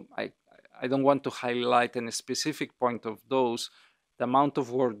although I don't want to highlight any specific point of those, the amount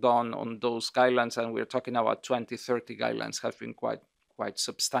of work done on those guidelines, and we're talking about 20, 30 guidelines, has been quite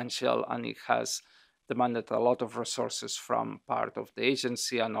substantial, and it has demanded a lot of resources from part of the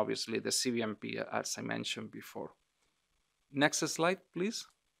agency and obviously the CVMP, as I mentioned before. Next slide, please.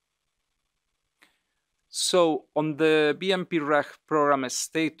 So on the BMP Reg program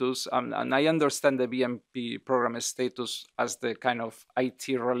status, and I understand the BMP program status as the kind of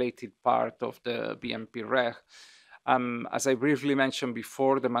IT-related part of the BMP Reg. As I briefly mentioned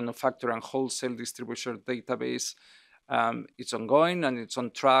before, the manufacturer and wholesale distribution database it's ongoing and it's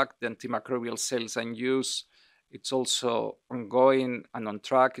on track. The antimicrobial sales and use, it's also ongoing and on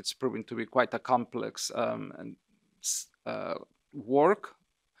track. It's proving to be quite a complex work.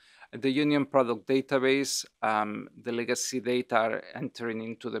 The union product database, the legacy data are entering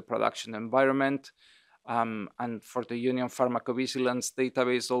into the production environment. And for the union pharmacovigilance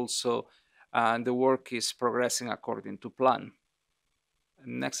database also, the work is progressing according to plan.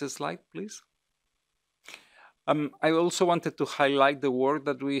 Next slide, please. I also wanted to highlight the work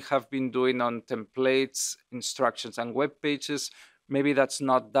that we have been doing on templates, instructions, and web pages. Maybe that's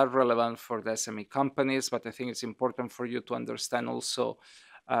not that relevant for the SME companies, but I think it's important for you to understand also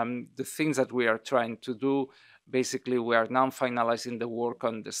the things that we are trying to do. Basically, we are now finalizing the work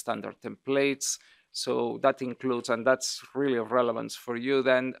on the standard templates. So that includes, and that's really of relevance for you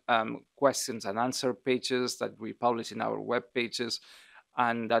then, questions and answer pages that we publish in our web pages,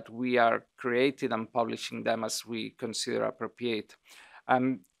 and that we are creating and publishing them as we consider appropriate.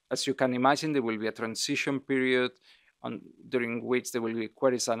 As you can imagine, there will be a transition period during which there will be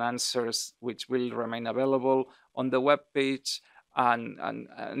queries and answers which will remain available on the web page. And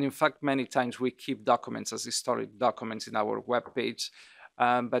in fact, many times we keep documents as historic documents in our web page.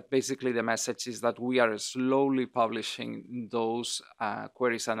 But basically the message is that we are slowly publishing those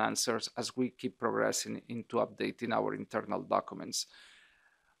queries and answers as we keep progressing into updating our internal documents.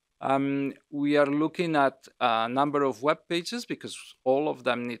 We are looking at a number of web pages because all of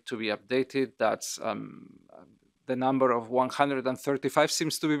them need to be updated. That's the number of 135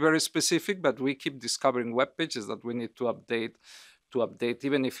 seems to be very specific, but we keep discovering web pages that we need to update,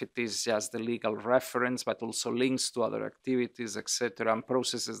 even if it is just the legal reference, but also links to other activities, etc., and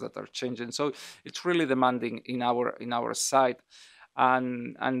processes that are changing. So it's really demanding in our side.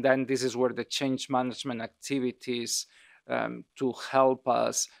 And then this is where the change management activities to help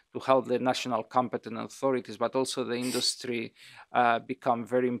us, to help the national competent authorities, but also the industry become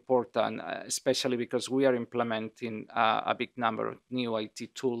very important, especially because we are implementing a big number of new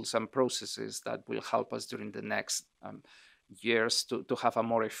IT tools and processes that will help us during the next years to have a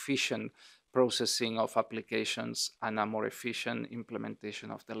more efficient processing of applications and a more efficient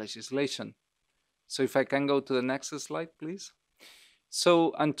implementation of the legislation. So if I can go to the next slide, please.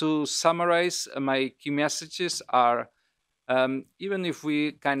 So, and to summarize, my key messages are, even if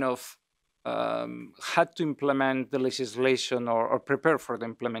we kind of had to implement the legislation or prepare for the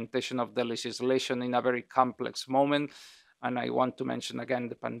implementation of the legislation in a very complex moment, and I want to mention again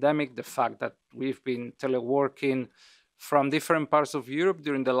the pandemic, the fact that we've been teleworking from different parts of Europe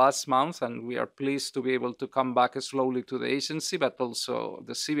during the last month, and we are pleased to be able to come back slowly to the agency, but also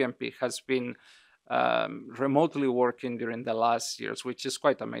the CVMP has been remotely working during the last years, which is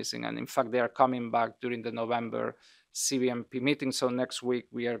quite amazing. And in fact, they are coming back during the November CVMP meeting. So next week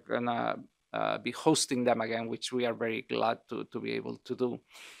we are gonna be hosting them again, which we are very glad to be able to do.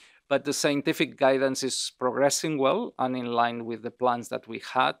 But the scientific guidance is progressing well and in line with the plans that we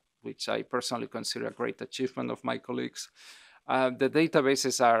had, which I personally consider a great achievement of my colleagues. The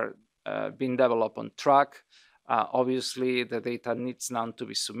databases are being developed on track. Obviously, the data needs now to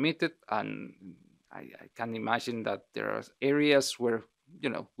be submitted, and I can imagine that there are areas where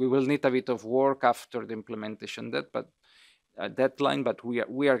we will need a bit of work after the implementation deadline, but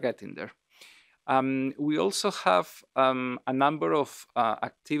we are getting there. We also have a number of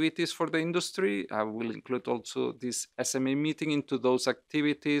activities for the industry. I will include also this SME meeting into those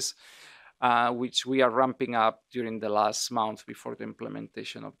activities, which we are ramping up during the last month before the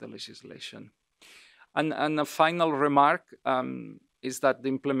implementation of the legislation. And a final remark is that the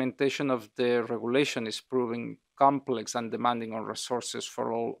implementation of the regulation is proving complex and demanding on resources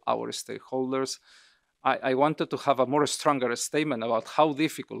for all our stakeholders. I wanted to have a more stronger statement about how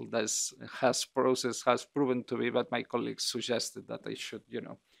difficult this process has proven to be, but my colleagues suggested that I should,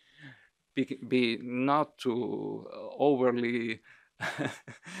 be not too overly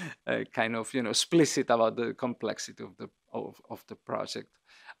kind of, explicit about the complexity of the project.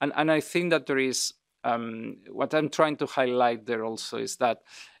 And I think that there is, what I'm trying to highlight there also is that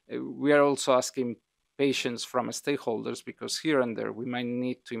we are also asking patience from stakeholders, because here and there we might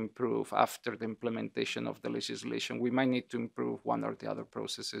need to improve after the implementation of the legislation. We might need to improve one or the other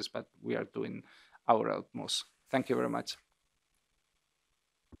processes, but we are doing our utmost. Thank you very much.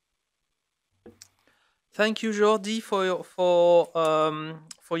 Thank you, Jordi,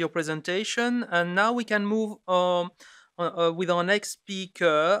 for your presentation. And now we can move with our next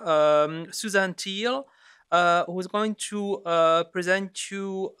speaker, Suzanne Thiel. who's going to present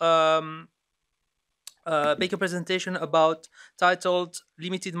you make a presentation about titled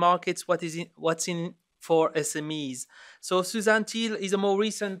 "Limited Markets: What's in for SMEs." So Suzanne Thiel is a more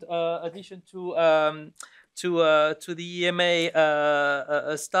recent addition to the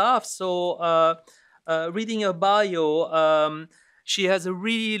EMA staff. So reading her bio. She has a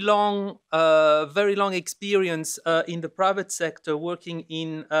really long, very long experience in the private sector, working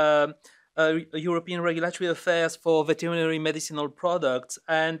in European regulatory affairs for veterinary medicinal products.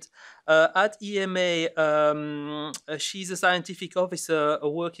 And at EMA, she's a scientific officer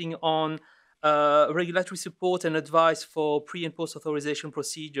working on regulatory support and advice for pre and post authorization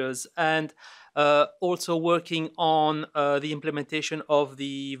procedures, and also working on the implementation of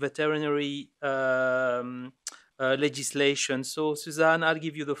the veterinary legislation. So, Suzanne, I'll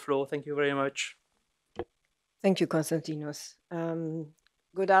give you the floor. Thank you very much. Thank you, Konstantinos.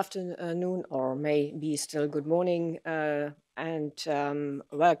 Good afternoon, or maybe still good morning, and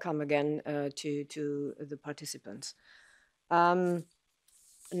welcome again to the participants.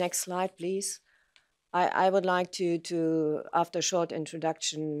 Next slide, please. I would like to after a short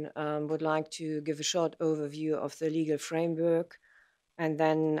introduction, would like to give a short overview of the legal framework, and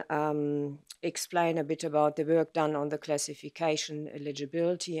then explain a bit about the work done on the classification,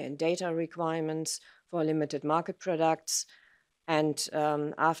 eligibility, and data requirements for limited market products. And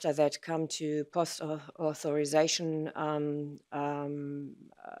after that, come to post-authorization and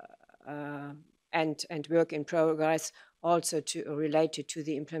work in progress, also related to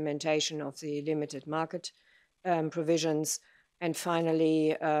the implementation of the limited market provisions. And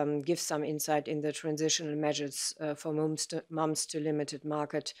finally, give some insight in the transitional measures for mums to limited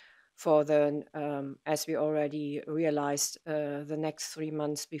market for the, as we already realized, the next 3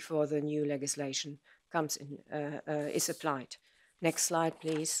 months before the new legislation comes in, is applied. Next slide,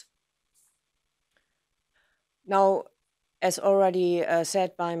 please. Now, as already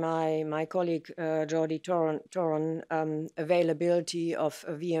said by my colleague Jordi Toron, availability of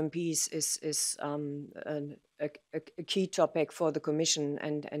VMPs is a key topic for the Commission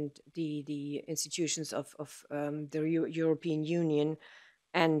and the institutions of the European Union,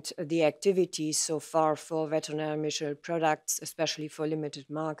 and the activities so far for veterinary medicinal products, especially for limited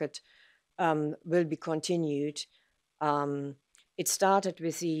market, will be continued. It started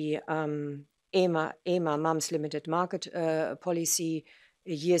with the EMA Mums Limited Market policy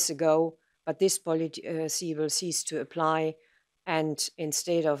years ago, but this policy will cease to apply, and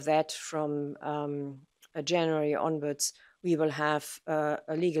instead of that, from January onwards, we will have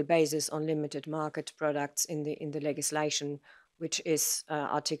a legal basis on limited market products in the legislation, which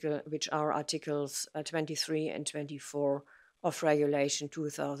are articles 23 and 24 of Regulation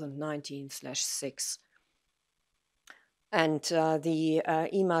 2019/6. And the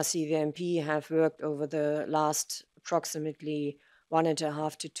EMA CVMP have worked over the last approximately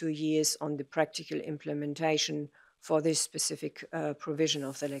 1.5 to 2 years on the practical implementation for this specific provision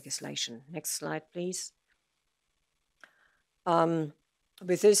of the legislation. Next slide, please.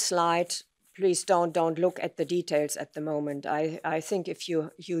 With this slide, please don't look at the details at the moment. I think if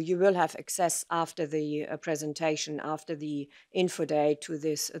you will have access after the presentation, after the info day to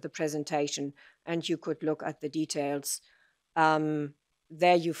the presentation, and you could look at the details. There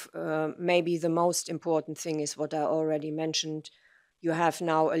maybe the most important thing is what I already mentioned. You have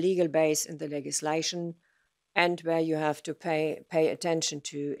now a legal base in the legislation, and where you have to pay attention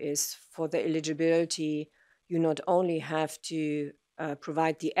to is for the eligibility. You not only have to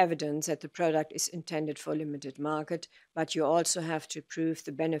provide the evidence that the product is intended for limited market, but you also have to prove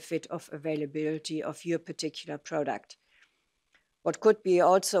the benefit of availability of your particular product. What could be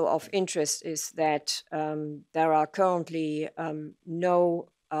also of interest is that there are currently no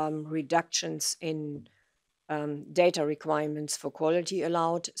reductions in data requirements for quality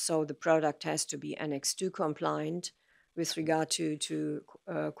allowed, so the product has to be Annex 2 compliant with regard to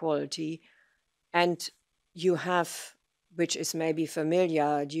quality. And you have, which is maybe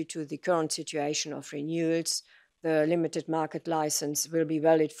familiar due to the current situation of renewals, the limited market license will be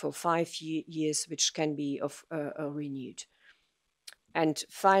valid for 5 years, which can be renewed. And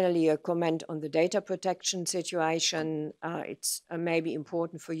finally, a comment on the data protection situation. It's maybe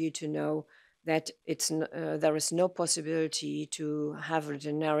important for you to know that there is no possibility to have a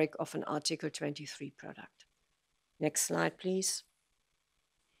generic of an Article 23 product. Next slide, please.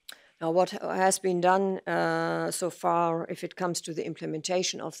 Now, what has been done so far, if it comes to the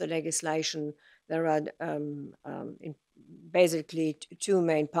implementation of the legislation, there are basically 2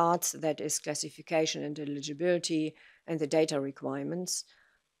 main parts, that is classification and eligibility, and the data requirements.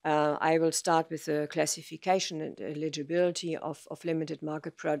 I will start with the classification and eligibility of limited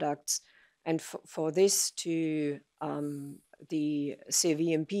market products. And for this to, the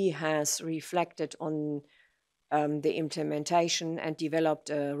CVMP has reflected on the implementation and developed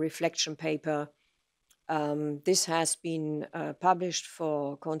a reflection paper. This has been published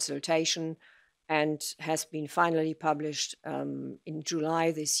for consultation and has been finally published in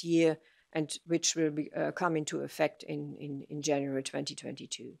July this year, and which will be, come into effect in January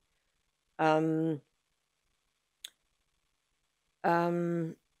 2022.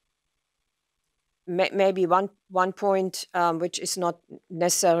 Maybe one point which is not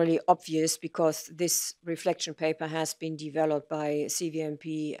necessarily obvious, because this reflection paper has been developed by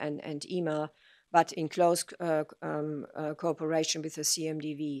CVMP and EMA, but in close cooperation with the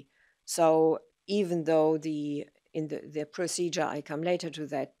CMDV. So even though in the procedure, I come later to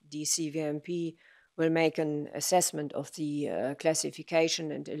that, the CVMP will make an assessment of the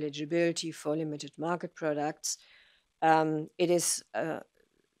classification and eligibility for limited market products, it is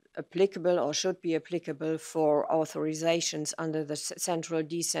applicable or should be applicable for authorizations under the central,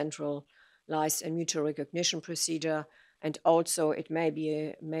 decentralized and mutual recognition procedure, and also it may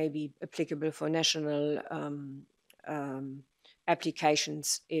be applicable for national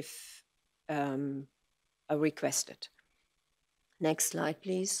applications if requested. Next slide,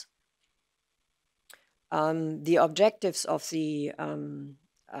 please. The objectives of the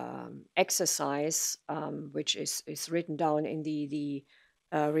exercise, which is written down in the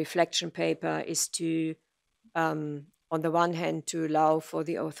reflection paper, is to, on the one hand, to allow for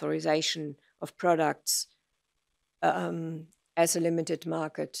the authorization of products as a limited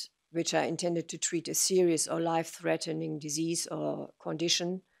market, which are intended to treat a serious or life-threatening disease or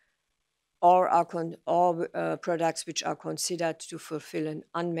condition, or products which are considered to fulfill an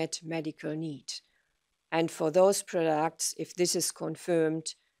unmet medical need. And for those products, if this is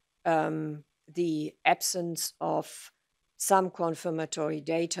confirmed, the absence of some confirmatory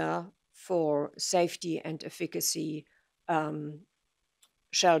data for safety and efficacy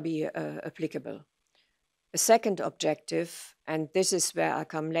shall be applicable. A second objective, and this is where I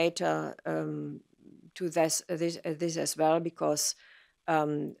come later to this as well, because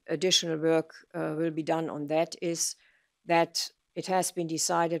additional work will be done on that, is that it has been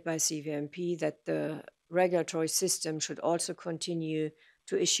decided by CVMP that the regulatory system should also continue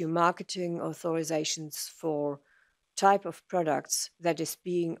to issue marketing authorizations for type of products that is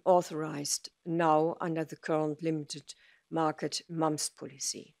being authorized now under the current limited market MUMS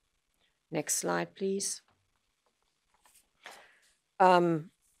policy. Next slide, please.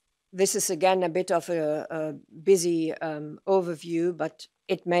 This is again a bit of a busy overview, but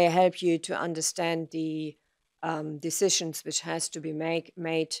it may help you to understand the decisions which has to be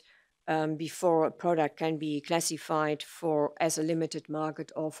made before a product can be classified as a limited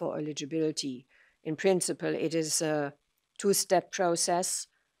market or for eligibility. In principle, it is a two-step process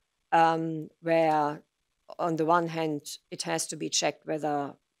where, on the one hand, it has to be checked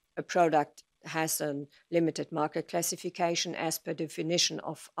whether a product has a limited market classification as per definition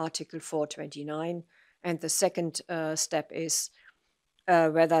of Article 429. And the second step is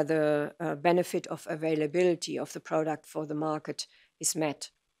whether the benefit of availability of the product for the market is met.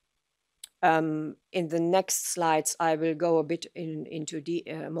 In the next slides, I will go a bit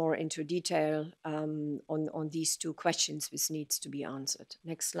more into detail on these two questions which needs to be answered.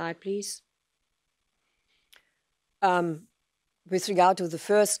 Next slide, please. With regard to the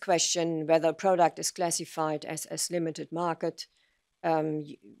first question, whether a product is classified as limited market,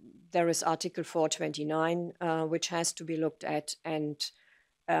 there is Article 429, which has to be looked at, and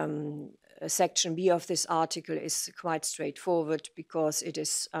Section B of this article is quite straightforward because it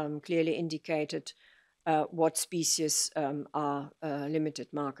is clearly indicated what species are limited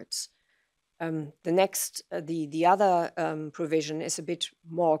markets. The other provision is a bit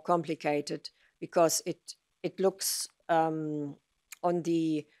more complicated because it looks on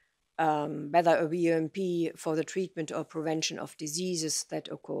the whether a VMP for the treatment or prevention of diseases that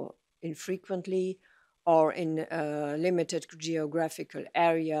occur infrequently or in limited geographical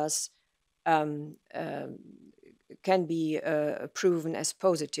areas can be proven as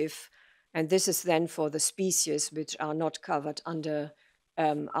positive, and this is then for the species which are not covered under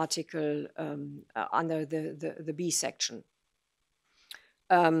article under the B section.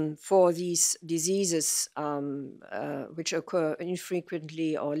 For these diseases which occur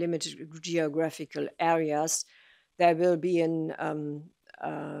infrequently or limited geographical areas, there will be an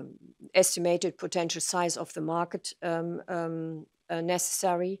estimated potential size of the market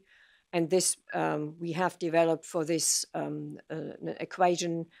necessary. And this we have developed for this an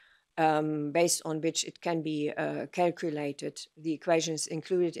equation based on which it can be calculated. The equation is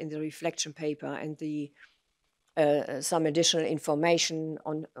included in the reflection paper, and some additional information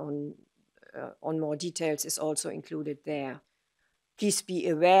on on more details is also included there. Please be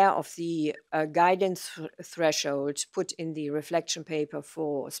aware of the guidance threshold put in the reflection paper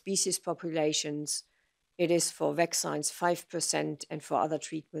for species populations. It is for vaccines 5% and for other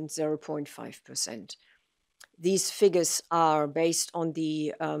treatments 0.5%. These figures are based on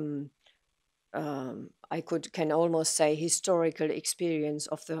the, can almost say, historical experience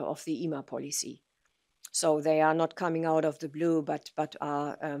of the EMA policy. So they are not coming out of the blue, but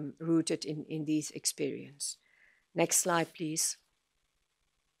are rooted in these experience. Next slide, please.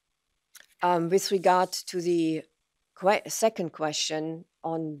 With regard to the second question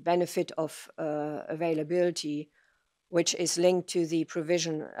on benefit of availability, which is linked to the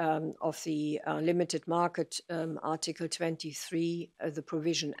provision of the limited market Article 23, the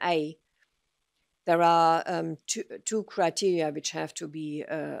provision A, there are two criteria which have to be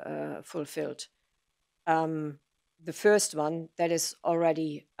fulfilled. The first one that is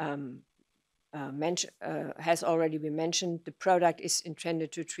already has already been mentioned. The product is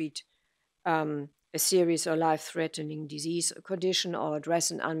intended to treat a serious or life-threatening disease condition or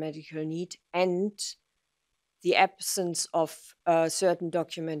address an unmet medical need, and the absence of certain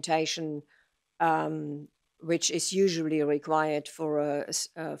documentation which is usually required for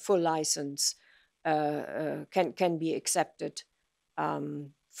a full license can be accepted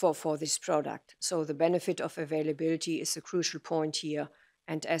for this product. So the benefit of availability is a crucial point here.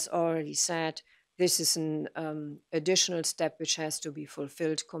 And as already said, this is an additional step which has to be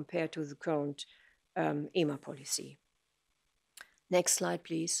fulfilled compared to the current EMA policy. Next slide,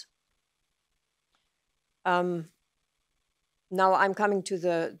 please. Now I'm coming to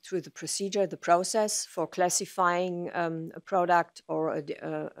the procedure, the process for classifying a product or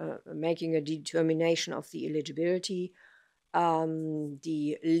making a determination of the eligibility.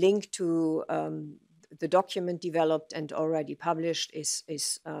 The link to the document developed and already published is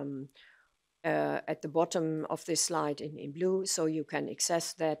at the bottom of this slide in blue, so you can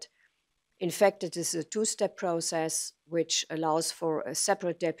access that. In fact, it is a two-step process which allows for a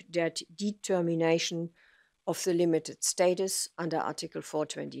separate determination of the limited status under Article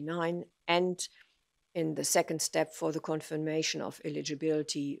 429, and in the second step for the confirmation of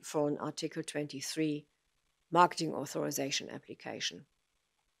eligibility for an Article 23 marketing authorization application.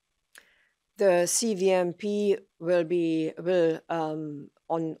 The CVMP will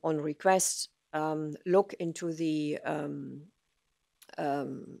on request look into the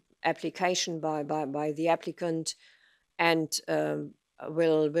application by the applicant and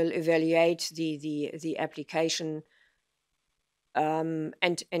will evaluate the application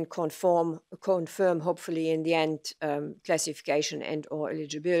and confirm hopefully in the end classification and or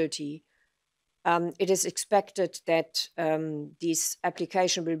eligibility. It is expected that this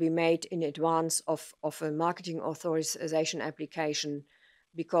application will be made in advance of a marketing authorization application,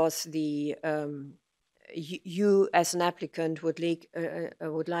 because the you as an applicant would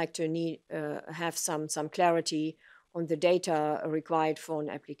like to have some clarity on the data required for an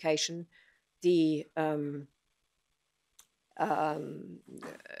application. The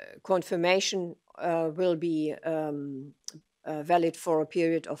confirmation will be valid for a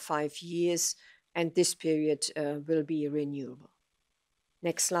period of 5 years, and this period will be renewable.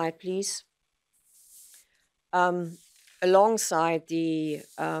 Next slide, please. Alongside the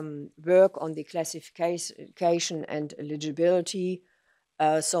work on the classification and eligibility,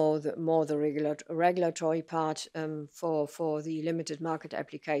 so the regulatory part for the limited market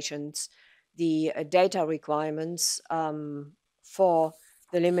applications, the data requirements for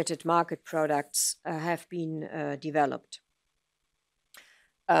the limited market products have been developed.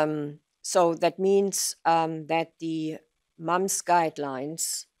 So that means that the MAMS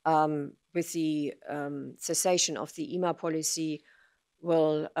guidelines with the cessation of the EMA policy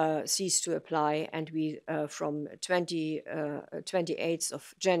will cease to apply, and we from 28th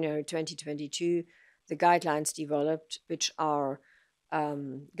of January 2022, the guidelines developed, which are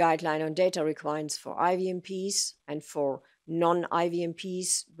guideline on data requirements for IVMPs and for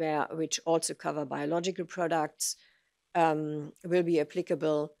non-IVMPs, which also cover biological products, will be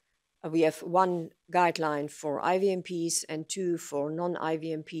applicable. We have one guideline for IVMPs and two for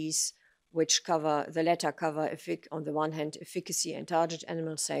non-IVMPs, which cover, the latter cover on the one hand efficacy and target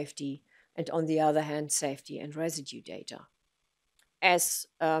animal safety, and on the other hand safety and residue data. As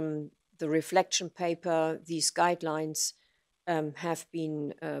the reflection paper, these guidelines have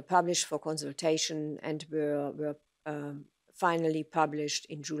been published for consultation and were finally published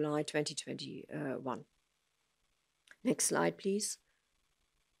in July 2021. Next slide, please.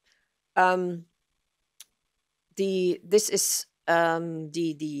 This is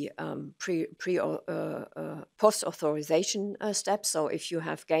the post-authorization steps. So if you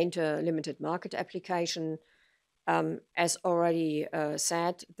have gained a limited market application, as already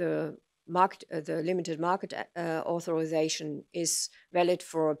said, the limited market authorization is valid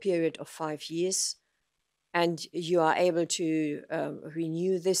for a period of 5 years, and you are able to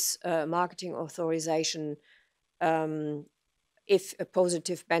renew this marketing authorization if a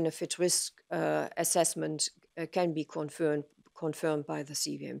positive benefit risk assessment can be confirmed by the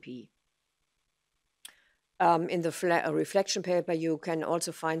CVMP. In the reflection paper, you can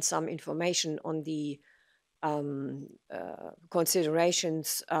also find some information on the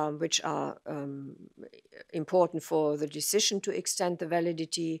considerations which are important for the decision to extend the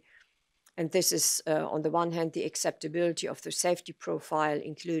validity. And this is, on the one hand, the acceptability of the safety profile,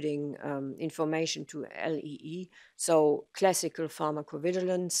 including information to LEE, so classical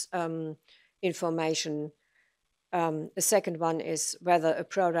pharmacovigilance information. The second one is whether a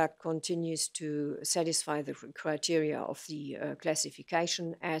product continues to satisfy the criteria of the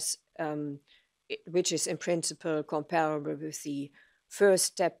classification, as which is in principle comparable with the first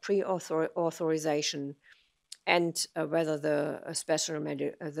step pre-authorization, and whether the special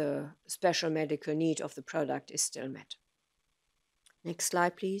medical need of the product is still met. Next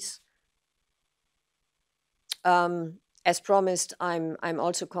slide, please. As promised, I'm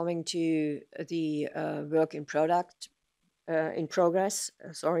also coming to the work in progress.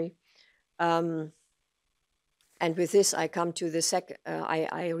 And with this, I come to the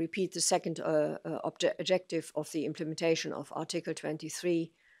I repeat the second objective of the implementation of Article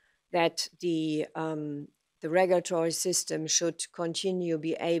 23, that the regulatory system should continue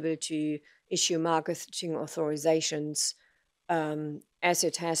be able to issue marketing authorizations as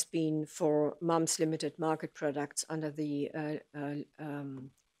it has been for MUMS limited market products under the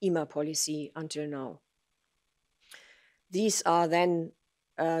EMA policy until now. These are then,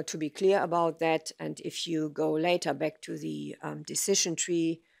 to be clear about that, and if you go later back to the decision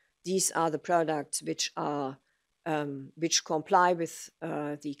tree, these are the products which are which comply with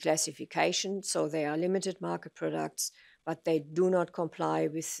the classification. So they are limited market products, but they do not comply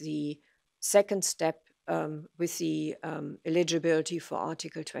with the second step with the eligibility for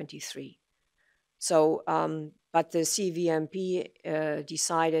Article 23. So, but the CVMP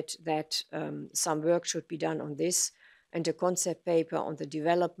decided that some work should be done on this, and a concept paper on the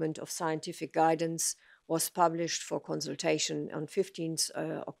development of scientific guidance was published for consultation on 15th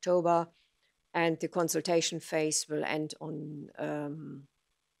October, and the consultation phase will end on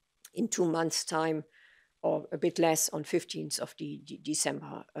in 2 months' time, or a bit less, on 15th of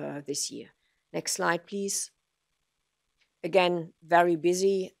December this year. Next slide, please. Again, very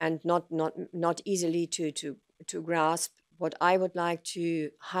busy and not easily to grasp. What I would like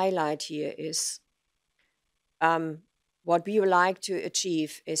to highlight here is what we would like to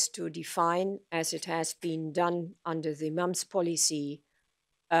achieve is to define, as it has been done under the MUMS policy,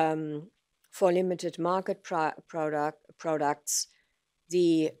 for limited market products,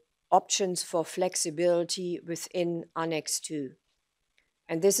 the options for flexibility within Annex 2.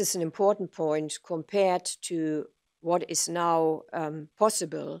 And this is an important point compared to what is now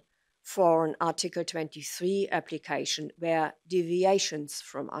possible for an Article 23 application, where deviations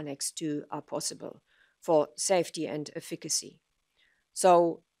from Annex 2 are possible for safety and efficacy.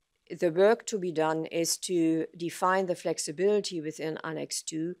 So the work to be done is to define the flexibility within Annex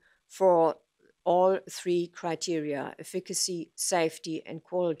 2 for all 3 criteria: efficacy, safety, and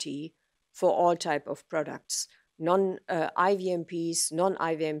quality, for all type of products, non-IVMPs,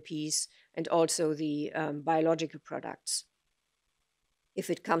 non-IVMPs, and also the biological products. If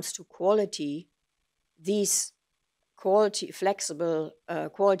it comes to quality, these flexible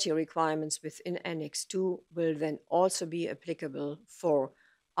quality requirements within Annex 2 will then also be applicable for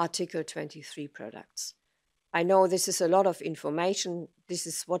Article 23 products. I know this is a lot of information. This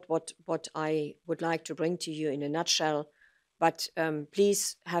is what I would like to bring to you in a nutshell, but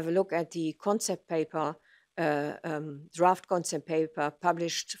please have a look at the concept paper, draft concept paper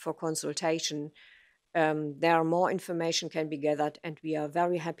published for consultation. There are more information can be gathered, and we are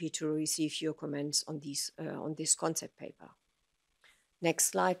very happy to receive your comments on this concept paper. Next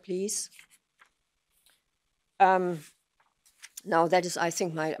slide, please. Now that is, I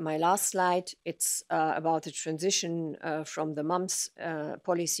think, my last slide. It's about the transition from the MUMS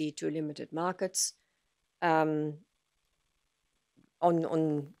policy to limited markets. On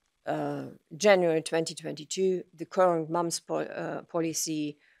January 2022, the current MUMS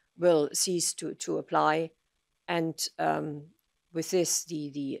policy will cease to apply, and with this,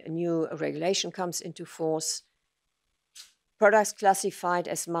 the new regulation comes into force. Products classified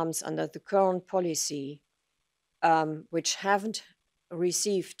as MUMS under the current policy which haven't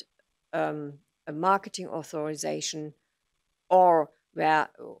received a marketing authorization, or where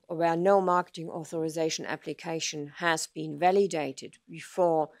no marketing authorization application has been validated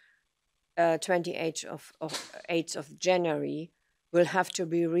before 28th of January, will have to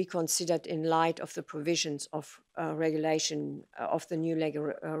be reconsidered in light of the provisions of regulation of the new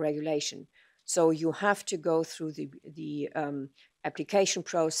regulation. So you have to go through the application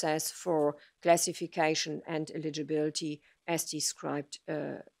process for classification and eligibility as described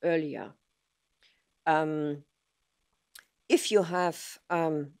earlier. If you have,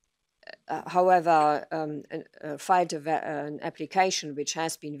 however, filed an application which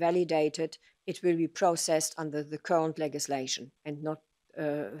has been validated, it will be processed under the current legislation and not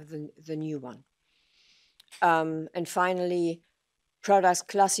the new one. And finally, products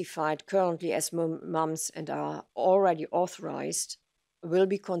classified currently as MUMs and are already authorized will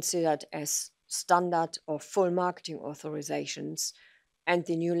be considered as standard or full marketing authorizations, and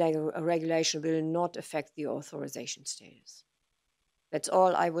the new regulation will not affect the authorization status. That's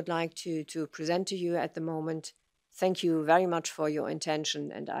all I would like to present to you at the moment. Thank you very much for your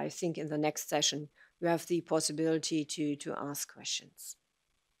attention, and I think in the next session you have the possibility to ask questions.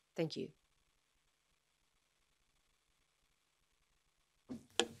 Thank you.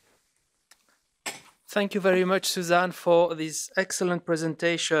 Thank you very much, Suzanne, for this excellent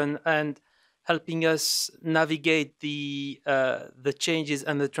presentation and helping us navigate the changes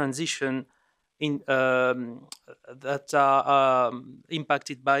and the transition that are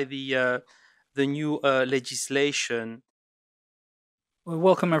impacted by the new legislation. Well,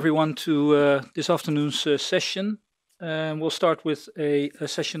 welcome everyone to this afternoon's session. We'll start with a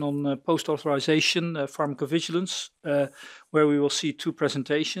session on post-authorization pharmacovigilance, where we will see two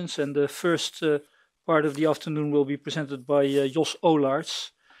presentations. And the first part of the afternoon will be presented by Jos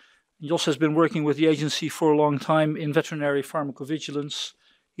Olaerts. Jos has been working with the agency for a long time in veterinary pharmacovigilance.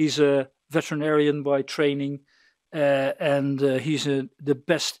 He's a veterinarian by training, and he's the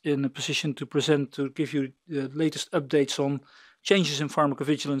best in a position to present, to give you the latest updates on changes in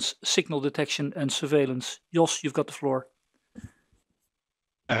pharmacovigilance, signal detection and surveillance. Jos, you've got the floor.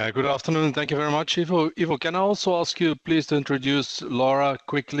 Good afternoon. Thank you very much, Ivo. Ivo, can I also ask you please to introduce Laura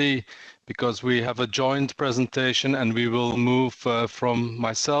quickly, because we have a joint presentation and we will move from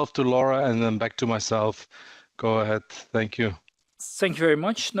myself to Laura and then back to myself. Go ahead. Thank you. Thank you very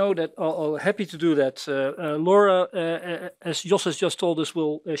much. No, that I'll happy to do that. Laura, as Jos has just told us,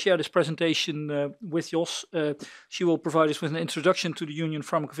 will share this presentation with Jos. She will provide us with an introduction to the Union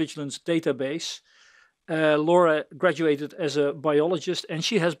Pharmacovigilance database. Laura graduated as a biologist, and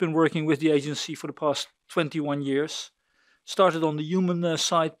she has been working with the agency for the past 21 years. Started on the human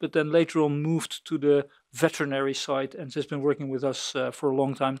side, but then later on moved to the veterinary side, and has been working with us for a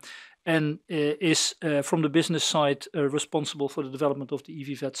long time, and is from the business side responsible for the development of the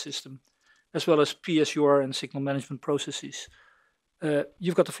EV-Vet system, as well as PSUR and signal management processes.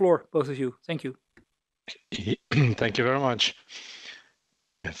 You've got the floor, both of you. Thank you. Thank you very much.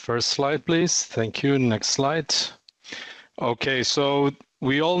 First slide, please. Thank you. Next slide. Okay, so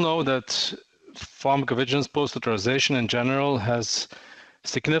we all know that pharmacovigilance post-authorization in general has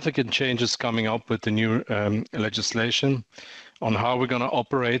significant changes coming up with the new legislation on how we're going to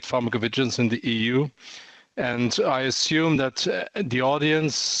operate pharmacovigilance in the EU. And I assume that the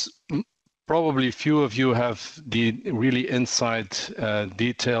audience, probably few of you have the really inside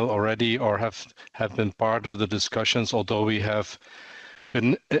detail already, or have been part of the discussions, although we have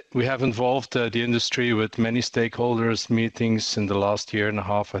involved the industry with many stakeholders meetings in the last year and a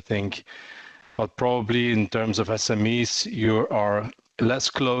half, I think. But probably in terms of SMEs, you are less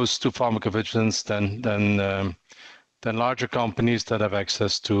close to pharmacovigilance than larger companies that have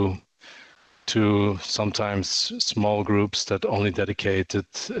access to sometimes small groups that only dedicated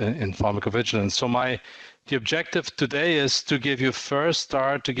in pharmacovigilance. So the objective today is to give you an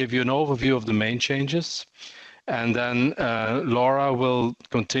overview of the main changes. And then Laura will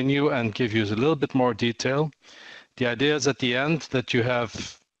continue and give you a little bit more detail. The idea is at the end that you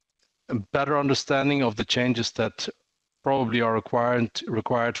have a better understanding of the changes that probably are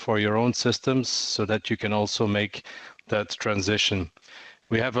required for your own systems, so that you can also make that transition.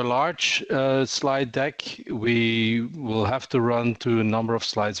 We have a large slide deck. We will have to run through a number of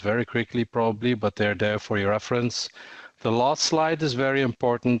slides very quickly probably, but they're there for your reference. The last slide is very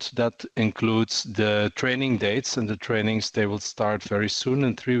important. That includes the training dates, and the trainings, they will start very soon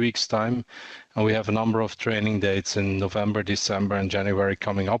in 3 weeks' time. And we have a number of training dates in November, December, and January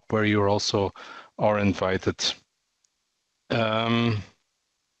coming up, where you also are invited. Okay,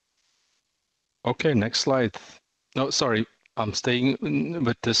 next slide. No, sorry. I'm staying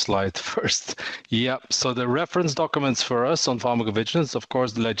with this slide first. Yeah, so the reference documents for us on pharmacovigilance, of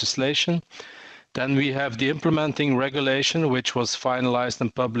course, the legislation. Then we have the implementing regulation, which was finalized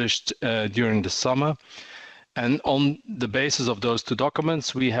and published during the summer. And on the basis of those two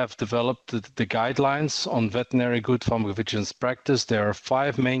documents, we have developed the guidelines on veterinary good pharmacovigilance practice. There are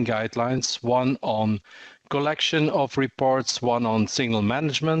 5 main guidelines, one on collection of reports, one on signal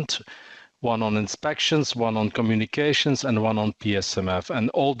management, one on inspections, one on communications, and one on PSMF. And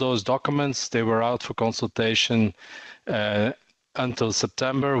all those documents, they were out for consultation until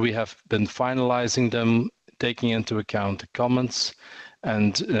September. We have been finalizing them, taking into account the comments.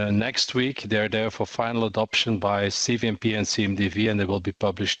 And next week, they're there for final adoption by CVMP and CMDV, and they will be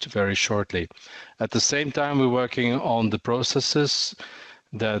published very shortly. At the same time, we're working on the processes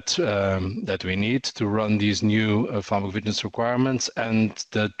that we need to run these new pharmacovigilance requirements, and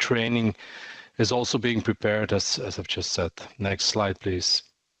the training is also being prepared, as I've just said. Next slide, please.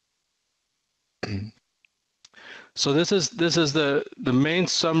 So this is the main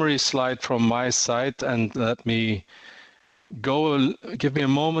summary slide from my side, and let me give me a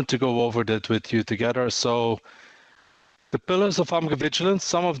moment to go over that with you together. So the pillars of pharmacovigilance,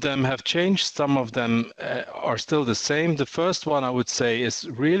 some of them have changed, some of them are still the same. The first one, I would say, is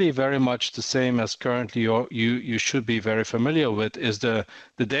really very much the same as currently you should be very familiar with, is the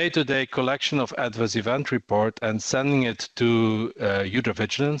day-to-day collection of adverse event report and sending it to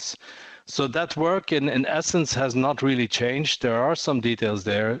Vigilance. So that work in essence has not really changed. There are some details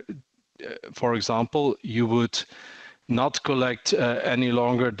there. For example, you would not collect any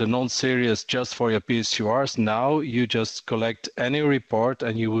longer the non-serious just for your PSURs. Now you just collect any report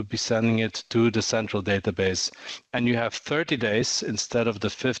and you would be sending it to the central database. And you have 30 days instead of the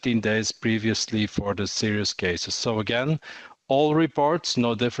 15 days previously for the serious cases. So again, all reports,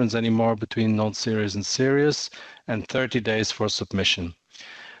 no difference anymore between non-serious and serious, and 30 days for submission.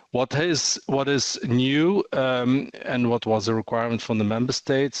 What is new and what was a requirement from the member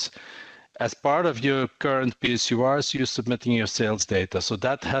states, as part of your current PSURs, you're submitting your sales data. So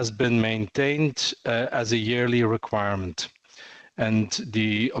that has been maintained as a yearly requirement. And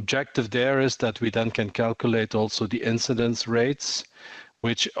the objective there is that we then can calculate also the incidence rates,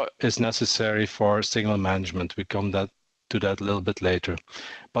 which is necessary for signal management. We come to that a little bit later.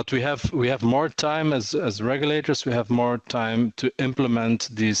 But we have more time as regulators, we have more time to implement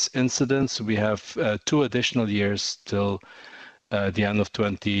these incidents. We have 2 additional years till the end of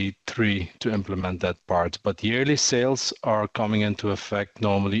 23 to implement that part. But yearly sales are coming into effect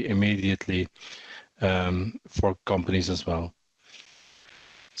normally immediately for companies as well.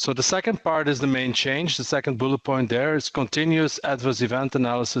 So the second part is the main change. The second bullet point there is continuous adverse event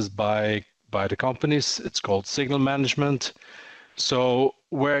analysis by the companies. It's called signal management. So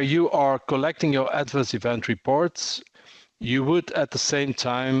where you are collecting your adverse event reports, you would at the same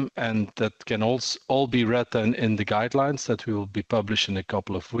time, and that can also all be read then in the guidelines that we will be published in a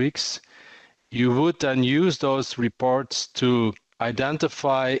couple of weeks, you would then use those reports to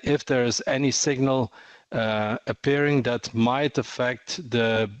identify if there is any signal appearing that might affect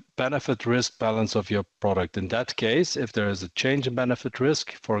the benefit risk balance of your product. In that case, if there is a change in benefit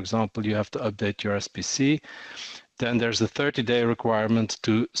risk, for example, you have to update your SPC, then there's a 30-day requirement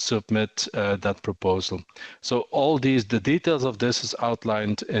to submit that proposal. So all the details of this is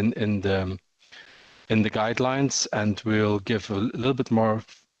outlined in the guidelines, and we'll give a little bit more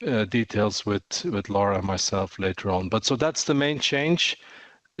details with Laura and myself later on. But so that's the main change.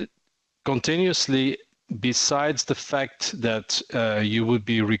 Continuously, besides the fact that you would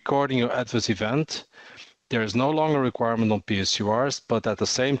be recording your adverse event, there is no longer a requirement on PSURs, but at the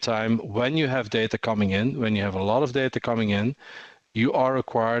same time, when you have data coming in, when you have a lot of data coming in, you are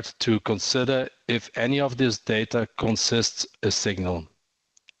required to consider if any of this data consists a signal.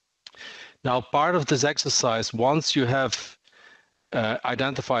 Now, part of this exercise, once you have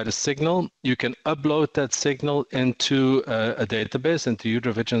identified a signal, you can upload that signal into a database, into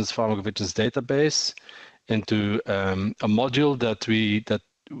Vigilance pharmacovigilance database, into a module that we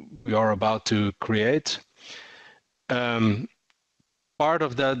are about to create. Part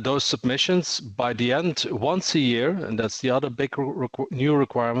of those submissions by the end, once a year, and that's the other big new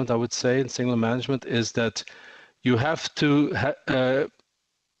requirement I would say in signal management, is that you have to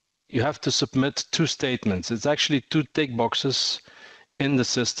submit 2 statements. It's actually 2 tick boxes in the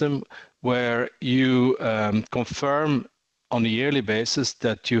system where you confirm on a yearly basis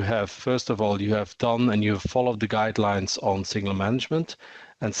that you have, first of all, you have done and you have followed the guidelines on signal management,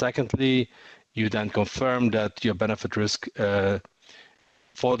 and secondly, you then confirm that your benefit risk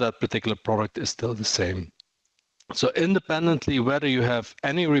for that particular product is still the same. So independently, whether you have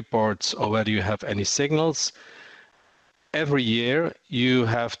any reports or whether you have any signals, every year you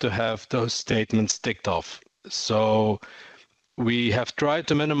have to have those statements ticked off. So we have tried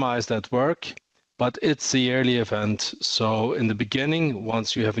to minimize that work, but it's a yearly event. So in the beginning,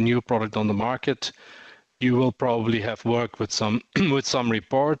 once you have a new product on the market, you will probably have worked with some with some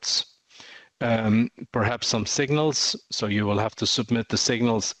reports, perhaps some signals. So you will have to submit the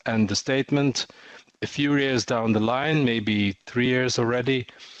signals and the statement. A few years down the line, maybe 3 years already,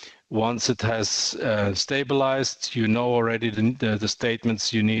 once it has stabilized, you know already the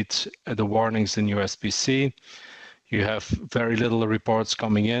statements you need, the warnings in your SPC. You have very little reports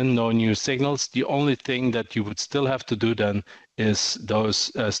coming in, no new signals. The only thing that you would still have to do then is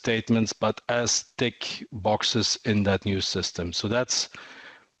those statements, but as tick boxes in that new system. So that's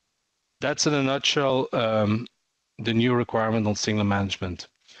in a nutshell the new requirement on signal management.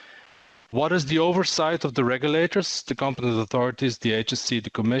 What is the oversight of the regulators, the competent authorities, the HSC, the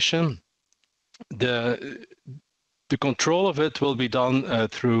Commission? The control of it will be done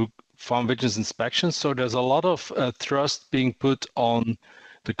through pharmacovigilance inspections. So there's a lot of thrust being put on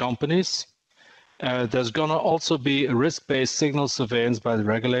the companies. There's going to also be a risk-based signal surveillance by the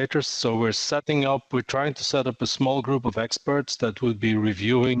regulators. So we're trying to set up a small group of experts that will be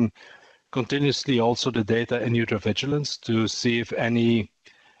reviewing continuously also the data in ultravigilance to see if any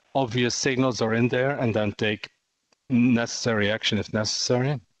obvious signals are in there, and then take necessary action if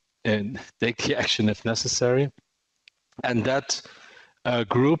necessary, and take the action if necessary. And that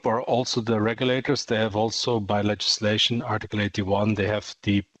group are also the regulators. They have also, by legislation, Article 81, they have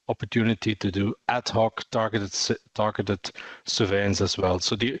the opportunity to do ad hoc targeted surveillance as well.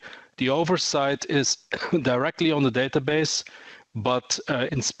 So the oversight is directly on the database, but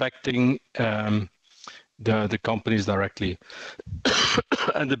inspecting the companies directly.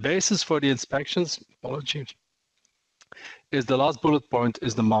 And the basis for the inspections, apologies, is the last bullet point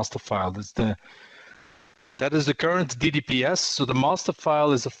is the master file. That is the current DDPS. So the master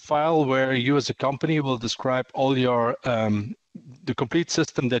file is a file where you as a company will describe all your the complete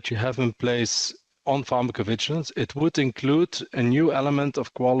system that you have in place on pharmacovigilance. It would include a new element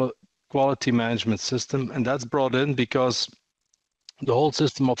of quality management system, and that's brought in because the whole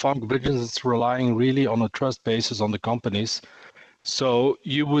system of pharmacovigilance is relying really on a trust basis on the companies. So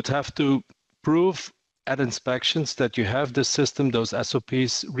you would have to prove at inspections that you have this system, those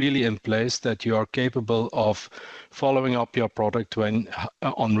SOPs really in place, that you are capable of following up your product when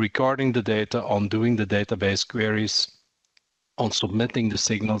on recording the data, on doing the database queries, on submitting the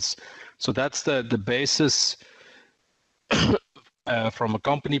signals. So that's the basis from a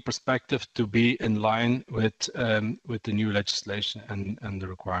company perspective to be in line with the new legislation and the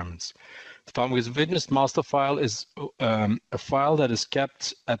requirements. The pharmacovigilance master file is a file that is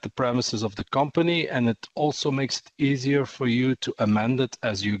kept at the premises of the company, and it also makes it easier for you to amend it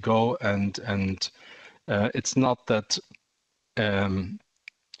as you go, and it's not that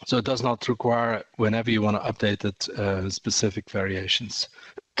so it does not require, whenever you want to update it, specific variations.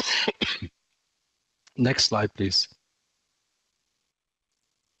 Next slide, please.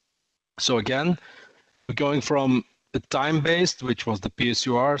 So again, we're going from a time-based, which was the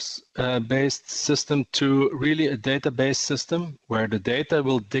PSUR's based system, to really a database system where the data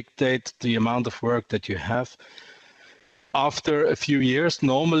will dictate the amount of work that you have. After a few years,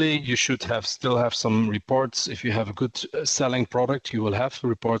 normally you should still have some reports. If you have a good selling product, you will have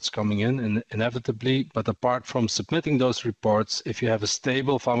reports coming in inevitably. But apart from submitting those reports, if you have a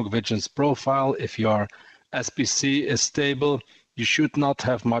stable pharmacovigilance profile, if your SPC is stable, you should not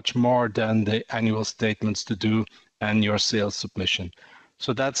have much more than the annual statements to do and your sales submission.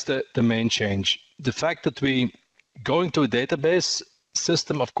 So that's the main change. The fact that we going to a database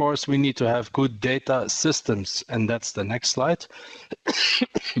system, of course, we need to have good data systems, and that's the next slide.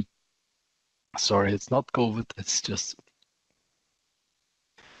 Sorry, it's not COVID, it's just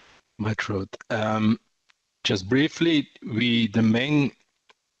my throat. Just briefly, the main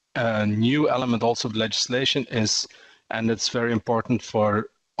new element also of legislation is, and it's very important for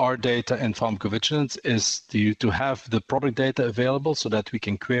our data in pharmacovigilance, is to have the product data available so that we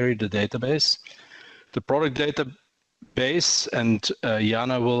can query the database. The product database, and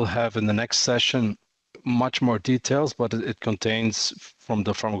Jana will have in the next session much more details, but it contains, from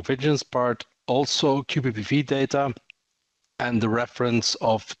the pharmacovigilance part, also QPPV data and the reference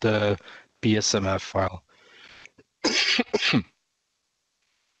of the PSMF file.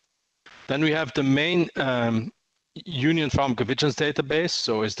 Then we have the main Union Pharmacovigilance database,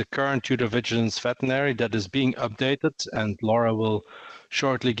 so is the current Ultravigilance Veterinary that is being updated, and Laura will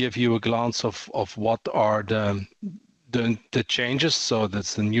shortly give you a glance of what are the changes. So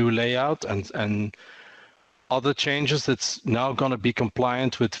that's the new layout and other changes that's now going to be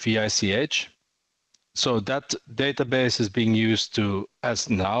compliant with VICH. So that database is being used as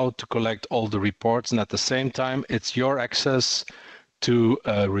now to collect all the reports, and at the same time, it's your access to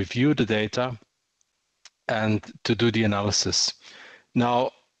review the data and to do the analysis.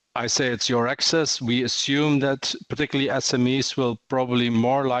 Now, I say it's your access. We assume that particularly SMEs will probably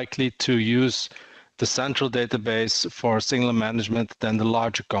more likely to use the central database for signal management than the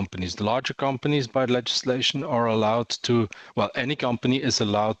larger companies. The larger companies by legislation are allowed to, well, any company is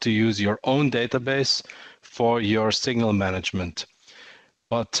allowed to use your own database for your signal management.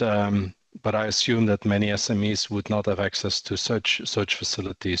 But I assume that many SMEs would not have access to such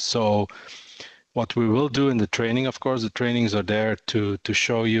facilities. So what we will do in the training, of course, the trainings are there to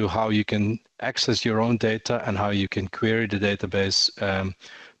show you how you can access your own data and how you can query the database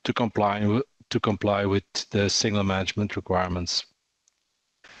to comply with the signal management requirements.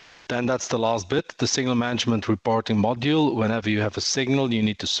 Then that's the last bit, the signal management reporting module. Whenever you have a signal, you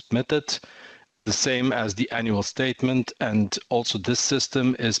need to submit it, the same as the annual statement. And also this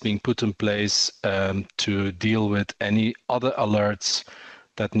system is being put in place to deal with any other alerts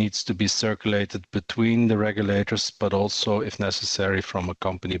that needs to be circulated between the regulators, but also, if necessary, from a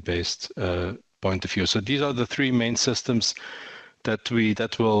company-based point of view. So these are the three main systems that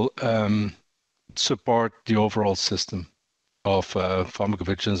will support the overall system of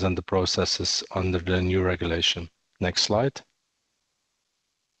pharmacovigilance and the processes under the new regulation. Next slide.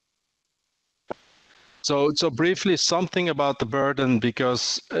 So briefly, something about the burden,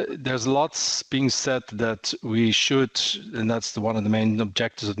 because there's lots being said that we should, and that's one of the main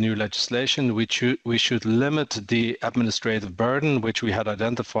objectives of new legislation, we should limit the administrative burden, which we had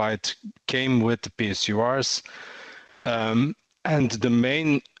identified came with the PSURs. And the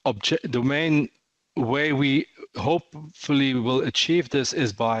main way we hopefully will achieve this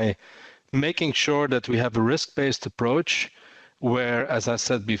is by making sure that we have a risk-based approach where, as I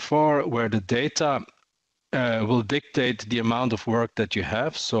said before, where the data will dictate the amount of work that you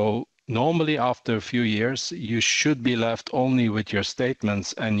have. So normally after a few years, you should be left only with your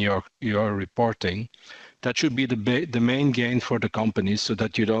statements and your reporting. That should be the main gain for the companies, so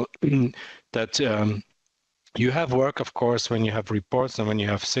that you don't you have work, of course, when you have reports and when you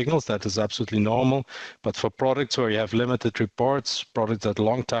have signals. That is absolutely normal. But for products where you have limited reports, products that are a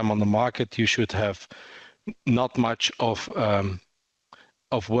long time on the market, you should have not much of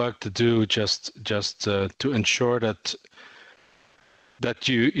work to do, just to ensure that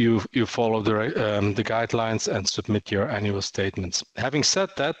you follow the guidelines and submit your annual statements. Having said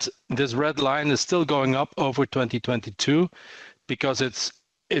that, this red line is still going up over 2022 because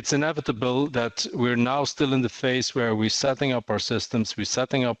it's inevitable that we're now still in the phase where we're setting up our systems, we're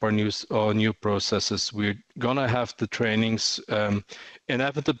setting up our new processes. We're gonna have the trainings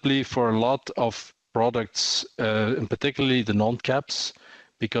inevitably for a lot of products, and particularly the non-caps,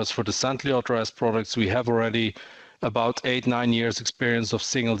 because for the centrally authorized products, we have already about 8-9 years experience of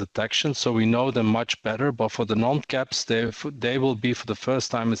signal detection, so we know them much better. But for the non-caps, they will be for the first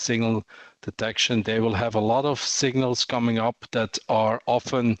time in signal detection. They will have a lot of signals coming up that are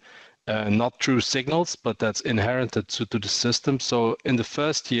often not true signals, but that's inherited to the system. So in the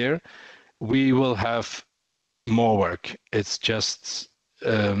first year, we will have more work. It's just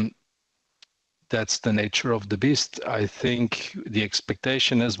that's the nature of the beast. I think the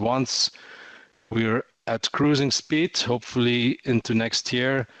expectation is once we're at cruising speed, hopefully into next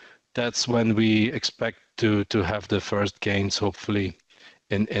year, that's when we expect to have the first gains, hopefully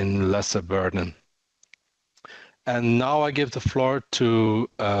in lesser burden. And now I give the floor to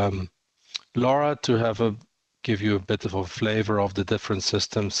Laura to give you a bit of a flavor of the different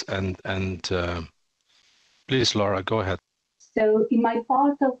systems, and please, Laura, go ahead. So in my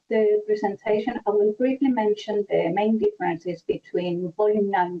part of the presentation, I will briefly mention the main differences between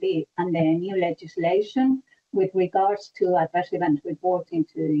Volume 9B and the new legislation with regards to adverse event reporting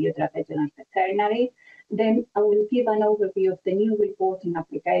to ultra-vigilance veterinary. Then I will give an overview of the new reporting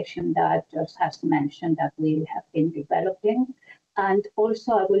application that Josh has mentioned that we have been developing. And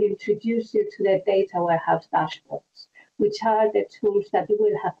also I will introduce you to the data warehouse dashboards, which are the tools that you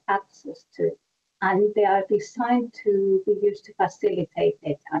will have access to. And they are designed to be used to facilitate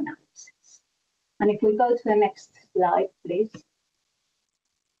data analysis. And if we go to the next slide, please.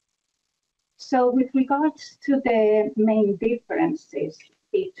 So with regards to the main differences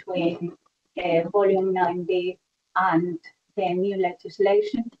between Volume 9B and the new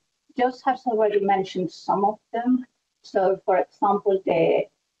legislation, Josh has already mentioned some of them. So for example, the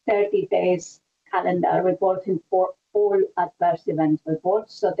 30 days calendar reporting for all adverse event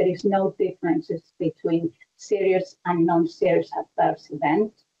reports. So there is no differences between serious and non-serious adverse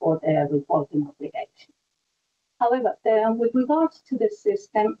events for the reporting obligation. However, with regards to the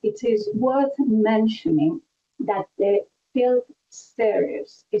system, it is worth mentioning that the field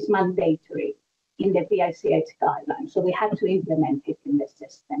series is mandatory in the BICH guidelines, so we had to implement it in the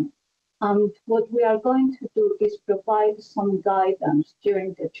system. And what we are going to do is provide some guidance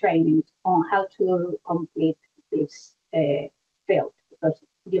during the training on how to complete this field, because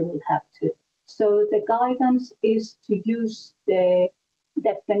you will have to. So the guidance is to use the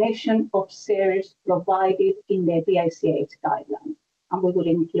definition of series provided in the BICH guideline, and we will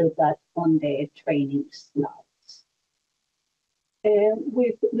include that on the training slides.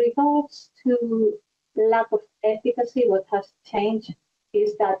 With regards to lack of efficacy, what has changed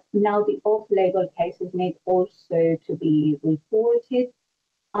is that now the off-label cases need also to be reported,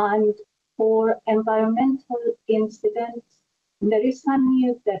 and for environmental incidents, there is a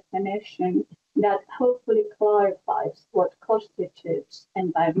new definition that hopefully clarifies what constitutes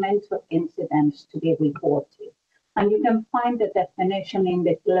environmental incidents to be reported. And you can find the definition in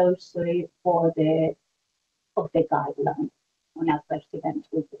the glossary of the guideline on adverse event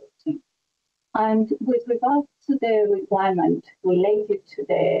reporting. And with regard to the requirement related to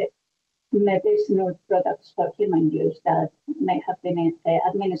the medicinal products for human use that may have been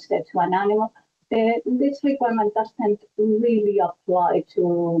administered to an animal, this requirement doesn't really apply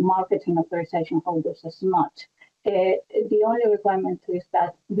to marketing authorization holders as much. The only requirement is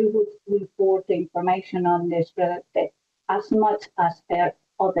that we would report the information on this product as much as per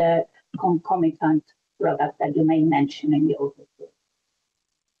other concomitant product that you may mention in your report.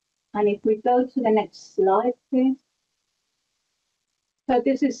 And if we go to the next slide, please. So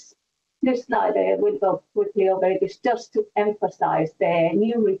this slide, we'll go quickly over it. It's just to emphasize the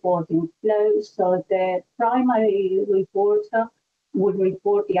new reporting flow. So the primary reporter would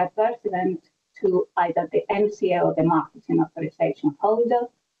report the adverse event to either the MCA or the marketing authorization holder,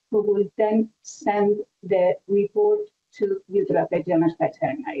 who will then send the report to Vigilance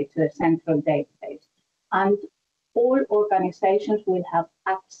Veterinary, to the central database. And all organizations will have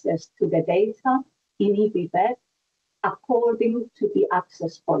access to the data in EBVET according to the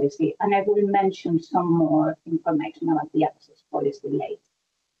access policy. And I will mention some more information about the access policy later.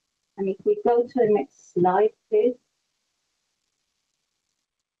 And if we go to the next slide, please.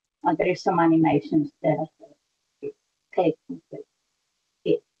 Oh, there is some animations there. Okay.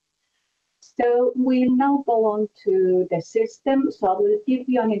 So we'll now go on to the system. So I will give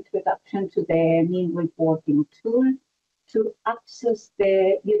you an introduction to the mean reporting tool. To access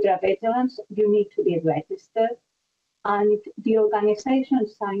the vigilance, you need to be registered. And the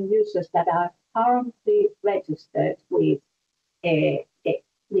organizations and users that are currently registered with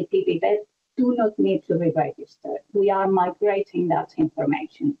EBVET do not need to be registered. We are migrating that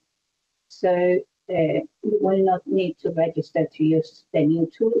information. So you will not need to register to use the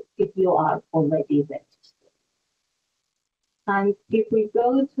new tool if you are already registered. And if we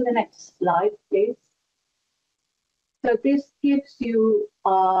go to the next slide, please. So this gives you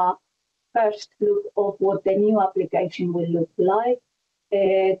a first look of what the new application will look like.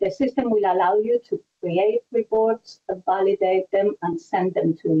 The system will allow you to create reports, validate them, and send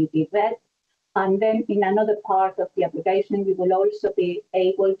them to EBVET. And then in another part of the application, you will also be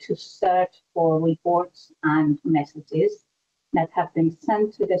able to search for reports and messages that have been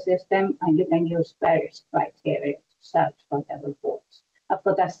sent to the system, and you can use various criteria to search for the reports. I've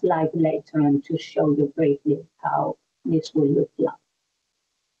got a slide later on to show you briefly how this will look like.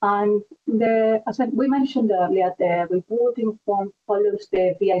 And as we mentioned earlier, the reporting form follows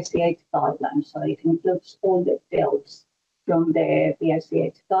the BICH guidelines, so it includes all the fields from the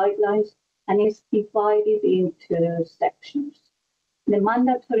BICH guidelines, and is divided into sections. The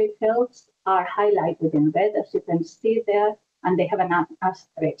mandatory fields are highlighted in red, as you can see there, and they have an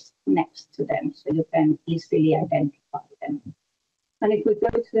asterisk next to them, so you can easily identify them. And if we go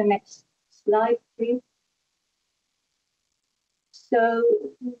to the next slide, please. So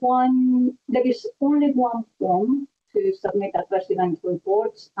there is only one form to submit adverse event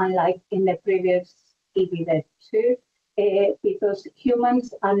reports, unlike in the previous EBVET 2, because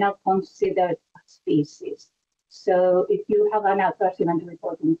humans are not considered a species. So if you have an adverse event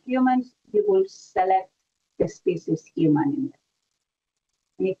report in humans, you will select the species human in there.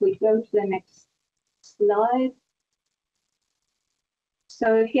 And if we go to the next slide.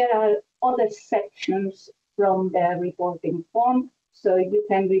 So here are other sections from the reporting form. So you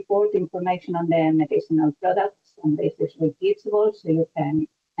can report information on the medicinal products, and this is repeatable, so you can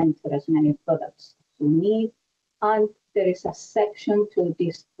enter as many products as you need. And there is a section to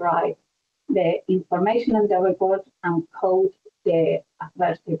describe the information on the report and code the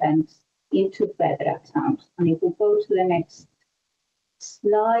adverse events into better terms. And if we go to the next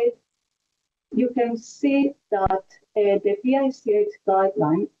slide, you can see that the PICH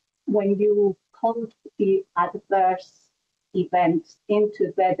guideline, when you code the adverse events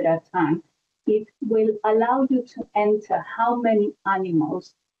into VEDRA-TAN, it will allow you to enter how many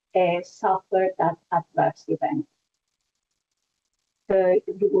animals suffer that adverse event. So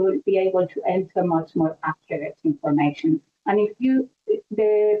you will be able to enter much more accurate information. And if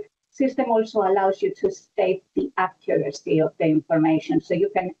the system also allows you to state the accuracy of the information, so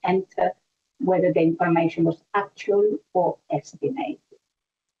you can enter whether the information was actual or estimated.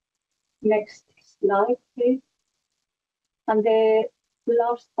 Next slide, please. And the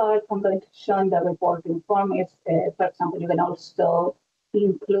last part I'm going to show in the reporting form is, for example, you can also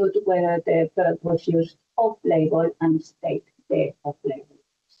include whether the product was used off-label and state the off-label.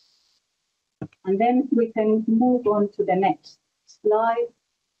 And then we can move on to the next slide,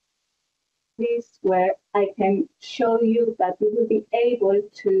 please, where I can show you that you will be able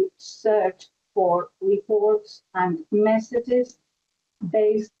to search for reports and messages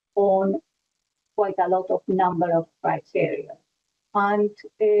based on quite a lot of number of criteria. And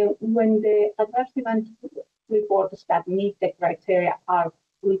when the adverse event reports that meet the criteria are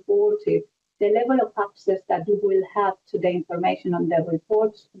reported, the level of access that you will have to the information on the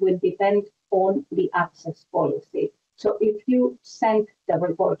reports will depend on the access policy. So if you send the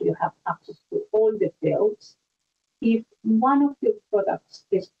report, you have access to all the fields. If one of the products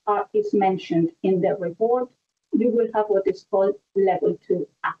is mentioned in the report, you will have what is called level 2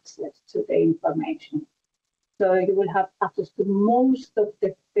 access to the information. So you will have access to most of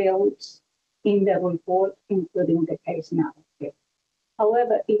the fields in the report, including the case narrative.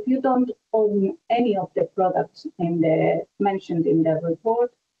 However, if you don't own any of the products mentioned in the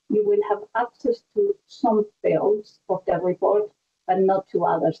report, you will have access to some fields of the report, but not to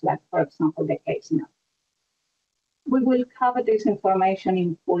others, like, for example, the case narrative. We will cover this information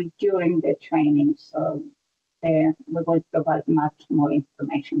in full during the training, so we will provide much more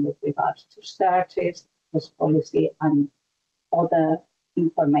information with regards to searches, this policy, and other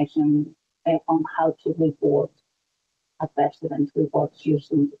information on how to report adverse event reports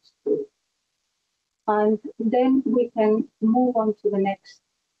using this tool. And then we can move on to the next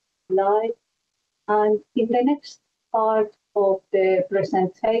slide. And in the next part of the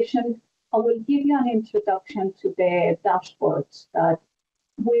presentation, I will give you an introduction to the dashboards that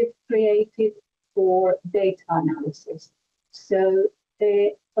we've created for data analysis. So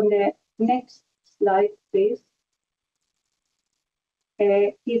on the next slide, please.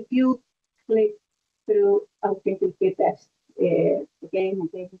 If you click through, I think we'll get this again,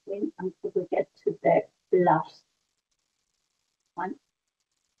 until we get to the last one.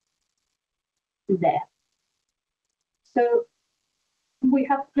 There. So we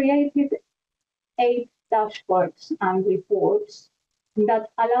have created 8 dashboards and reports that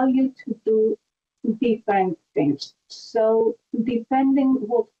allow you to do different things. So depending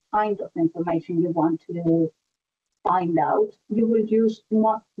what kind of information you want to find out, you will use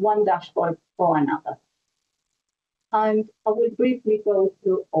one dashboard or another. And I will briefly go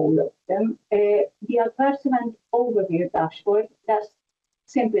through all of them. The adverse event overview dashboard does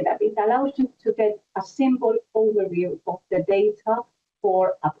simply that. It allows you to get a simple overview of the data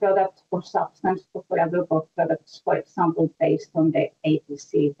for a product or substance or for a group of products, for example, based on the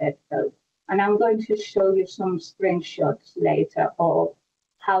ATC vet code. And I'm going to show you some screenshots later of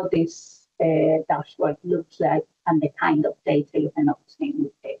how this dashboard looks like and the kind of data you can obtain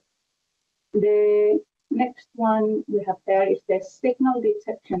with it. The next one we have there is the signal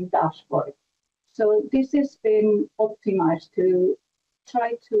detection dashboard. So this has been optimized to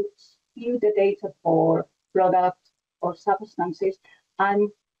try to view the data for products or substances, and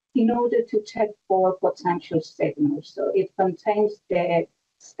in order to check for potential signals. So it contains the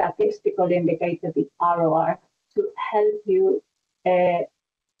statistical indicator, the ROR, to help you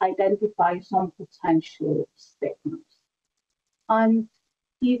identify some potential signals. And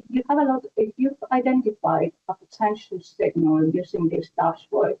if you've identified a potential signal using this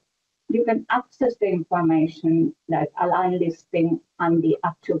dashboard, you can access the information like a line listing and the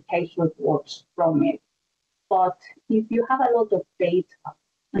actual case reports from it. But if you have a lot of data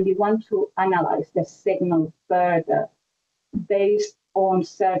and you want to analyze the signal further based on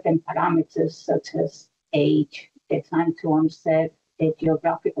certain parameters such as age, the time to onset, the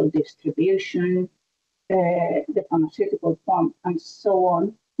geographical distribution, the pharmaceutical form, and so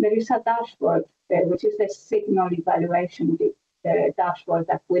on, there is a dashboard, which is the signal evaluation dashboard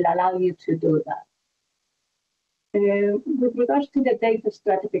that will allow you to do that. With regards to the data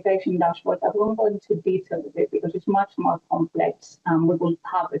stratification dashboard, I won't go into detail with it because it's much more complex, and we will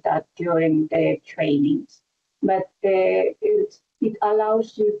cover that during the trainings. But it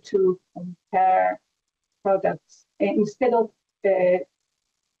allows you to compare products instead of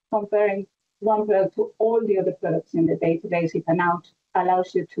comparing one product to all the other products in the database. It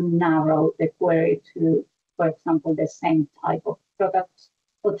allows you to narrow the query to, for example, the same type of products,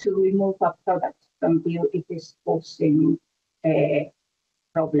 or to remove a product from view if it's causing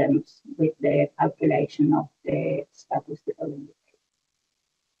problems with the calculation of the statistical indicator.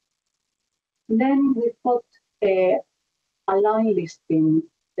 Then we've got a line listing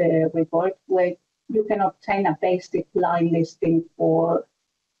report where you can obtain a basic line listing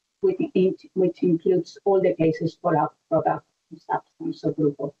which includes all the cases for a product, substance, or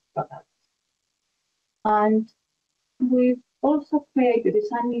group of products. And we've also created this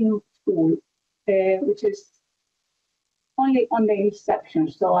new tool, which is only on the inception.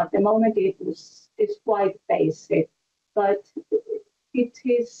 So at the moment it's quite basic, but it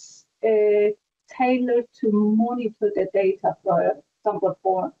is tailored to monitor the data, for example,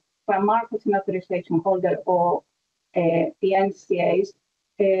 for a marketing authorization holder or the NCAs.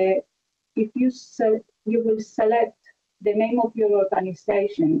 If you will select the name of your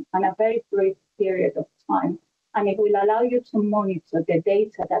organization and a very brief period of time, and it will allow you to monitor the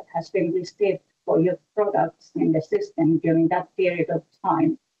data that has been received for your products in the system during that period of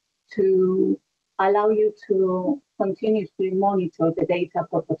time, to allow you to continuously monitor the data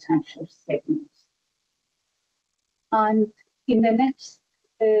for potential signals. And in the next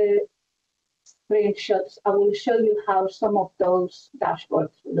screenshots, I will show you how some of those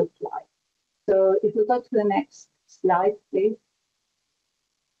dashboards look like. So if we go to the next slide, please.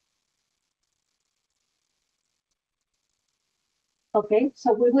 Okay,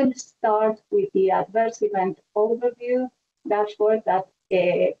 so we will start with the adverse event overview dashboard that,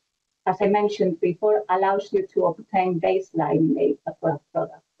 as I mentioned before, allows you to obtain baseline data for a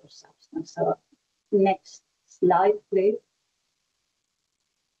product or substance. So next slide, please.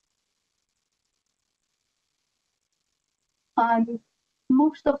 And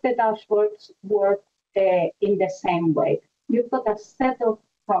most of the dashboards work in the same way. You've got a set of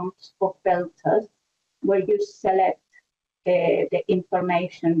prompts or filters where you select the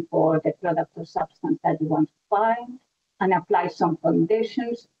information for the product or substance that you want to find and apply some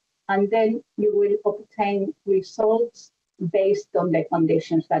conditions, and then you will obtain results based on the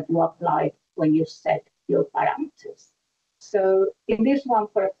conditions that you applied when you set your parameters. So in this one,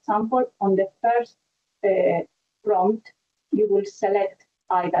 for example, on the first prompt, you will select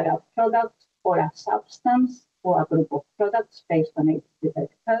either a product or a substance or a group of products based on a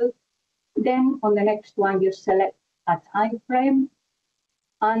specific code. Then on the next one, you select a time frame,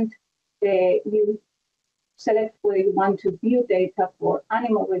 and you select whether you want to view data for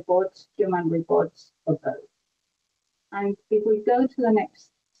animal reports, human reports, or both. And if we go to the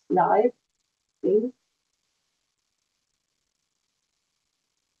next slide, please.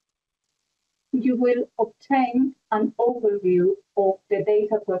 You will obtain an overview of the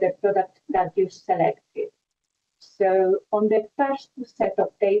data for the product that you selected. So on the first set of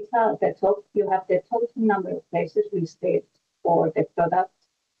data at the top, you have the total number of places listed for the product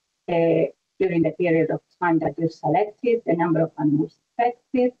during the period of time that you selected, the number of animals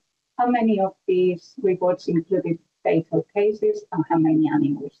affected, how many of these reports included fatal cases, and how many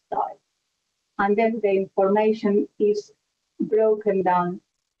animals died. And then the information is broken down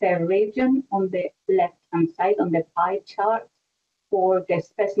per region on the left-hand side on the pie chart for the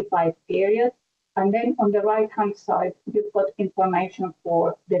specified period. And then on the right-hand side, you've got information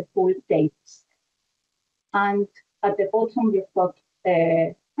for the full dates. And at the bottom, you've got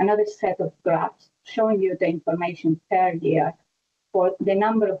another set of graphs showing you the information per year for the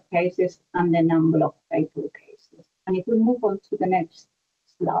number of cases and the number of fatal cases. And if we move on to the next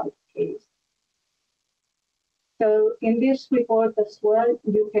slide, please. So in this report as well,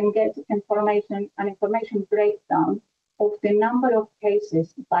 you can get an information breakdown of the number of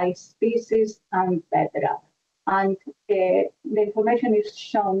cases by species and federa. And the information is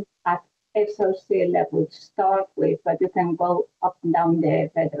shown at SOC level to start with, but you can go up and down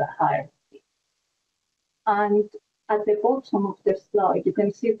the federa hierarchy. And at the bottom of the slide, you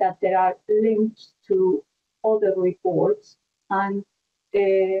can see that there are links to other reports and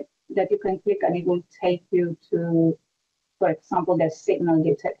that you can click, and it will take you to, for example, the signal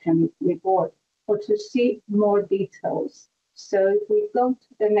detection report, or to see more details. So if we go to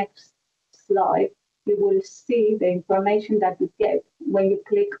the next slide, you will see the information that you get when you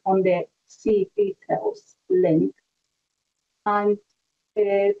click on the See Details link. And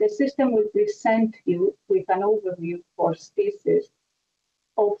the system will present you with an overview for species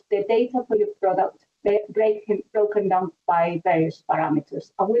of the data for your product, broken down by various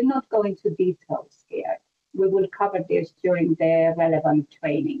parameters. I will not go into details here. We will cover this during the relevant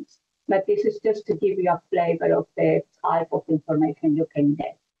trainings But this is just to give you a flavor of the type of information you can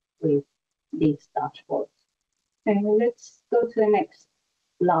get with these dashboards. And let's go to the next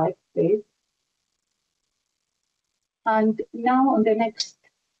slide, please. And now on the next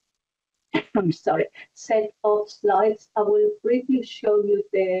set of slides, I will briefly show you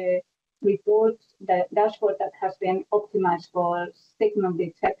the report, the dashboard that has been optimized for signal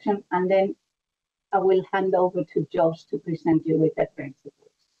detection, and then I will hand over to Josh to present you with the principles.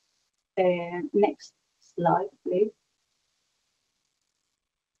 Next slide, please.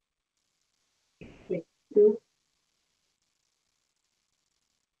 Click through.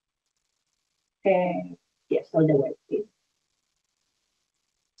 Yes, all the way, please.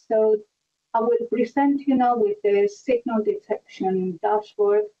 So I will present you now with the signal detection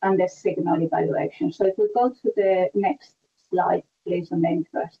dashboard and the signal evaluation. So if we go to the next slide, please, in the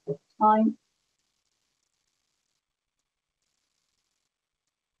interest of time.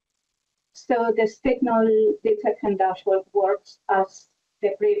 So the signal detection dashboard works as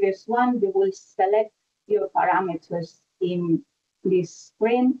the previous one. You will select your parameters in this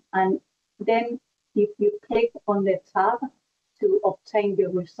screen, and then if you click on the tab to obtain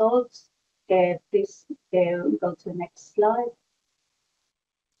your results, please go to the next slide.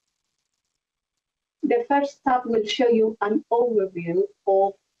 The first tab will show you an overview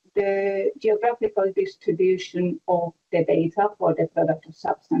of the geographical distribution of the data for the product or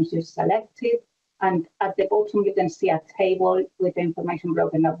substance you selected. And at the bottom, you can see a table with information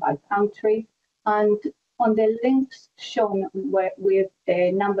broken up by country. And on the links shown with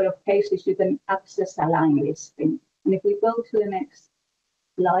the number of cases, you can access a line listing. And if we go to the next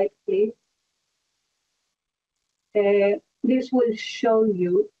slide, please. This will show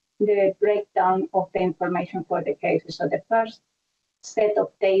you the breakdown of the information for the cases. So the first set of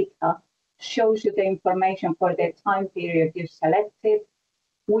data shows you the information for the time period you selected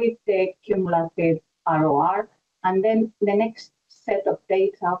with the cumulative ROR. And then the next set of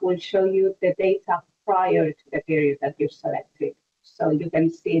data will show you the data prior to the period that you selected. So you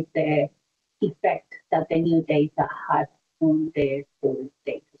can see the effect that the new data had on the full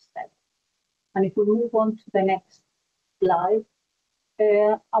data set. And if we move on to the next slide,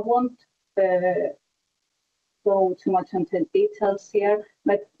 I won't go too much into details here,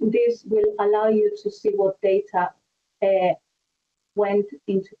 but this will allow you to see what data went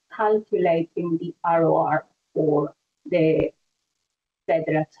into calculating the ROR for the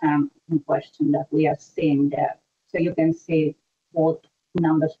federal term in question that we are seeing there. So you can see what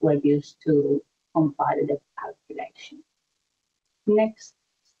numbers were used to compile the calculation. Next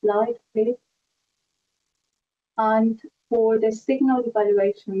slide, please. And for the signal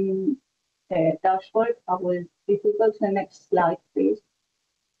evaluation dashboard, if we go to the next slide, please.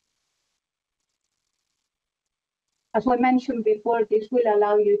 As I mentioned before, this will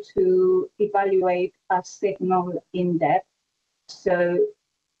allow you to evaluate a signal in depth. So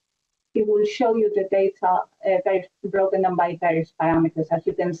it will show you the data broken down by various parameters. As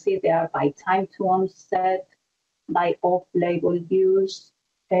you can see, they are by time to onset, by off-label use.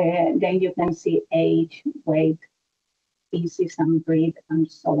 Then you can see age, weight, species and breed, and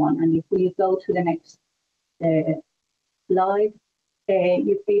so on. And if we go to the next slide,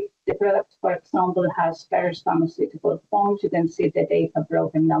 if the product, for example, has various pharmaceutical forms, you can see the data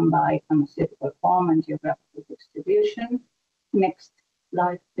broken down by pharmaceutical form and geographical distribution. Next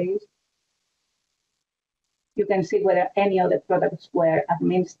slide, please. You can see whether any other products were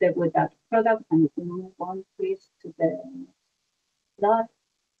administered with that product. And if we move on, please, to the next slide.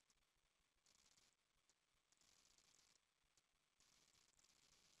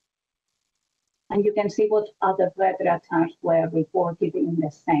 And you can see what other weather attacks were reported in the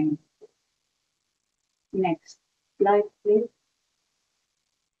same. Next slide, please.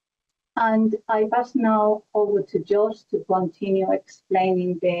 And I pass now over to Josh to continue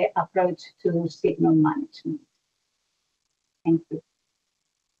explaining the approach to signal management. Thank you.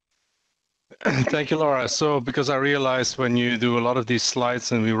 Thank you, Laura. So, because I realized when you do a lot of these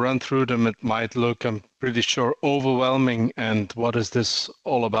slides and we run through them, it might look, I'm pretty sure, overwhelming. And what is this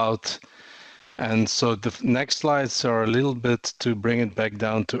all about? And so the next slides are a little bit to bring it back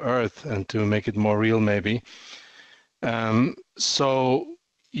down to earth and to make it more real, maybe. So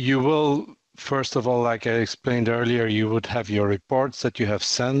you will, first of all, like I explained earlier, you would have your reports that you have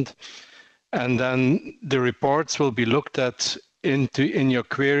sent. And then the reports will be looked at in your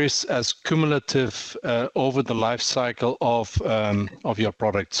queries as cumulative over the life cycle of your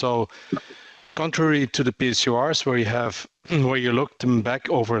product. So contrary to the PSURs where you look them back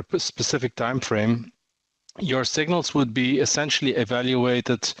over a specific time frame, your signals would be essentially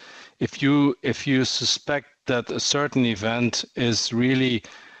evaluated if you suspect that a certain event is really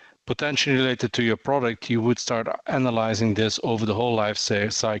potentially related to your product, you would start analyzing this over the whole life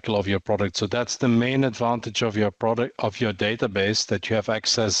cycle of your product. So that's the main advantage of your product, of your database, that you have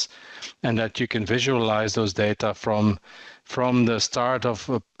access and that you can visualize those data from the start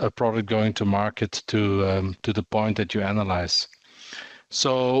of a product going to market to the point that you analyze.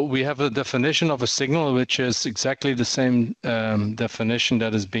 So we have a definition of a signal, which is exactly the same definition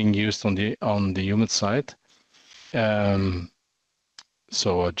that is being used on the human side.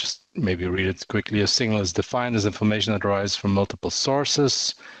 So I'll just maybe read it quickly. A signal is defined as information that arises from multiple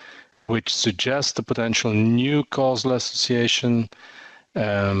sources, which suggests a potential new causal association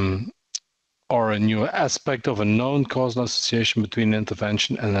or a new aspect of a known causal association between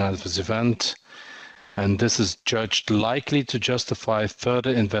intervention and an adverse event. And this is judged likely to justify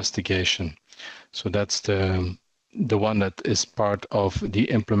further investigation. So that's the one that is part of the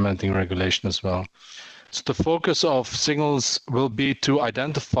implementing regulation as well. So the focus of signals will be to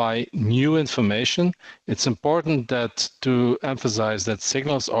identify new information. It's important to emphasize that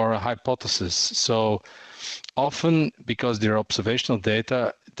signals are a hypothesis. So often, because they're observational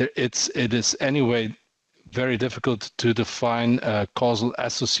data, it is anyway very difficult to define a causal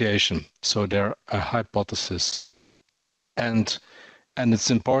association. So they're a hypothesis. And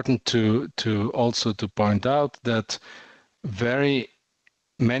it's important to also point out that very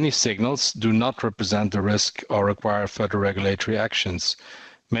many signals do not represent the risk or require further regulatory actions.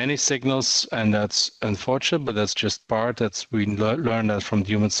 Many signals, and that's unfortunate, but that's just we learn that from the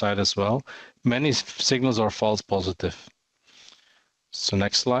human side as well. Many signals are false positive. So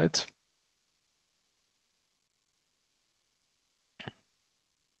next slide.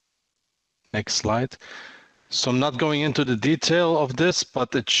 Next slide. So I'm not going into the detail of this,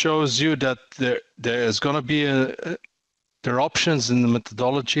 but it shows you that there is going to be there are options in the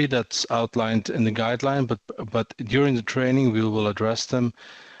methodology that's outlined in the guideline, but during the training we will address them,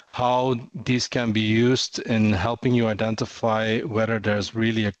 how these can be used in helping you identify whether there's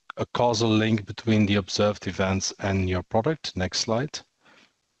really a causal link between the observed events and your product. Next slide.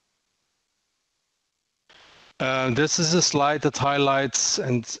 This is a slide that highlights,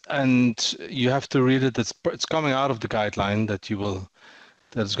 and you have to read it. It's coming out of the guideline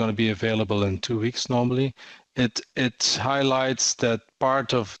that's going to be available in 2 weeks normally. It highlights that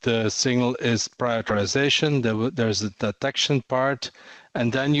part of the signal is prioritization. There's a detection part,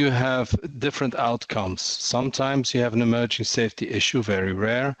 and then you have different outcomes. Sometimes you have an emerging safety issue, very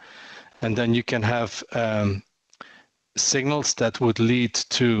rare, and then you can have signals that would lead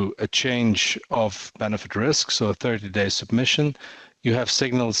to a change of benefit risk, so a 30-day submission. You have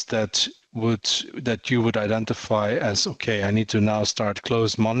signals that you would identify as, okay, I need to now start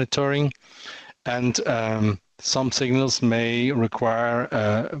close monitoring. And some signals may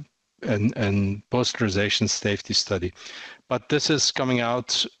require an post-authorization safety study. But this is coming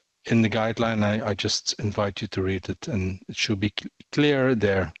out in the guideline. I just invite you to read it, and it should be clear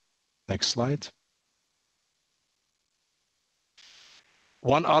there. Next slide.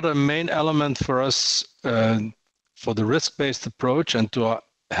 One other main element for us for the risk-based approach and to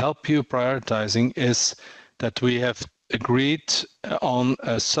help you prioritizing is that we have agreed on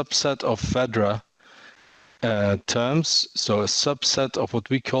a subset of FEDRA terms, so a subset of what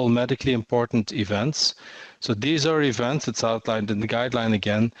we call medically important events. So these are events, it's outlined in the guideline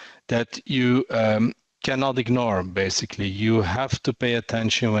again, that you cannot ignore, basically. You have to pay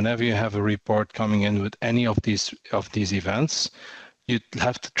attention whenever you have a report coming in with any of these events. You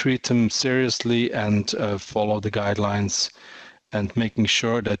have to treat them seriously and follow the guidelines, and making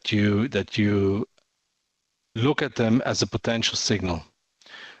sure that you look at them as a potential signal.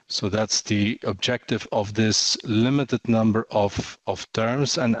 So that's the objective of this limited number of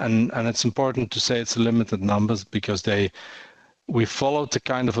terms, and it's important to say it's a limited numbers because we followed the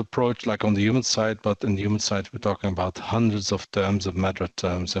kind of approach like on the human side, but in the human side we're talking about hundreds of terms, of matter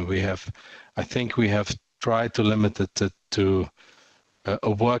terms, and I think we have tried to limit it to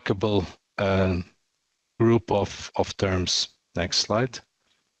a workable group of terms. Next slide.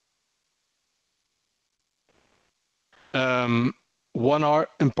 One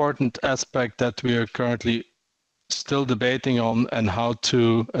important aspect that we are currently still debating on, and how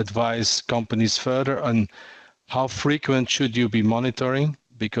to advise companies further on how frequent should you be monitoring,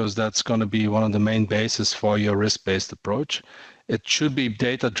 because that's going to be one of the main bases for your risk-based approach. It should be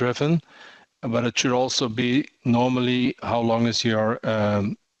data-driven, but it should also be normally how long is your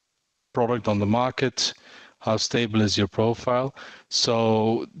product on the market, how stable is your profile.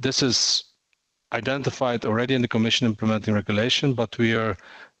 So this is identified already in the Commission implementing regulation, but we are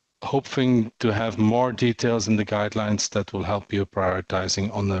hoping to have more details in the guidelines that will help you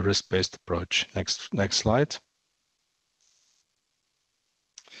prioritizing on a risk-based approach. Next slide.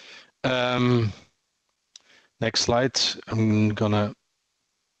 Next slide. I'm gonna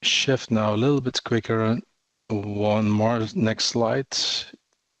shift now a little bit quicker. One more, next slide.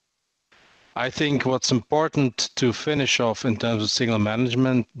 I think what's important to finish off in terms of signal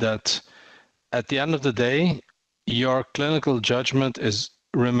management, that at the end of the day, your clinical judgment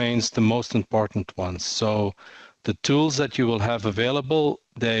remains the most important one. So the tools that you will have available,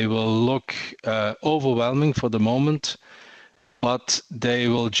 they will look overwhelming for the moment, but they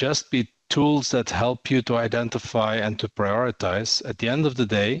will just be tools that help you to identify and to prioritize. At the end of the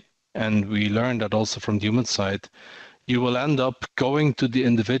day, and we learned that also from the human side, you will end up going to the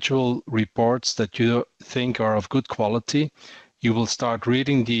individual reports that you think are of good quality. You will start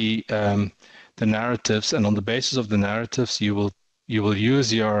reading the narratives, and on the basis of the narratives, you will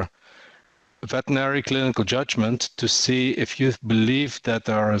use your veterinary clinical judgment to see if you believe that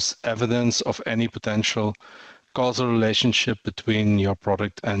there is evidence of any potential causal relationship between your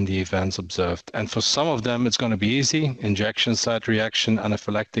product and the events observed. And for some of them, it's going to be easy: injection site reaction,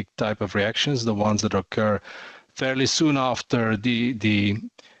 anaphylactic type of reactions, the ones that occur fairly soon after the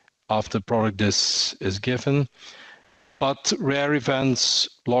product is given. But rare events,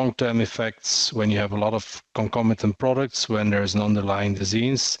 long-term effects, when you have a lot of concomitant products, when there's an underlying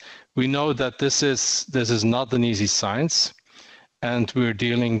disease, we know that this is not an easy science, and we're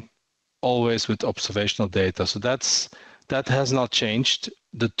dealing always with observational data. So that has not changed.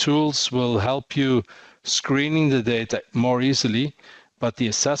 The tools will help you screening the data more easily, but the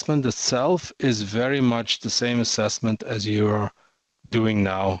assessment itself is very much the same assessment as you're doing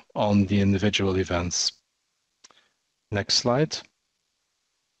now on the individual events. Next slide.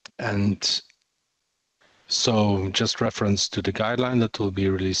 And so just reference to the guideline that will be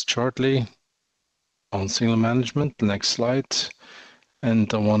released shortly on signal management. Next slide.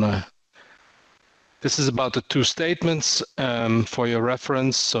 And this is about the two statements for your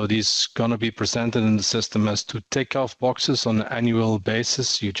reference. So these gonna be presented in the system as two tick-off boxes on an annual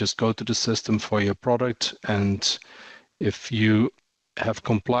basis. You just go to the system for your product, and if you have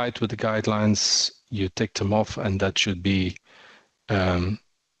complied with the guidelines, you tick them off, and that should be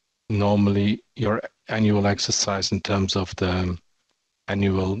normally your annual exercise in terms of the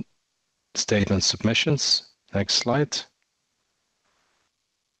annual statement submissions. Next slide.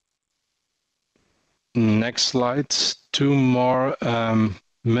 Next slide. 2 more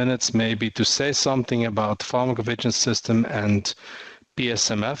minutes maybe to say something about pharmacovigilance system and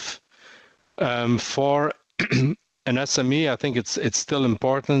PSMF. For an SME, I think it's still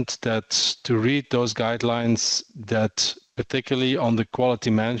important that to read those guidelines, that particularly on the quality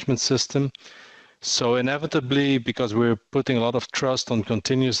management system. So inevitably, because we're putting a lot of trust on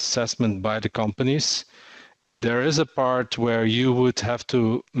continuous assessment by the companies, there is a part where you would have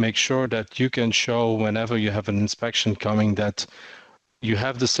to make sure that you can show whenever you have an inspection coming that you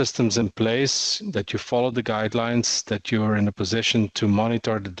have the systems in place, that you follow the guidelines, that you are in a position to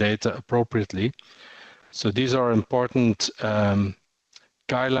monitor the data appropriately. So these are important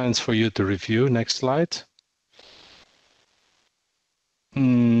guidelines for you to review. Next slide.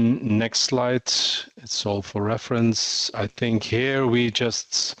 Next slide. It's all for reference. I think here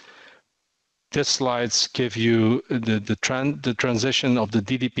these slides give you the transition of the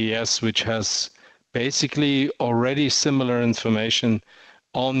DDPS, which has basically already similar information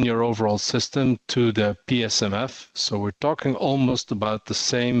on your overall system to the PSMF. So we're talking almost about the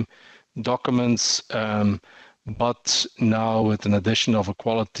same documents, but now with an addition of a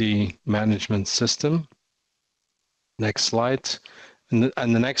quality management system. Next slide. And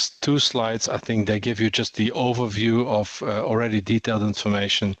the next 2 slides, I think they give you just the overview of already detailed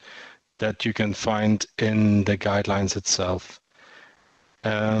information that you can find in the guidelines itself.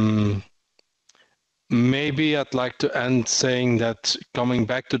 Maybe I'd like to end saying that, coming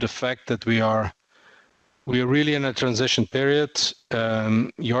back to the fact that we are really in a transition period,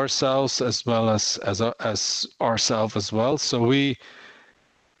 yourselves as well as ourselves as well. So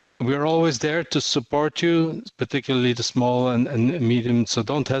we're always there to support you, particularly the small and medium. So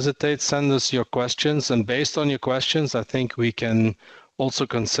don't hesitate, send us your questions, and based on your questions, I think we can also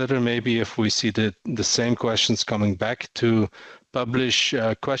consider, maybe if we see the same questions coming back, to publish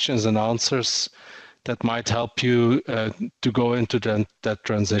questions and answers that might help you to go into that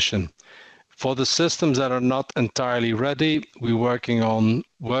transition. For the systems that are not entirely ready, we're working on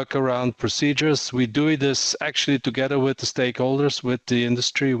workaround procedures. We do this actually together with the stakeholders, with the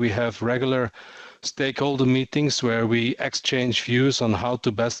industry. We have regular stakeholder meetings where we exchange views on how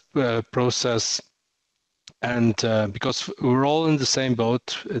to best process. And because we're all in the same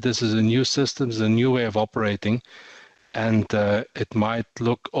boat, this is a new system, it's a new way of operating, and it might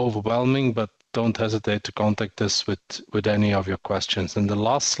look overwhelming, but don't hesitate to contact us with any of your questions. And the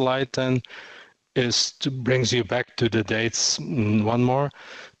last slide then brings you back to the dates. One more.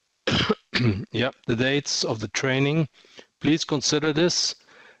 Yep, the dates of the training. Please consider this.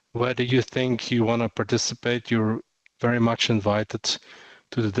 Whether you think you want to participate, you're very much invited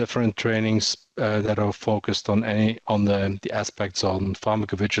to the different trainings that are focused on the aspects on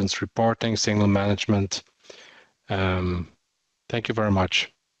pharmacovigilance reporting, signal management. Thank you very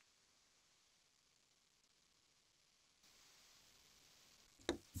much.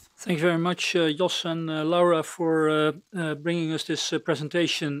 Thank you very much, Jos and Laura, for bringing us this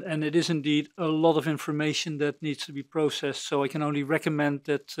presentation. And it is indeed a lot of information that needs to be processed. So I can only recommend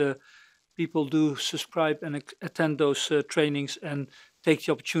that people do subscribe and attend those trainings and take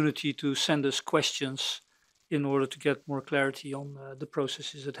the opportunity to send us questions in order to get more clarity on the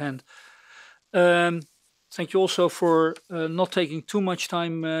processes at hand. Thank you also for not taking too much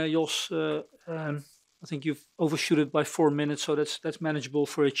time, Jos. I think you've overshooted by 4 minutes, so that's manageable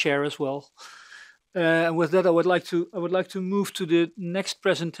for a chair as well. And with that, I would like to move to the next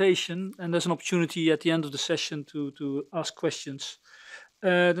presentation, and there's an opportunity at the end of the session to ask questions.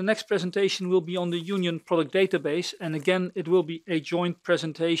 The next presentation will be on the Union Product Database, and again, it will be a joint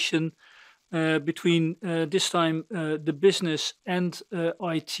presentation between this time the business and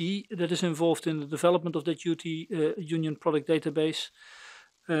IT that is involved in the development of that Union Product Database.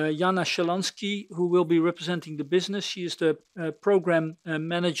 Jana Shalansky, who will be representing the business. She is the program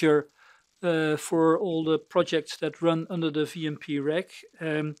manager for all the projects that run under the VMP reg.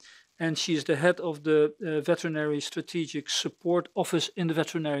 And she is the head of the Veterinary Strategic Support Office in the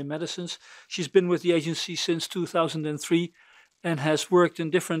Veterinary Medicines. She's been with the agency since 2003 and has worked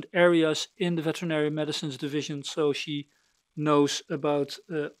in different areas in the Veterinary Medicines division, so she knows about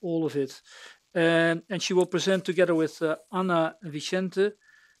all of it. And she will present together with Ana Vicente,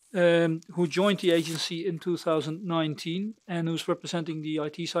 who joined the agency in 2019 and who's representing the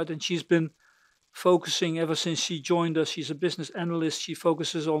IT side. And she's been focusing ever since she joined us. She's a business analyst. She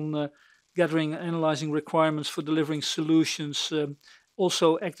focuses on gathering and analyzing requirements for delivering solutions,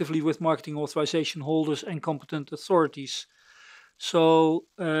 also actively with marketing authorization holders and competent authorities. So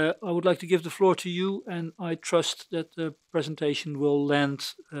I would like to give the floor to you, and I trust that the presentation will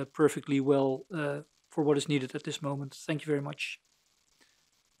land perfectly well for what is needed at this moment. Thank you very much.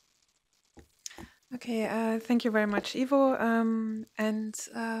 Okay, thank you very much, Ivo. And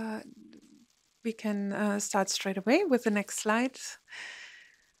we can start straight away with the next slide.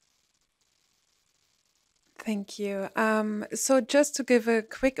 Thank you. So just to give a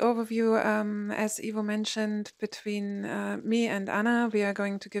quick overview, as Ivo mentioned, between me and Anna, we are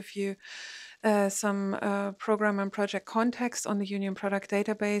going to give you some program and project context on the Union Product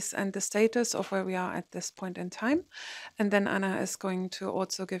Database and the status of where we are at this point in time. And then Anna is going to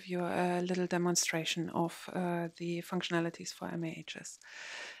also give you a little demonstration of the functionalities for MAHs.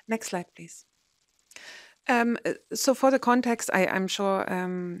 Next slide, please. So for the context, I'm sure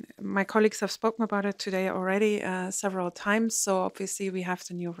my colleagues have spoken about it today already several times. So obviously we have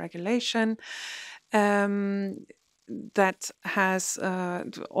the new regulation that has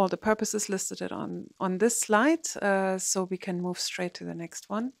all the purposes listed on this slide. So we can move straight to the next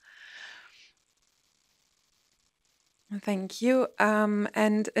one. Thank you.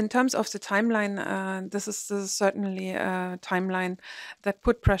 And in terms of the timeline, this is certainly a timeline that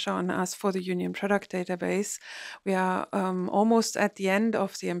put pressure on us for the Union Product Database. We are almost at the end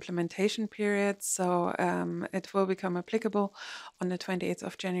of the implementation period, so it will become applicable on the 28th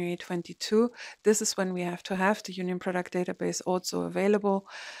of January 2022. This is when we have to have the Union Product Database also available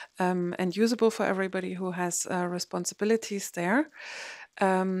and usable for everybody who has responsibilities there.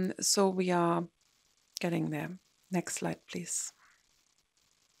 So we are getting there. Next slide, please.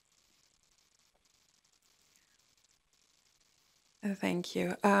 Thank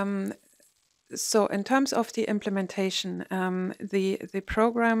you. So in terms of the implementation, the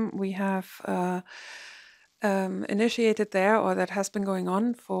program we have initiated there, or that has been going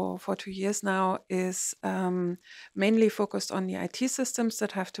on for 2 years now, is mainly focused on the IT systems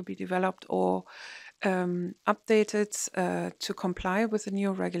that have to be developed or updated to comply with the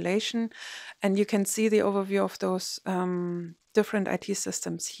new regulation. And you can see the overview of those different IT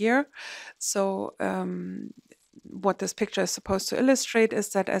systems here. So what this picture is supposed to illustrate is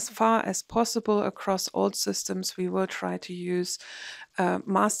that as far as possible across all systems, we will try to use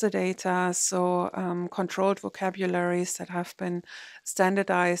master data, so controlled vocabularies that have been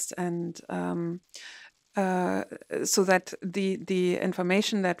standardized and so that the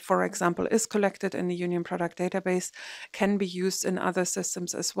information that, for example, is collected in the Union Product Database can be used in other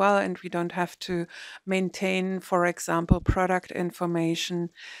systems as well, and we don't have to maintain, for example, product information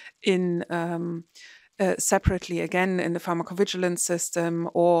in separately again in the pharmacovigilance system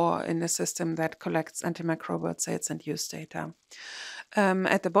or in a system that collects antimicrobial sales and use data.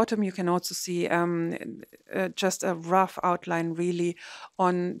 At the bottom, you can also see just a rough outline really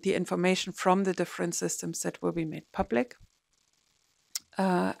on the information from the different systems that will be made public,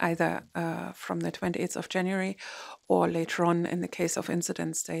 either from the 28th of January or later on. In the case of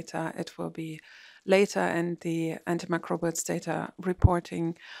incidence data, it will be later, and the antimicrobials data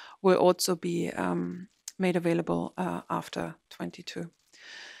reporting will also be made available after 22.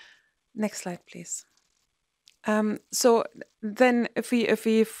 Next slide, please. So then if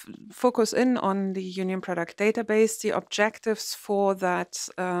we focus in on the Union Product Database, the objectives for that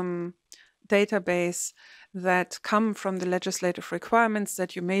database that come from the legislative requirements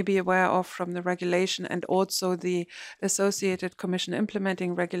that you may be aware of from the regulation and also the associated Commission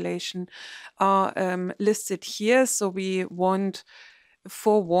implementing regulation are listed here. So we want,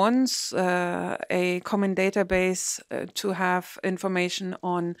 for once, a common database to have information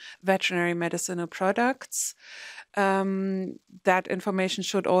on veterinary medicinal products. That information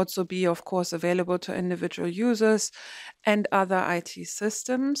should also be, of course, available to individual users and other IT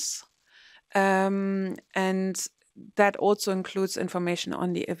systems. And that also includes information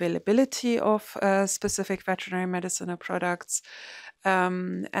on the availability of specific veterinary medicinal products.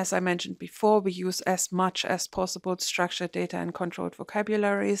 As I mentioned before, we use as much as possible structured data and controlled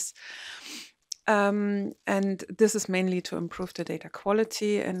vocabularies. And this is mainly to improve the data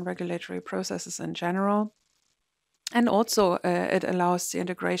quality in regulatory processes in general. And also it allows the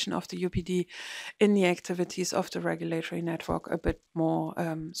integration of the UPD in the activities of the regulatory network a bit more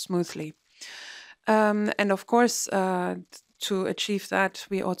smoothly. And of course, to achieve that,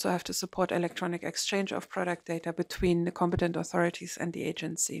 we also have to support electronic exchange of product data between the competent authorities and the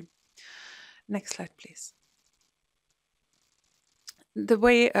agency. Next slide, please. The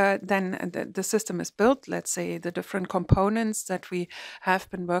way then the system is built, let's say the different components that we have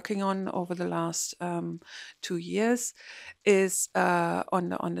been working on over the last 2 years, is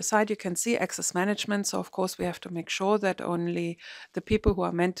on the side you can see access management. So of course we have to make sure that only the people who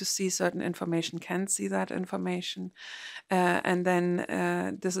are meant to see certain information can see that information. And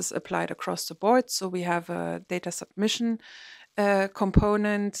then this is applied across the board. So we have a data submission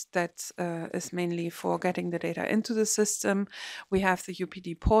component that is mainly for getting the data into the system. We have the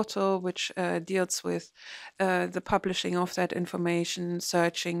UPD portal, which deals with the publishing of that information,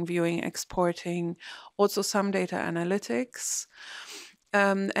 searching, viewing, exporting, also some data analytics.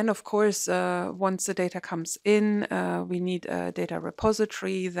 And of course, once the data comes in, we need a data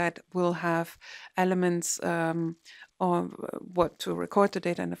repository that will have elements on what to record the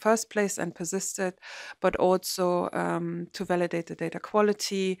data in the first place and persist it, but also to validate the data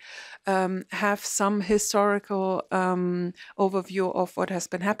quality, have some historical overview of what has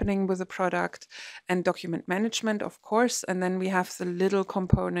been happening with the product, and document management, of course. And then we have the little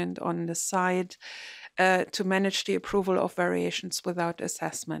component on the side to manage the approval of variations without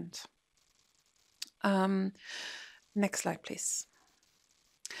assessment. Next slide, please.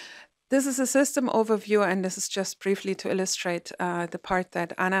 This is a system overview, and this is just briefly to illustrate the part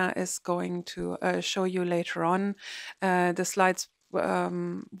that Anna is going to show you later on. The slides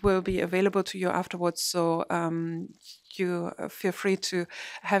will be available to you afterwards, so you feel free to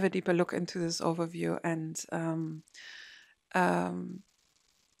have a deeper look into this overview and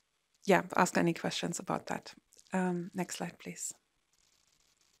yeah, ask any questions about that. Next slide, please.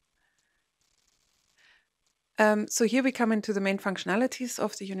 So here we come into the main functionalities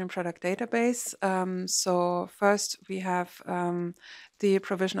of the Union Product Database. So first we have the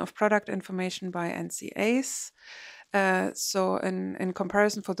provision of product information by NCAs. So in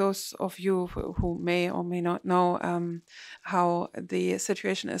comparison, for those of you who may or may not know how the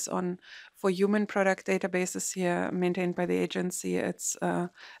situation is for human product databases here maintained by the agency, it's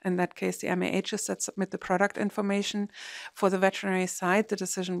in that case the MAHs that submit the product information. For the veterinary side, the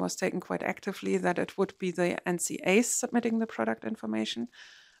decision was taken quite actively that it would be the NCAs submitting the product information.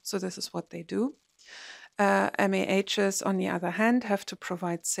 So this is what they do. MAHs, on the other hand, have to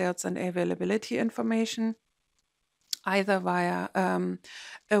provide sales and availability information, either via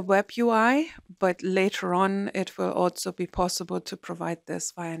a web UI, but later on it will also be possible to provide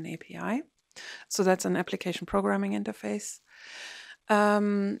this via an API. So that's an application programming interface.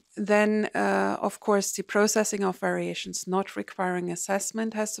 Then, of course, the processing of variations not requiring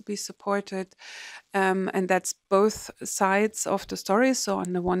assessment has to be supported. And that's both sides of the story. So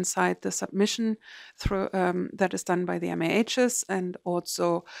on the one side, the submission through that is done by the MAHs, and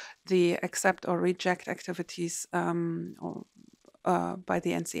also the accept or reject activities by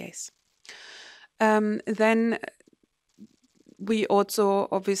the NCAs. Then we also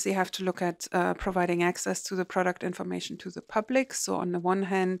obviously have to look at providing access to the product information to the public. So on the one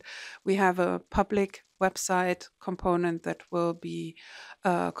hand, we have a public website component that will be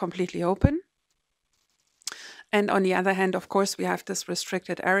completely open. And on the other hand, of course, we have this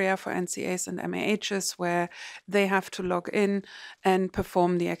restricted area for NCAs and MAHs where they have to log in and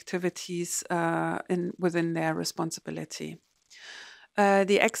perform the activities within their responsibility.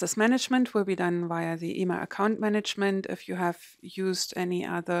 The access management will be done via the EMA account management. If you have used any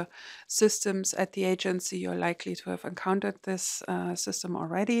other systems at the agency, you're likely to have encountered this system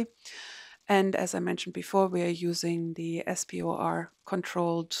already. And as I mentioned before, we are using the SPOR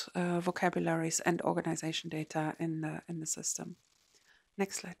controlled vocabularies and organization data in the system.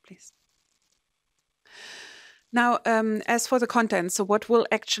 Next slide, please. Now, as for the content, so what will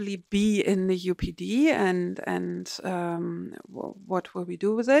actually be in the UPD and what will we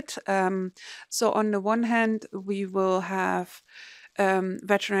do with it? So on the one hand, we will have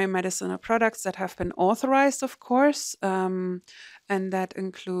veterinary medicinal products that have been authorized, of course, and that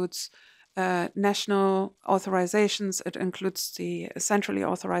includes national authorizations. It includes the centrally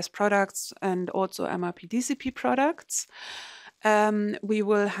authorized products and also MRP-DCP products. We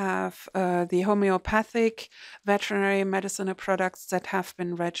will have the homeopathic veterinary medicinal products that have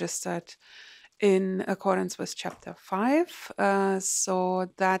been registered in accordance with Chapter 5. So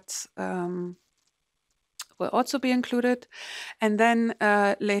that will also be included. And then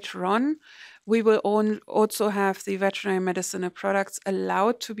later on, we will also have the veterinary medicinal products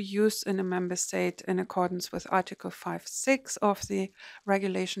allowed to be used in a member state in accordance with Article 5.6 of the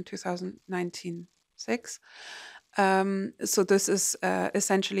Regulation 2019-6. So this is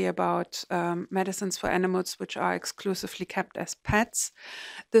essentially about medicines for animals which are exclusively kept as pets.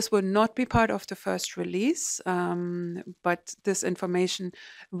 This will not be part of the first release, but this information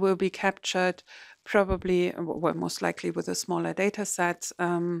will be captured probably, well, most likely with a smaller data set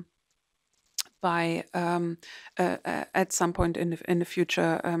by at some point in the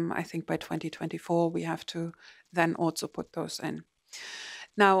future. I think by 2024 we have to then also put those in.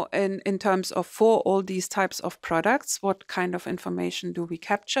 Now, in terms of for all these types of products, what kind of information do we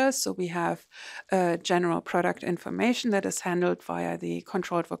capture? So we have general product information that is handled via the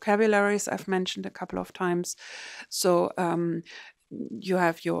controlled vocabularies I've mentioned a couple of times. So you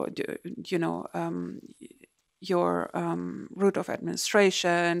have your, your route of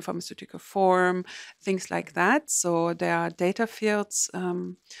administration, pharmaceutical form, things like that. So there are data fields.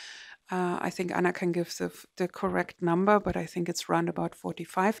 I think Anna can give the correct number, but I think it's around about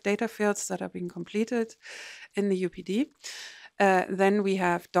 45 data fields that are being completed in the UPD. Then we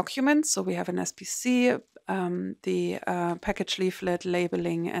have documents. So we have an SPC, the package leaflet,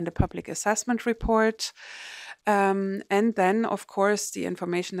 labeling, and a public assessment report. And then, of course, the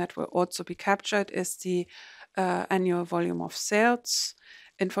information that will also be captured is the annual volume of sales,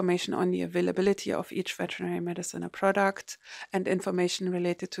 information on the availability of each veterinary medicine product, and information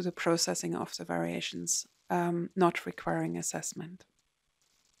related to the processing of the variations not requiring assessment.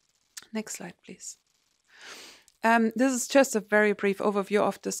 Next slide, please. This is just a very brief overview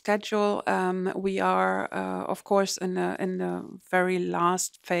of the schedule. We are, of course, in the very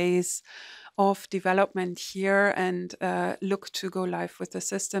last phase of development here and look to go live with the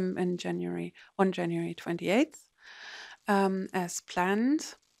system in on January 28th, as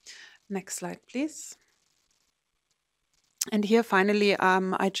planned. Next slide, please. And here, finally,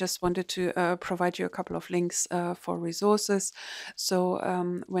 I just wanted to provide you a couple of links for resources. So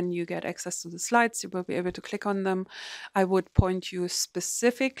when you get access to the slides, you will be able to click on them. I would point you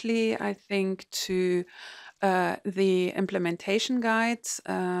specifically, I think, to the implementation guides,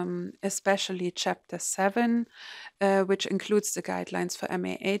 especially Chapter 7, which includes the guidelines for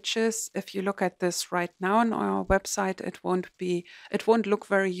MAHs. If you look at this right now on our website, it won't look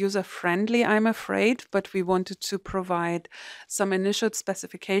very user-friendly, I'm afraid, but we wanted to provide some initial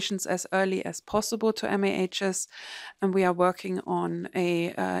specifications as early as possible to MAHs, and we are working on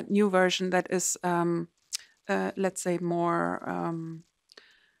a new version that is, let's say, more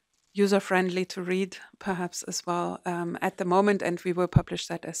user-friendly to read, perhaps as well, at the moment, and we will publish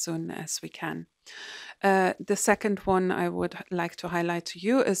that as soon as we can. The second one I would like to highlight to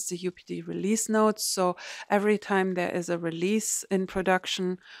you is the UPD release notes. So every time there is a release in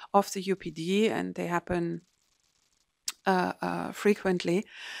production of the UPD, and they happen frequently,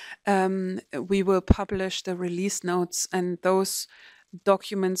 we will publish the release notes, and those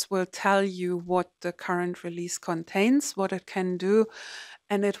documents will tell you what the current release contains, what it can do,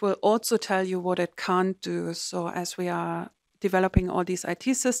 and it will also tell you what it can't do. So as we are developing all these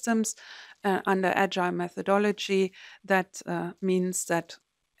IT systems under agile methodology, that means that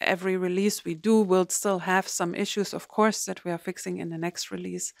every release we do will still have some issues, of course, that we are fixing in the next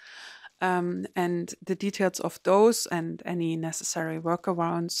release. And the details of those and any necessary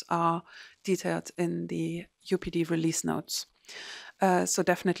workarounds are detailed in the UPD release notes. So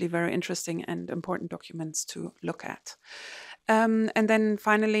definitely very interesting and important documents to look at. And then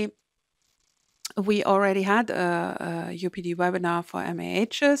finally, we already had a UPD webinar for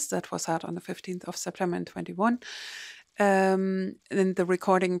MAHs that was held on the 15th of September in 21. And the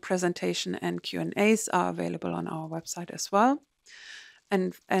recording, presentation, and Q&As are available on our website as well.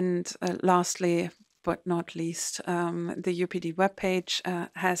 And lastly, but not least, the UPD webpage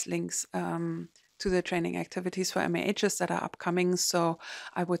has links to the training activities for MAHs that are upcoming. So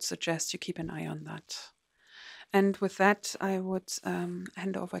I would suggest you keep an eye on that. And with that, I would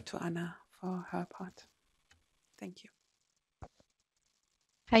hand over to Anna for her part. Thank you.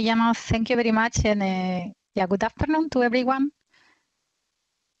 Hi, Jana. Thank you very much. And good afternoon to everyone.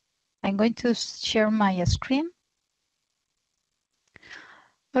 I'm going to share my screen.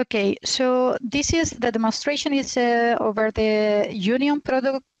 Okay, so this is the demonstration is over the Union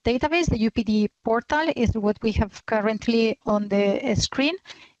Product Database. The UPD portal is what we have currently on the screen.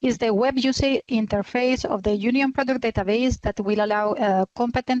 Is the web user interface of the Union Product Database that will allow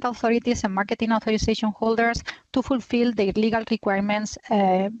competent authorities and marketing authorization holders to fulfill their legal requirements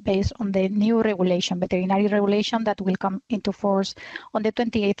based on the new regulation, veterinary regulation, that will come into force on the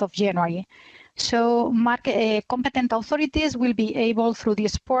 28th of January. So competent authorities will be able through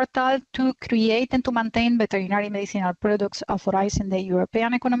this portal to create and to maintain veterinary medicinal products authorized in the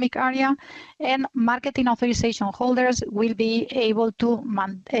European Economic Area, and marketing authorization holders will be able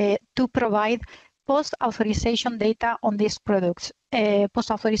to provide post-authorization data on these products.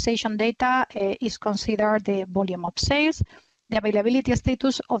 Post-authorization data is considered the volume of sales, the availability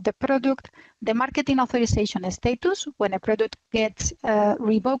status of the product, the marketing authorization status when a product gets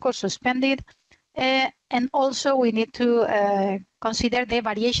revoked or suspended, and also we need to consider the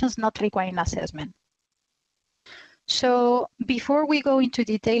variations not requiring assessment. So before we go into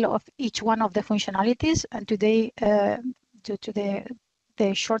detail of each one of the functionalities, and today, due to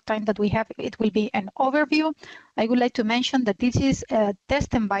the short time that we have, it will be an overview. I would like to mention that this is a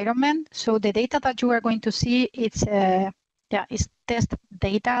test environment. So the data that you are going to see, it's test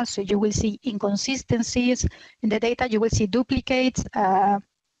data. So you will see inconsistencies in the data. You will see duplicates.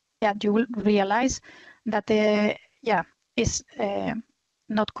 You will realize that is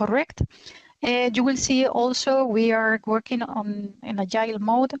not correct. You will see also we are working on an agile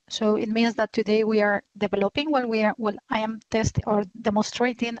mode. So it means that today we are developing I am testing or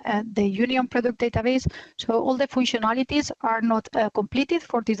demonstrating the Union Product Database. So all the functionalities are not completed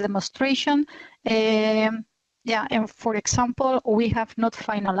for this demonstration. And for example, we have not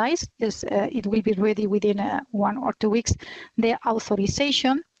finalized this. It will be ready within 1 or 2 weeks, the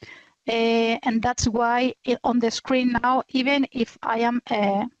authorization. And that's why on the screen now, even if I am,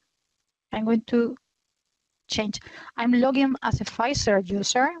 I'm going to change. I'm logging as a Pfizer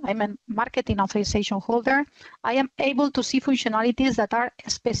user. I'm a marketing authorization holder. I am able to see functionalities that are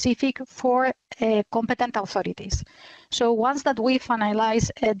specific for competent authorities. So once that we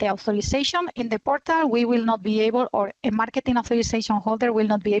finalize the authorization in the portal, we will not be able, or a marketing authorization holder will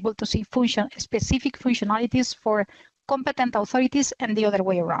not be able to see specific functionalities for competent authorities and the other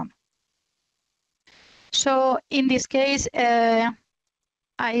way around. So in this case,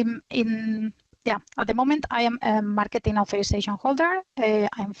 I'm in, at the moment I am a marketing authorization holder.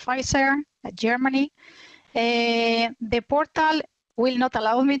 I'm Pfizer, Germany. The portal will not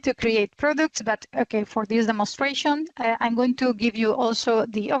allow me to create products, but okay, for this demonstration, I'm going to give you also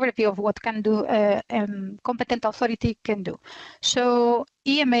the overview of what can do competent authority can do. So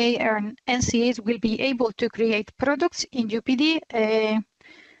EMA and NCAs will be able to create products in UPD.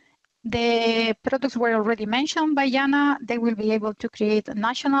 The products were already mentioned by Jana. They will be able to create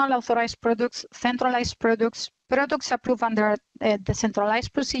national authorized products, centralized products, products approved under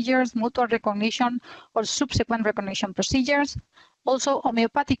decentralized procedures, mutual recognition, or subsequent recognition procedures. Also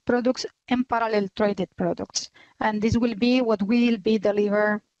homeopathic products and parallel traded products. And this will be what will be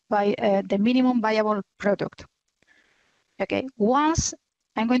delivered by the minimum viable product. Okay, once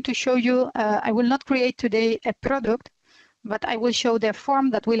I'm going to show you, I will not create today a product, but I will show the form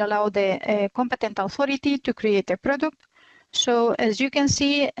that will allow the competent authority to create a product. So as you can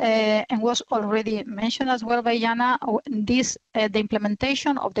see, and was already mentioned as well by Jana, the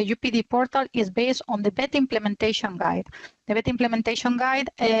implementation of the UPD portal is based on the Vet Implementation Guide. The Vet Implementation Guide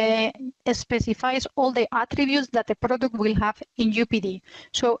specifies all the attributes that the product will have in UPD.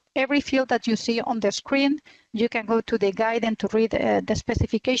 So every field that you see on the screen, you can go to the guide and to read the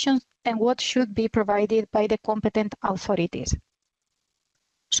specifications and what should be provided by the competent authorities.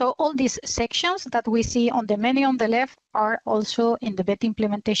 So all these sections that we see on the menu on the left are also in the Vet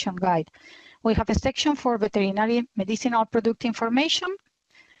Implementation Guide. We have a section for veterinary medicinal product information,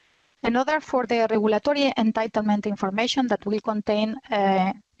 another for the regulatory entitlement information that will contain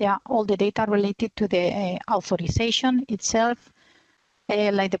all the data related to the authorization itself,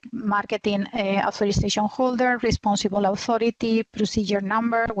 like the marketing authorization holder, responsible authority, procedure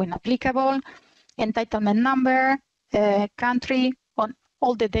number when applicable, entitlement number, country, on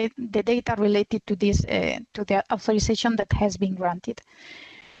all the data related to this to the authorization that has been granted.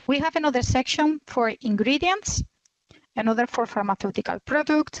 We have another section for ingredients, another for pharmaceutical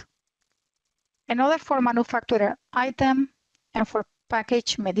product, another for manufacturer item, and for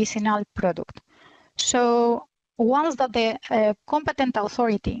packaged medicinal product. So once that the competent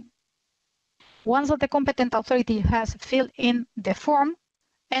authority has filled in the form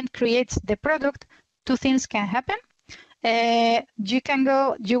and creates the product, two things can happen.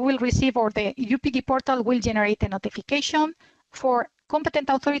 You will receive, or the UPD portal will generate a notification for competent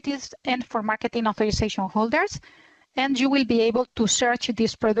authorities and for marketing authorization holders, and you will be able to search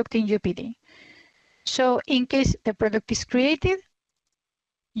this product in UPD. So in case the product is created,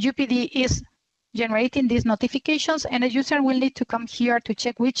 UPD is generating these notifications, and a user will need to come here to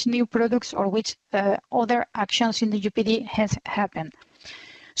check which new products or which other actions in the UPD has happened.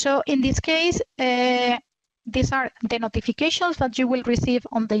 So in this case, these are the notifications that you will receive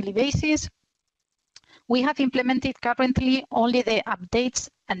on a daily basis. We have implemented currently only the updates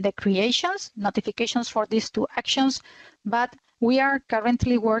and the creations, notifications for these two actions, but we are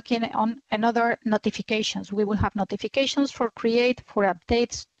currently working on another notifications. We will have notifications for create, for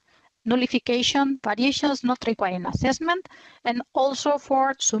updates, nullification, variations not requiring assessment, and also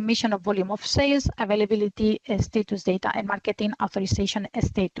for submission of volume of sales, availability status data, and marketing authorization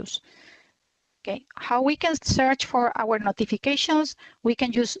status. Okay, how we can search for our notifications? We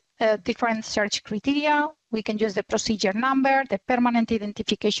can use different search criteria. We can use the procedure number, the permanent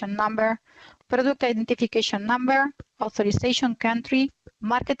identification number, product identification number, authorization country,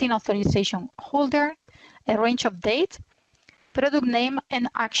 marketing authorization holder, a range of date, product name, and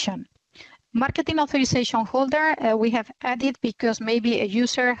action. Marketing authorization holder, we have added because maybe a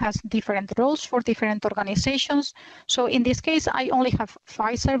user has different roles for different organizations. So in this case, I only have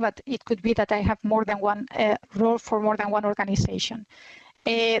Pfizer, but it could be that I have more than one role for more than one organization.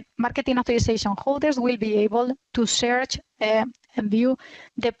 Marketing authorization holders will be able to search and view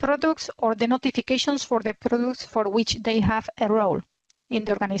the products or the notifications for the products for which they have a role in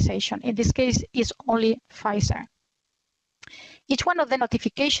the organization. In this case, it's only Pfizer. Each one of the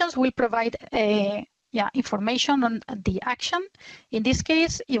notifications will provide information on the action. In this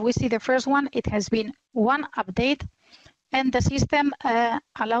case, if we see the first one, it has been one update, and the system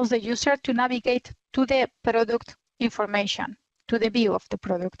allows the user to navigate to the product information, to the view of the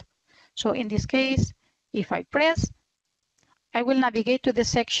product. So in this case, if I press, I will navigate to the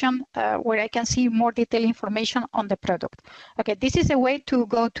section where I can see more detailed information on the product. Okay, this is a way to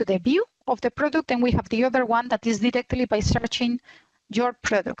go to the view of the product, and we have the other one that is directly by searching your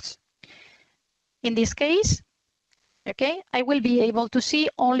products. In this case, okay, I will be able to see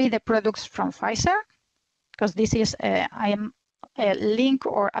only the products from Pfizer, because this is I am a link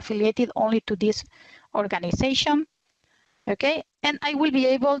or affiliated only to this organization. Okay, and I will be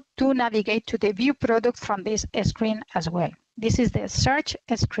able to navigate to the view product from this screen as well. This is the search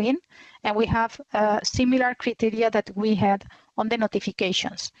screen, and we have similar criteria that we had on the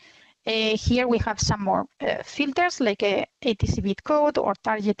notifications. Here we have some more filters like a ATCB code or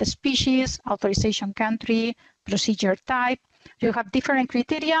target species, authorization country, procedure type. You have different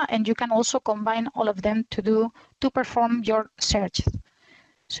criteria, and you can also combine all of them to perform your search.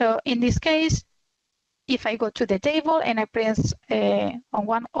 So in this case, if I go to the table and I press on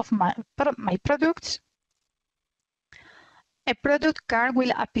one of my products, a product card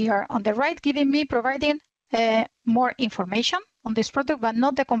will appear on the right, providing more information on this product, but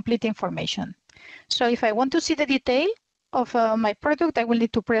not the complete information. So if I want to see the detail of my product, I will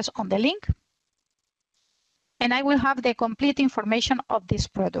need to press on the link, and I will have the complete information of this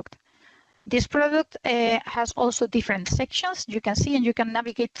product. This product has also different sections, you can see, and you can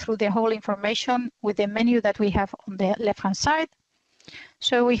navigate through the whole information with the menu that we have on the left-hand side.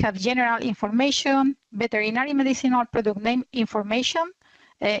 So we have general information, veterinary medicinal product name information.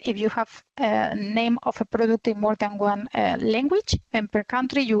 If you have a name of a product in more than one language, and per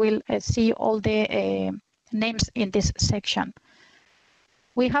country, you will see all the names in this section.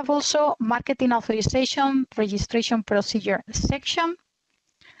 We have also marketing authorization registration procedure section.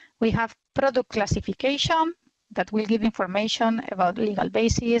 We have product classification that will give information about legal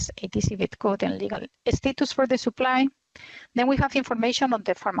basis, ATC vet code, and legal status for the supply. Then we have information on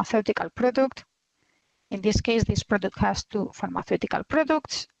the pharmaceutical product. In this case, this product has 2 pharmaceutical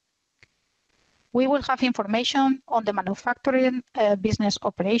products. We will have information on the manufacturing business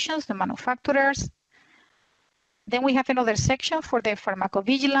operations, the manufacturers. Then we have another section for the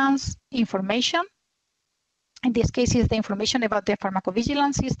pharmacovigilance information. In this case, is the information about the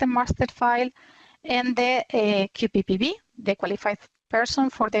pharmacovigilance system master file and the QPPV, the qualified person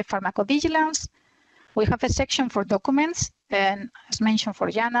for the pharmacovigilance. We have a section for documents, and as mentioned for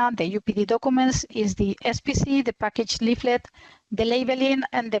Jana, the UPD documents is the SPC, the package leaflet, the labeling,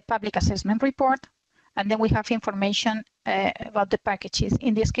 and the public assessment report. And then we have information about the packages.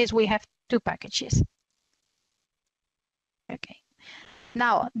 In this case, we have 2 packages. Okay.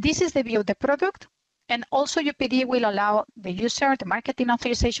 Now, this is the view of the product, and also UPD will allow the user, the marketing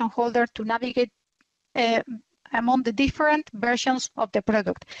authorization holder, to navigate among the different versions of the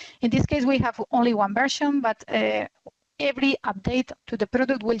product. In this case, we have only 1 version, but every update to the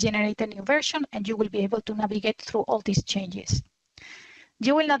product will generate a new version, and you will be able to navigate through all these changes.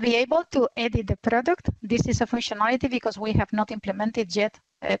 You will not be able to edit the product. This is a functionality because we have not implemented yet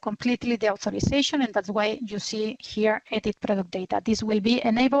completely the authorization, and that's why you see here edit product data. This will be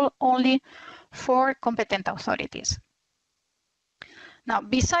enabled only for competent authorities. Now,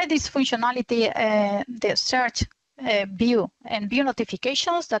 beside this functionality, the search view and view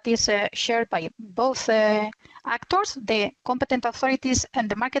notifications that is shared by both actors, the competent authorities and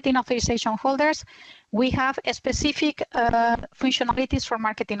the marketing authorization holders, we have a specific functionalities for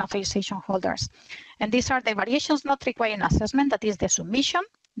marketing authorization holders. And these are the variations not requiring assessment, that is the submission.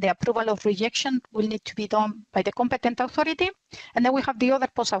 The approval of rejection will need to be done by the competent authority. And then we have the other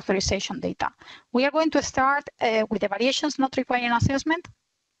post-authorization data. We are going to start with the variations not requiring assessment.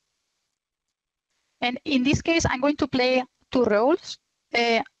 And in this case, I'm going to play 2 roles.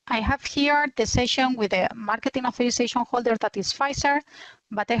 I have here the session with the marketing authorization holder that is Pfizer,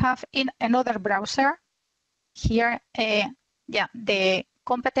 but I have in another browser here, the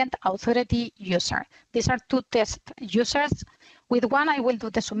competent authority user. These are 2 test users. With one, I will do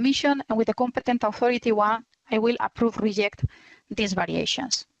the submission, and with the competent authority one, I will approve, reject these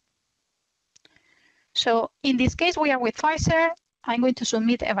variations. So in this case, we are with Pfizer. I'm going to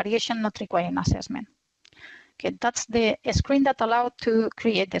submit a variation not requiring assessment. Okay, that's the screen that allows to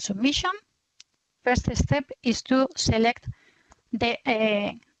create the submission. First step is to select the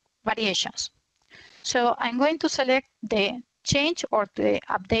variations. So I'm going to select the change or the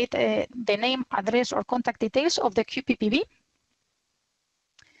update the name, address, or contact details of the QPPV.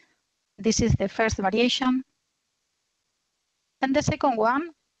 This is the first variation. And the second one,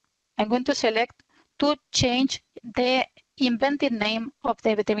 I'm going to select to change the invented name of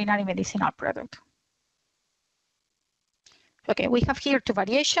the veterinary medicinal product. Okay, we have here 2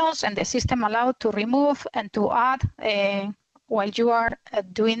 variations, and the system allowed to remove and to add while you are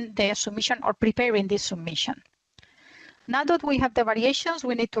doing the submission or preparing this submission. Now that we have the variations,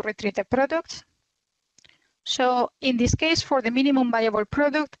 we need to retrieve the products. So in this case, for the minimum viable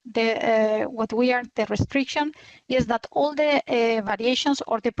product, the restriction is that all the variations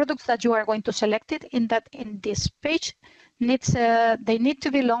or the products that you are going to select it in this page they need to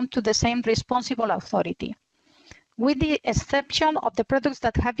belong to the same responsible authority, with the exception of the products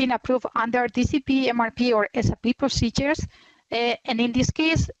that have been approved under DCP, MRP, or SAP procedures. And in this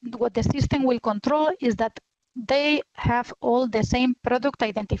case, what the system will control is that they have all the same product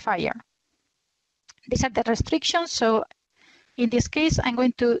identifier. These are the restrictions. So in this case, I'm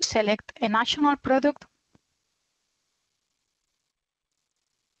going to select a national product.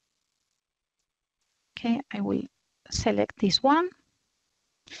 Okay, I will select this one.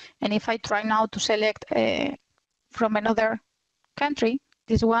 And if I try now to select from another country,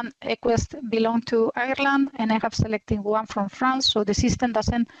 this one Equest belongs to Ireland, and I have selected one from France. So the system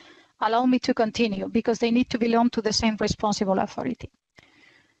doesn't allow me to continue because they need to belong to the same responsible authority.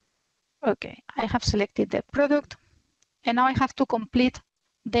 Okay, I have selected the product, and now I have to complete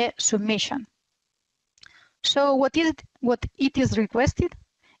the submission. So what it is requested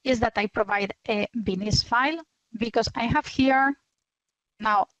is that I provide a BNIS file, because I have here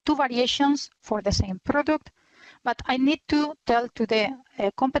now 2 variations for the same product, but I need to tell to the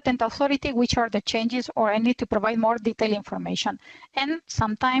competent authority which are the changes, or I need to provide more detailed information. And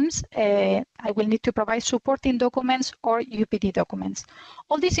sometimes I will need to provide supporting documents or UPD documents.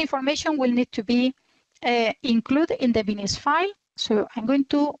 All this information will need to be included in the BNIS file. So I'm going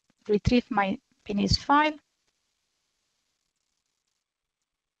to retrieve my BNIS file.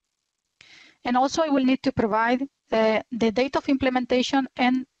 And also I will need to provide the date of implementation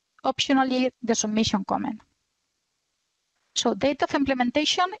and optionally the submission comment. So date of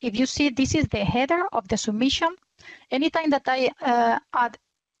implementation, if you see, this is the header of the submission. Anytime that I add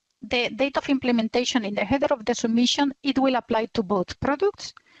the date of implementation in the header of the submission, it will apply to both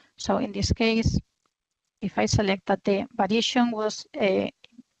products. So in this case, if I select that the variation was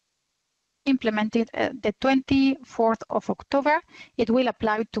implemented the 24th of October, it will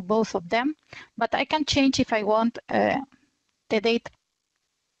apply to both of them. But I can change if I want the date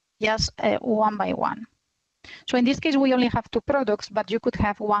just one by one. So in this case, we only have 2 products, but you could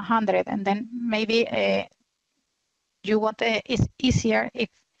have 100, and then maybe you want it's easier if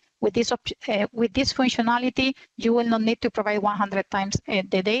with this functionality, you will not need to provide 100 times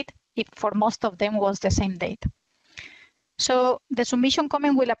the date if for most of them was the same date. So the submission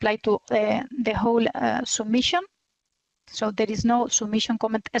comment will apply to the whole submission. So there is no submission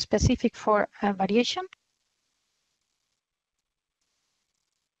comment specific for variation.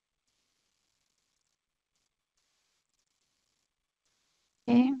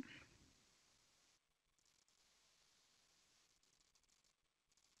 Okay.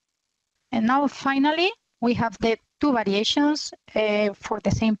 And now finally, we have the 2 variations for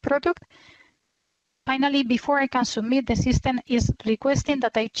the same product. Finally, before I can submit, the system is requesting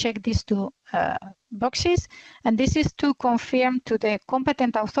that I check these 2 boxes. And this is to confirm to the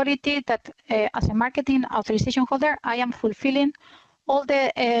competent authority that as a marketing authorization holder, I am fulfilling all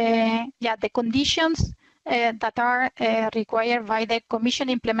the conditions that are required by the Commission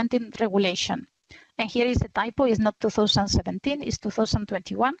implementing regulation. And here is a typo, it's not 2017, it's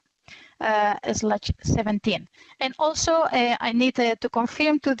 2021. /17. And also I need to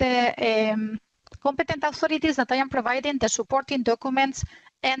confirm to the competent authorities that I am providing the supporting documents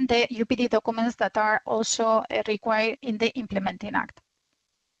and the UPD documents that are also required in the implementing act.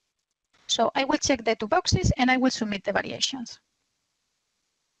 So I will check the 2 boxes and I will submit the variations.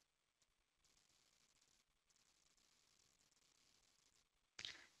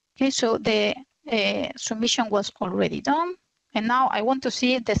 Okay, so the submission was already done. And now I want to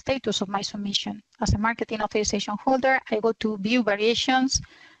see the status of my submission. As a marketing authorization holder, I go to view variations,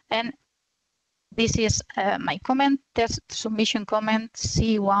 and this is my comment, test submission comment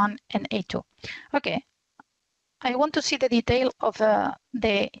C1 and A2. Okay, I want to see the detail of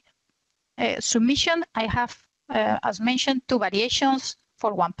the submission. I have, as mentioned, 2 variations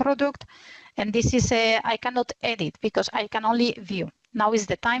for 1 product, and this is I cannot edit because I can only view. Now is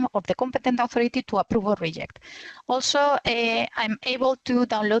the time of the competent authority to approve or reject. Also, I'm able to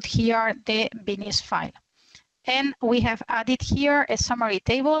download here the BNIS file. And we have added here a summary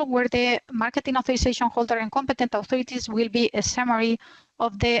table where the marketing authorization holder and competent authorities will be a summary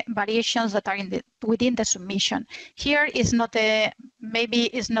of the variations that are within the submission. Here is not maybe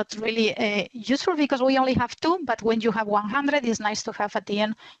is not really useful because we only have 2, but when you have 100, it's nice to have at the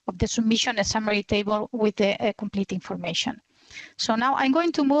end of the submission a summary table with the complete information. So now I'm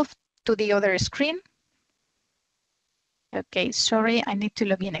going to move to the other screen. Okay, sorry, I need to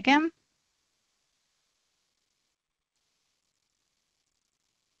log in again.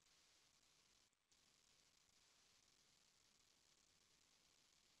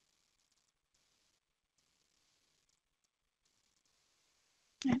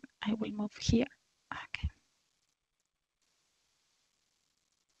 And I will move here. Okay.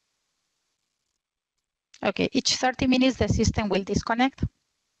 Okay, each 30 minutes the system will disconnect.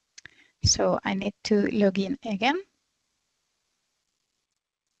 So I need to log in again.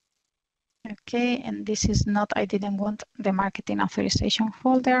 Okay, and this is not, I didn't want the marketing authorization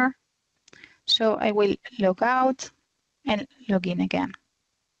folder. So I will log out and log in again.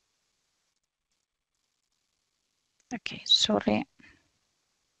 Okay, sorry.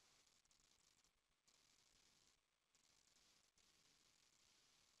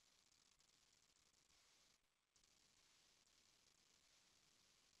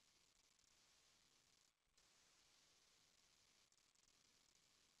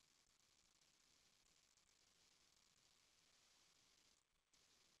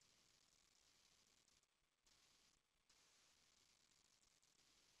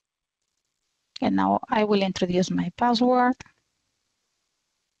 And now I will introduce my password.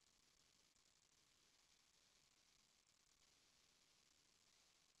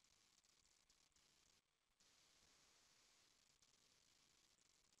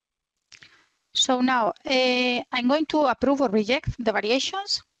 So now I'm going to approve or reject the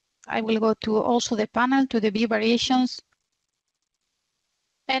variations. I will go to also the panel to the view variations.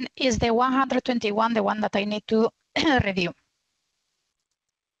 And is the 121 the one that I need to review?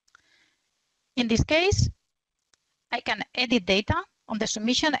 In this case, I can edit data on the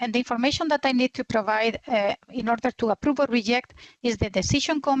submission, and the information that I need to provide in order to approve or reject is the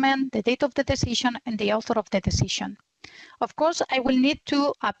decision comment, the date of the decision, and the author of the decision. Of course, I will need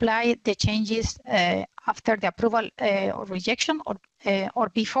to apply the changes after the approval or rejection, or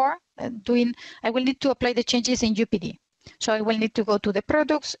before doing. I will need to apply the changes in UPD. So I will need to go to the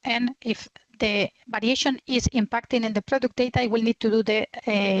products, and if the variation is impacting in the product data, I will need to do the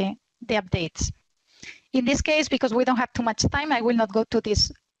updates. In this case, because we don't have too much time, I will not go to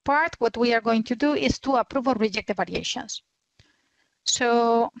this part. What we are going to do is to approve or reject the variations.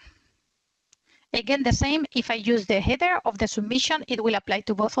 So again, the same, if I use the header of the submission, it will apply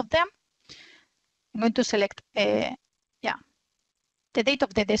to both of them. I'm going to select the date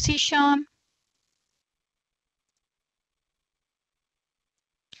of the decision.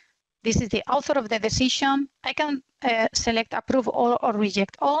 This is the author of the decision. I can select approve all or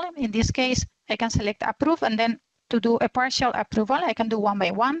reject all. In this case, I can select approve, and then to do a partial approval, I can do one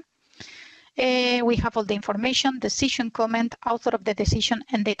by one. We have all the information, decision comment, author of the decision,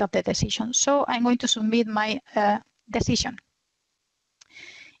 and date of the decision. So I'm going to submit my decision.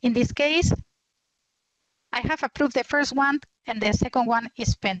 In this case, I have approved the first one, and the second one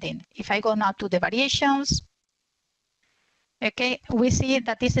is pending. If I go now to the variations, okay, we see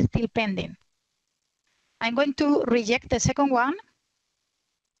that this is still pending. I'm going to reject the second one.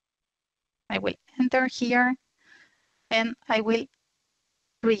 I will enter here, and I will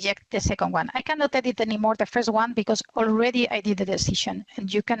reject the second one. I cannot edit anymore the first one because already I did the decision,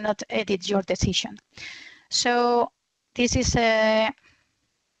 and you cannot edit your decision. So this is I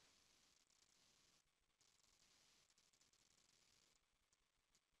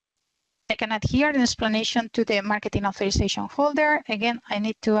can add here an explanation to the marketing authorization holder. Again, I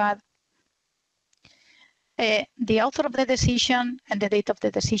need to add the author of the decision and the date of the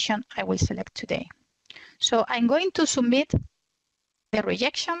decision I will select today. So I'm going to submit the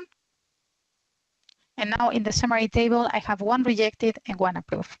rejection. And now in the summary table, I have one rejected and one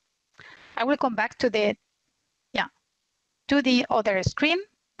approved. I will come back to the other screen.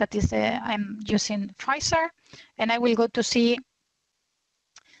 That is, I'm using Pfizer, and I will go to see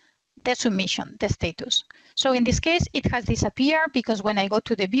the submission, the status. So in this case, it has disappeared because when I go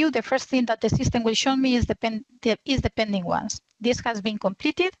to the view, the first thing that the system will show me is the pending ones. This has been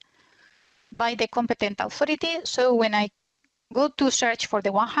completed by the competent authority. So when I go to search for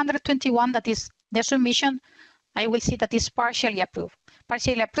the 121, that is the submission, I will see that it's partially approved.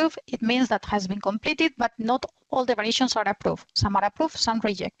 Partially approved, it means that has been completed, but not all the variations are approved. Some are approved, some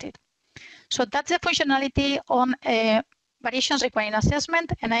rejected. So that's the functionality on variations requiring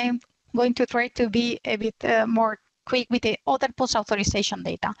assessment, and I'm going to try to be a bit more quick with the other post-authorization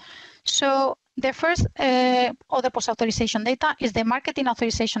data. So the first other post-authorization data is the marketing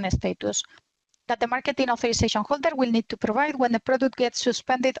authorization status that the marketing authorization holder will need to provide when the product gets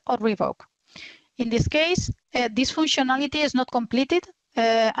suspended or revoked. In this case, this functionality is not completed.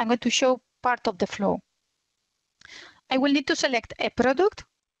 I'm going to show part of the flow. I will need to select a product.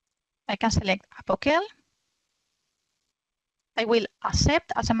 I can select Apoquel. I will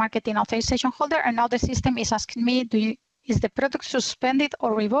accept as a marketing authorization holder, and now the system is asking me, is the product suspended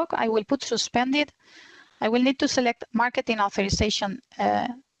or revoked? I will put suspended. I will need to select marketing authorization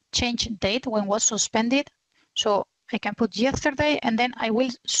change date when was suspended. So I can put yesterday, and then I will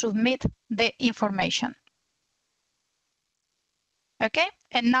submit the information. Okay,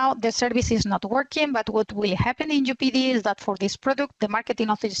 and now the service is not working, but what will happen in UPD is that for this product, the marketing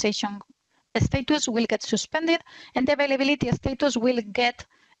authorization status will get suspended and the availability status will get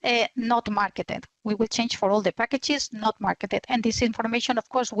not marketed. We will change for all the packages, not marketed. And this information, of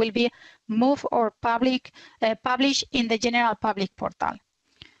course, will be moved or published in the general public portal.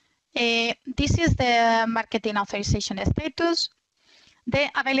 This is the marketing authorization status.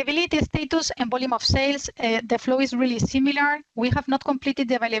 The availability status and volume of sales, the flow is really similar. We have not completed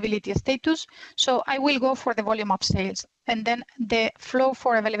the availability status, so I will go for the volume of sales. And then the flow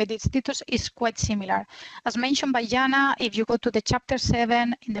for availability status is quite similar. As mentioned by Jana, if you go to the chapter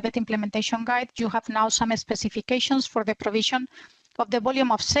 7 in the vet implementation guide, you have now some specifications for the provision of the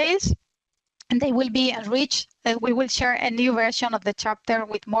volume of sales, and they will be enriched. We will share a new version of the chapter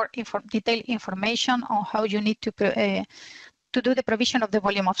with more detailed information on how you need to do the provision of the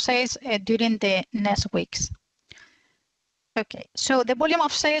volume of sales during the next weeks. Okay, so the volume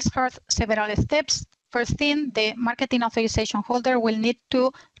of sales has several steps. first thing, the marketing authorization holder will need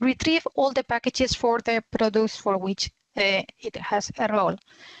to retrieve all the packages for the products for which it has a role.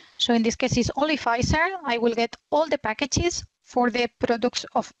 So in this case, it's only Pfizer. I will get all the packages for the products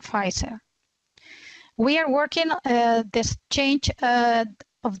of Pfizer. We are working this change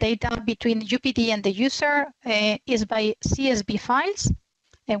of data between UPD and the user is by CSV files.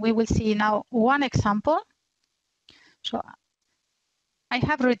 And we will see now one example. So I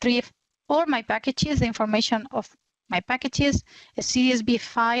have retrieved all my packages, the information of my packages. A CSV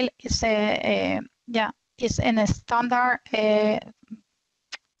file is is in a standard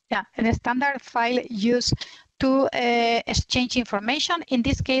standard file used to exchange information. In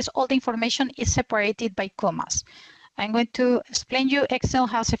this case, all the information is separated by commas. I'm going to explain you. Excel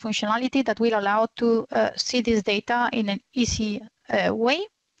has a functionality that will allow to see this data in an easy way.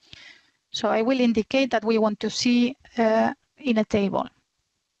 So I will indicate that we want to see in a table.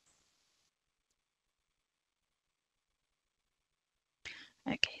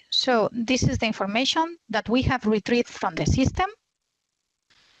 Okay, so this is the information that we have retrieved from the system.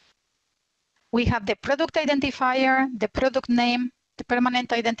 We have the product identifier, the product name, the permanent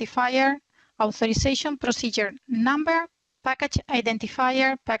identifier, authorization procedure number, package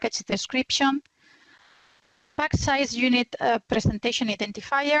identifier, package description, pack size unit presentation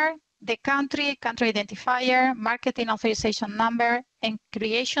identifier, the country identifier, marketing authorization number, and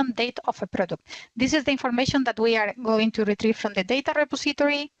creation date of a product. This is the information that we are going to retrieve from the data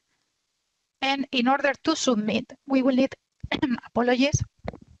repository. And in order to submit, we will need, apologies,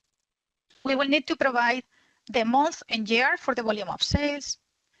 we will need to provide the month and year for the volume of sales,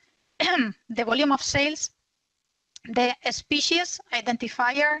 the volume of sales, the species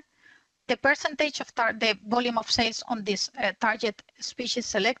identifier, the percentage of the volume of sales on this target species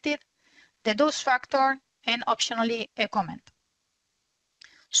selected, the dose factor, and optionally a comment.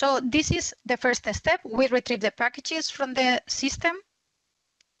 So this is the first step. We retrieve the packages from the system.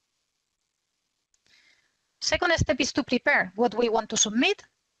 Second step is to prepare what we want to submit.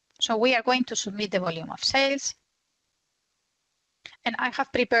 So we are going to submit the volume of sales. And I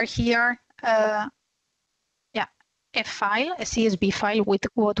have prepared here a file, a CSV file with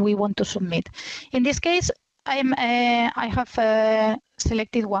what we want to submit. In this case, I have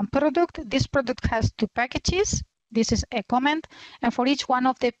selected one product. This product has 2 packages. This is a comment. And for each one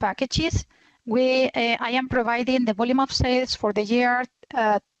of the packages, I am providing the volume of sales for the year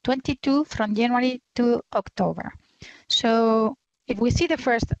 22 from January to October. So if we see the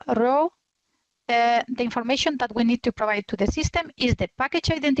first row, the information that we need to provide to the system is the package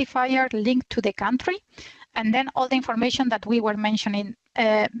identifier linked to the country, and then all the information that we were mentioning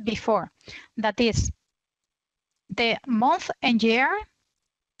before. That is the month and year,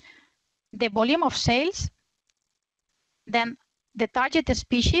 the volume of sales, then the target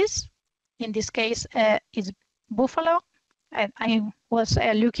species, in this case is buffalo. I was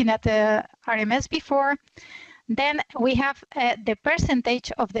looking at the RMS before. Then we have the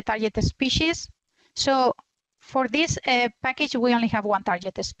percentage of the target species. So for this package, we only have one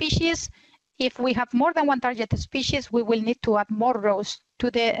target species. If we have more than one target species, we will need to add more rows to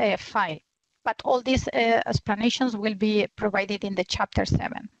the file. But all these explanations will be provided in the chapter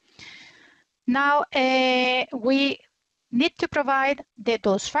 7. Now we need to provide the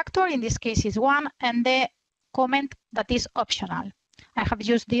dose factor, in this case is 1, and the comment that is optional. I have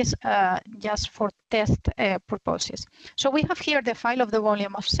used this just for test purposes. So we have here the file of the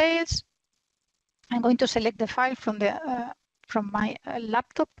volume of sales. I'm going to select the file from my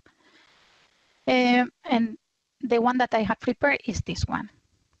laptop. And the one that I have prepared is this one.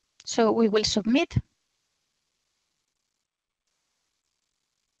 So we will submit.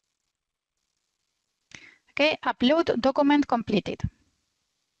 Okay, upload document completed.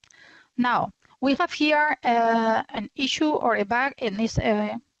 Now, we have here an issue or a bug in this,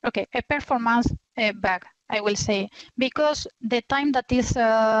 a performance bug, I will say, because the time that is,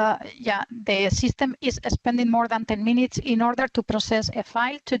 the system is spending more than 10 minutes in order to process a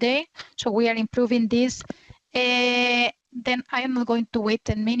file today. So we are improving this. Then I am not going to wait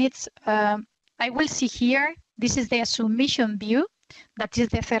 10 minutes. I will see here, this is the submission view. That is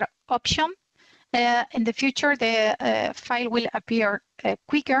the third option. In the future, the file will appear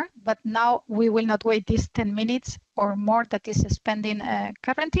quicker, but now we will not wait these 10 minutes or more that is spending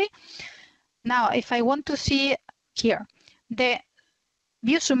currently. Now, if I want to see here, the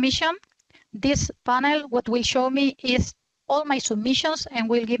view submission, this panel, what will show me is all my submissions and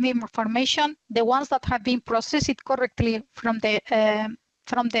will give me information. The ones that have been processed correctly from the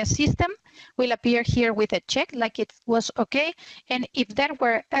system will appear here with a check, like it was okay. And if there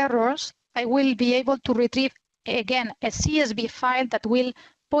were errors, I will be able to retrieve again a CSV file that will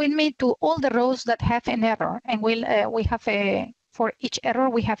point me to all the rows that have an error, and we have for each error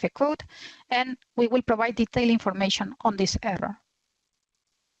we have a code, and we will provide detailed information on this error.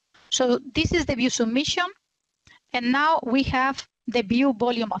 So this is the view submission, and now we have the view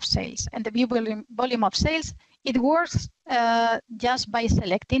volume of sales. And the view volume of sales, it works just by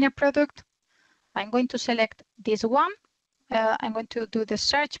selecting a product. I'm going to select this one. I'm going to do the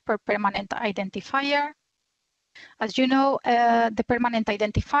search per permanent identifier. As you know, the permanent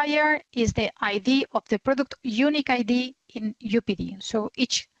identifier is the ID of the product, unique ID in UPD. So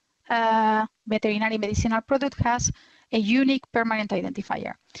each veterinary medicinal product has a unique permanent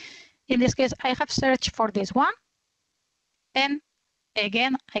identifier. In this case, I have searched for this one. And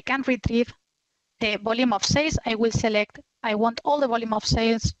again, I can retrieve the volume of sales. I will select, I want all the volume of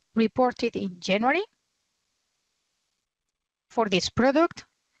sales reported in January for this product.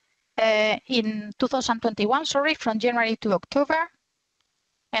 In 2021, sorry, from January to October,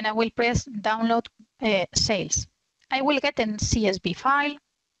 and I will press download sales. I will get a CSV file,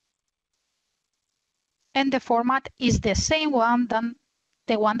 and the format is the same one than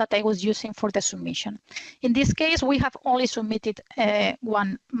the one that I was using for the submission. In this case, we have only submitted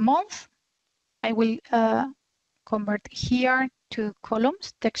 1 month. I will convert here to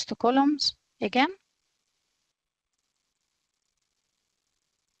columns, text to columns again.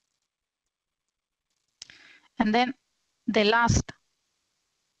 And then the last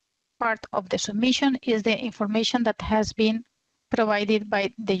part of the submission is the information that has been provided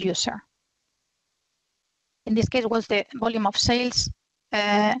by the user. In this case was the volume of sales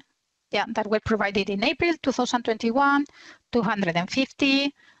that were provided in April 2021,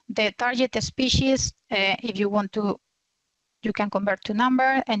 250. The target species, if you want to, you can convert to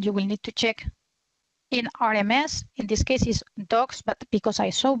number, and you will need to check in RMS. In this case is dogs, but because I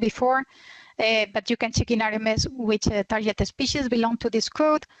saw before, but you can check in RMS which target species belong to this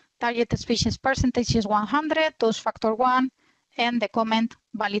code. Target species percentage is 100, dose factor 1, and the comment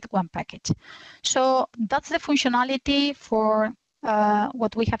valid 1 package. So that's the functionality for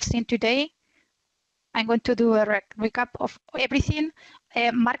what we have seen today. I'm going to do a recap of everything.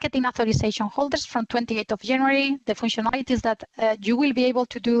 Marketing authorization holders from 28th of January. The functionalities that you will be able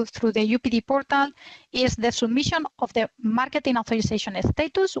to do through the UPD portal is the submission of the marketing authorization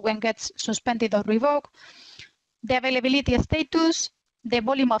status when it gets suspended or revoked, the availability status, the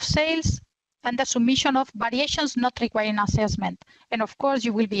volume of sales, and the submission of variations not requiring assessment. And of course,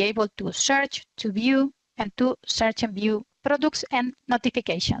 you will be able to search, to view, and to search and view products and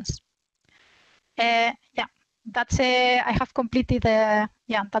notifications. That's I have completed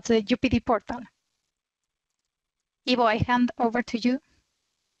that's the UPD portal. Ivo, I hand over to you.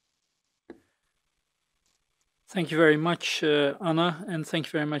 Thank you very much, Anna, and thank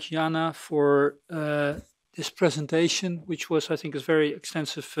you very much, Jana, for this presentation, which was, I think, a very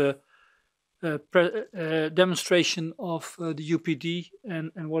extensive demonstration of the UPD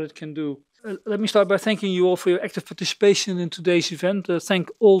and what it can do. Let me start by thanking you all for your active participation in today's event.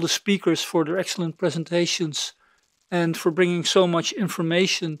 Thank all the speakers for their excellent presentations and for bringing so much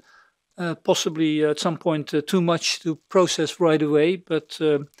information, possibly at some point too much to process right away, but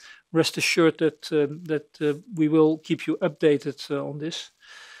rest assured that we will keep you updated on this.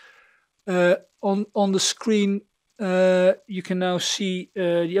 On the screen, you can now see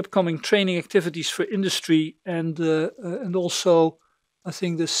the upcoming training activities for industry and also, I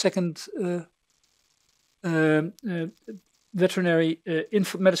think, the second veterinary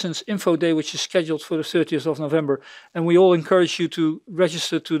medicines info day, which is scheduled for the 30th of November. And we all encourage you to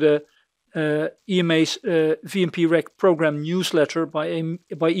register to the EMA's VMP Rec program newsletter by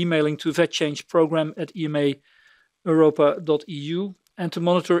emailing to vetchangeprogram@emaeuropa.eu and to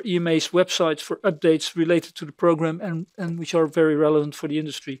monitor EMA's website for updates related to the program and which are very relevant for the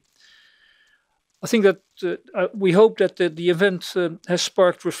industry. I think that we hope that the event has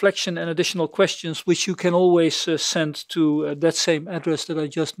sparked reflection and additional questions, which you can always send to that same address that I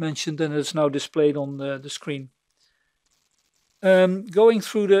just mentioned, and it's now displayed on the screen. Going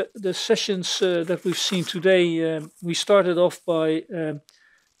through the sessions that we've seen today, we started off by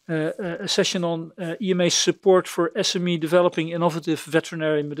a session on EMA's support for SME developing innovative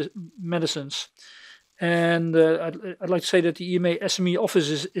veterinary medicines. And I'd like to say that the EMA SME office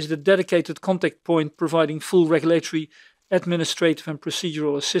is the dedicated contact point providing full regulatory, administrative and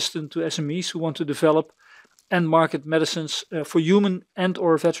procedural assistance to SMEs who want to develop and market medicines for human and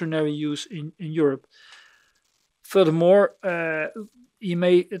or veterinary use in Europe. Furthermore,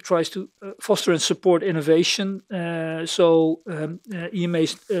 EMA tries to foster and support innovation. EMA's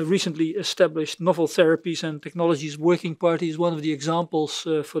recently established Novel Therapies and Technologies Working Party is one of the examples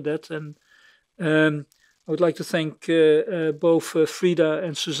for that. And I would like to thank both Frida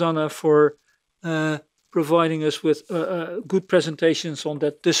and Susanna for providing us with good presentations on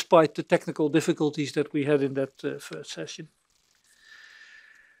that, despite the technical difficulties that we had in that first session.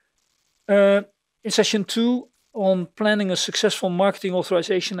 In session 2, on planning a successful marketing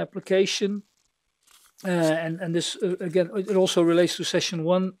authorization application, and this, again, it also relates to session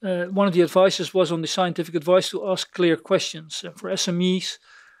 1. One of the advices was on the scientific advice to ask clear questions. For SMEs,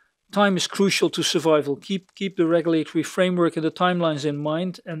 time is crucial to survival. Keep the regulatory framework and the timelines in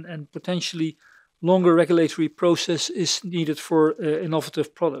mind, and potentially longer regulatory process is needed for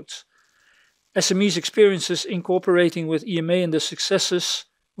innovative products. SMEs' experiences in cooperating with EMA and the successes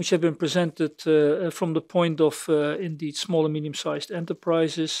which have been presented from the point of indeed small and medium-sized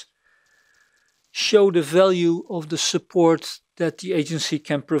enterprises show the value of the support that the agency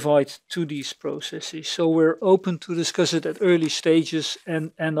can provide to these processes. So we're open to discuss it at early stages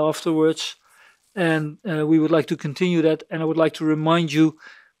and afterwards. And we would like to continue that. And I would like to remind you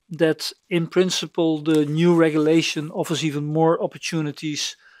that in principle, the new regulation offers even more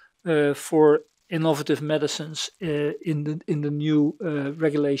opportunities for innovative medicines in the new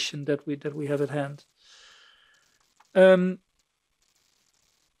regulation that we have at hand. On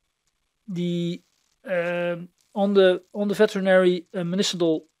the veterinary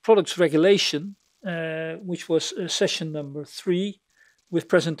medicinal products regulation, which was session number 3, with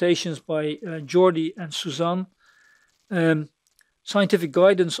presentations by Jordi and Suzanne, scientific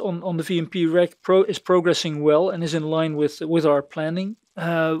guidance on the VMP Reg is progressing well and is in line with our planning.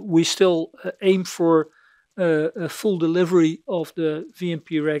 We still aim for a full delivery of the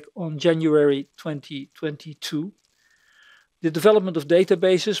VMP Reg on January 2022. The development of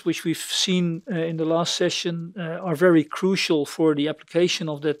databases, which we've seen in the last session, are very crucial for the application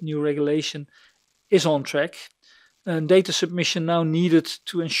of that new regulation, is on track. And data submission now needed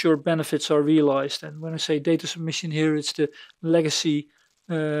to ensure benefits are realized. And when I say data submission here, it's the legacy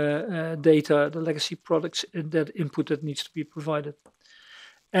data, the legacy products, that input that needs to be provided.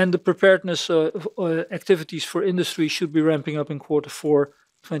 And the preparedness activities for industry should be ramping up in Q4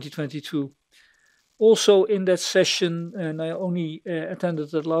 2022. Also in that session, and I only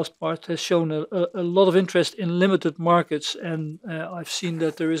attended that last part, has shown a lot of interest in limited markets, and I've seen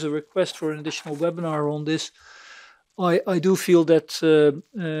that there is a request for an additional webinar on this. I do feel that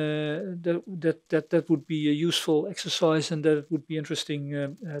that would be a useful exercise, and that it would be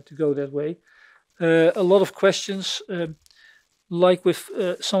interesting to go that way. A lot of questions, like with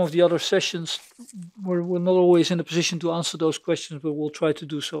some of the other sessions, we're not always in a position to answer those questions, but we'll try to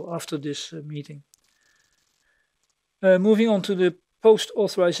do so after this meeting. Moving on to the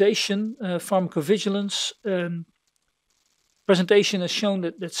post-authorization pharmacovigilance. Presentation has shown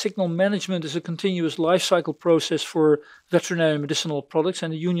that signal management is a continuous life cycle process for veterinary medicinal products,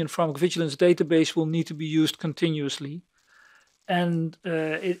 and the Union Pharmacovigilance database will need to be used continuously. And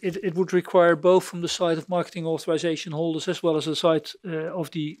it would require both from the side of marketing authorization holders as well as the side of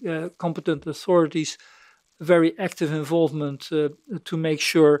the competent authorities, very active involvement to make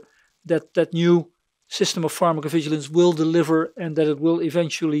sure that that new system of pharmacovigilance will deliver and that it will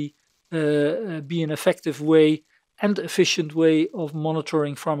eventually be an effective way and efficient way of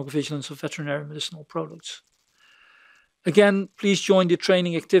monitoring pharmacovigilance of veterinary medicinal products. Again, please join the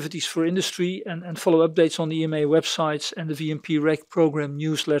training activities for industry and follow updates on the EMA websites and the VMP Reg program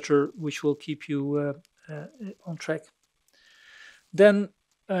newsletter, which will keep you on track. Then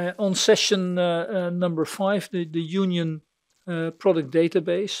on session number 5, the Union product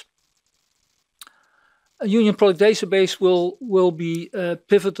database. A Union product database will be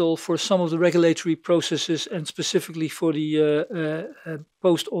pivotal for some of the regulatory processes and specifically for the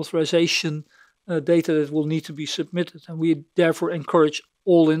post-authorization data that will need to be submitted. And we therefore encourage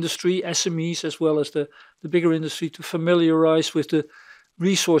all industry, SMEs, as well as the bigger industry to familiarize with the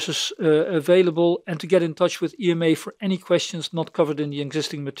resources available and to get in touch with EMA for any questions not covered in the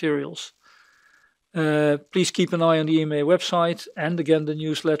existing materials. Please keep an eye on the EMA website and again the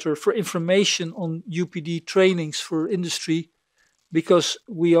newsletter for information on UPD trainings for industry, because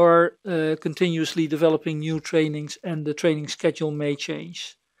we are continuously developing new trainings and the training schedule may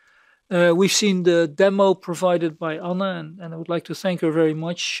change. We've seen the demo provided by Anna, and I would like to thank her very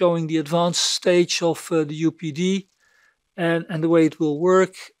much, showing the advanced stage of the UPD and the way it will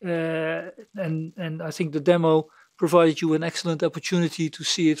work. And I think the demo provided you an excellent opportunity to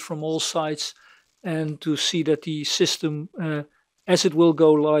see it from all sides and to see that the system, as it will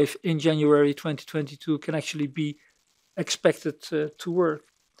go live in January 2022, can actually be expected to work.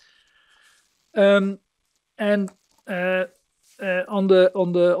 On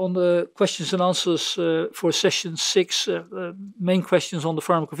the questions and answers for session 6, main questions on the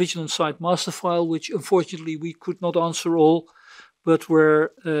pharmacovigilance side master file, which unfortunately we could not answer all, but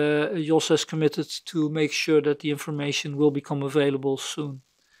where Jos has committed to make sure that the information will become available soon.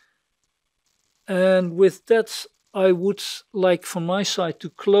 And with that, I would like from my side to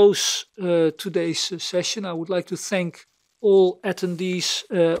close today's session. I would like to thank all attendees,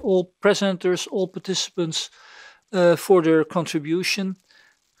 all presenters, all participants for their contribution.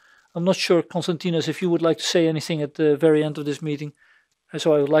 I'm not sure, Konstantinos, if you would like to say anything at the very end of this meeting.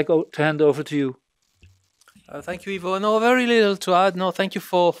 So I would like to hand over to you. Thank you, Ivo. No, very little to add. No, thank you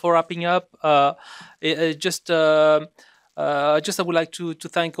for wrapping up. I would like to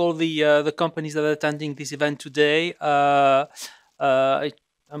thank all the companies that are attending this event today. I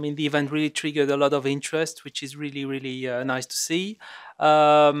mean, the event really triggered a lot of interest, which is really, really nice to see.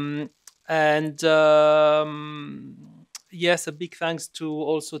 Yes, a big thanks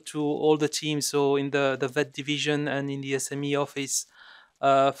also to all the teams, so in the vet division and in the SME office,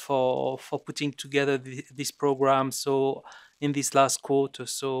 for putting together this program. So in this last quarter.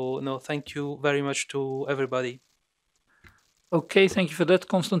 So no, thank you very much to everybody. Okay, thank you for that,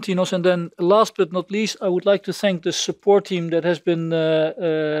 Konstantinos. And then last but not least, I would like to thank the support team that has been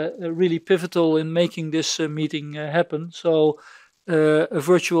really pivotal in making this meeting happen. So a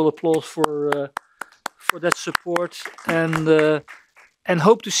virtual applause for that support, and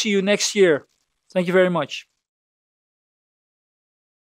hope to see you next year. Thank you very much.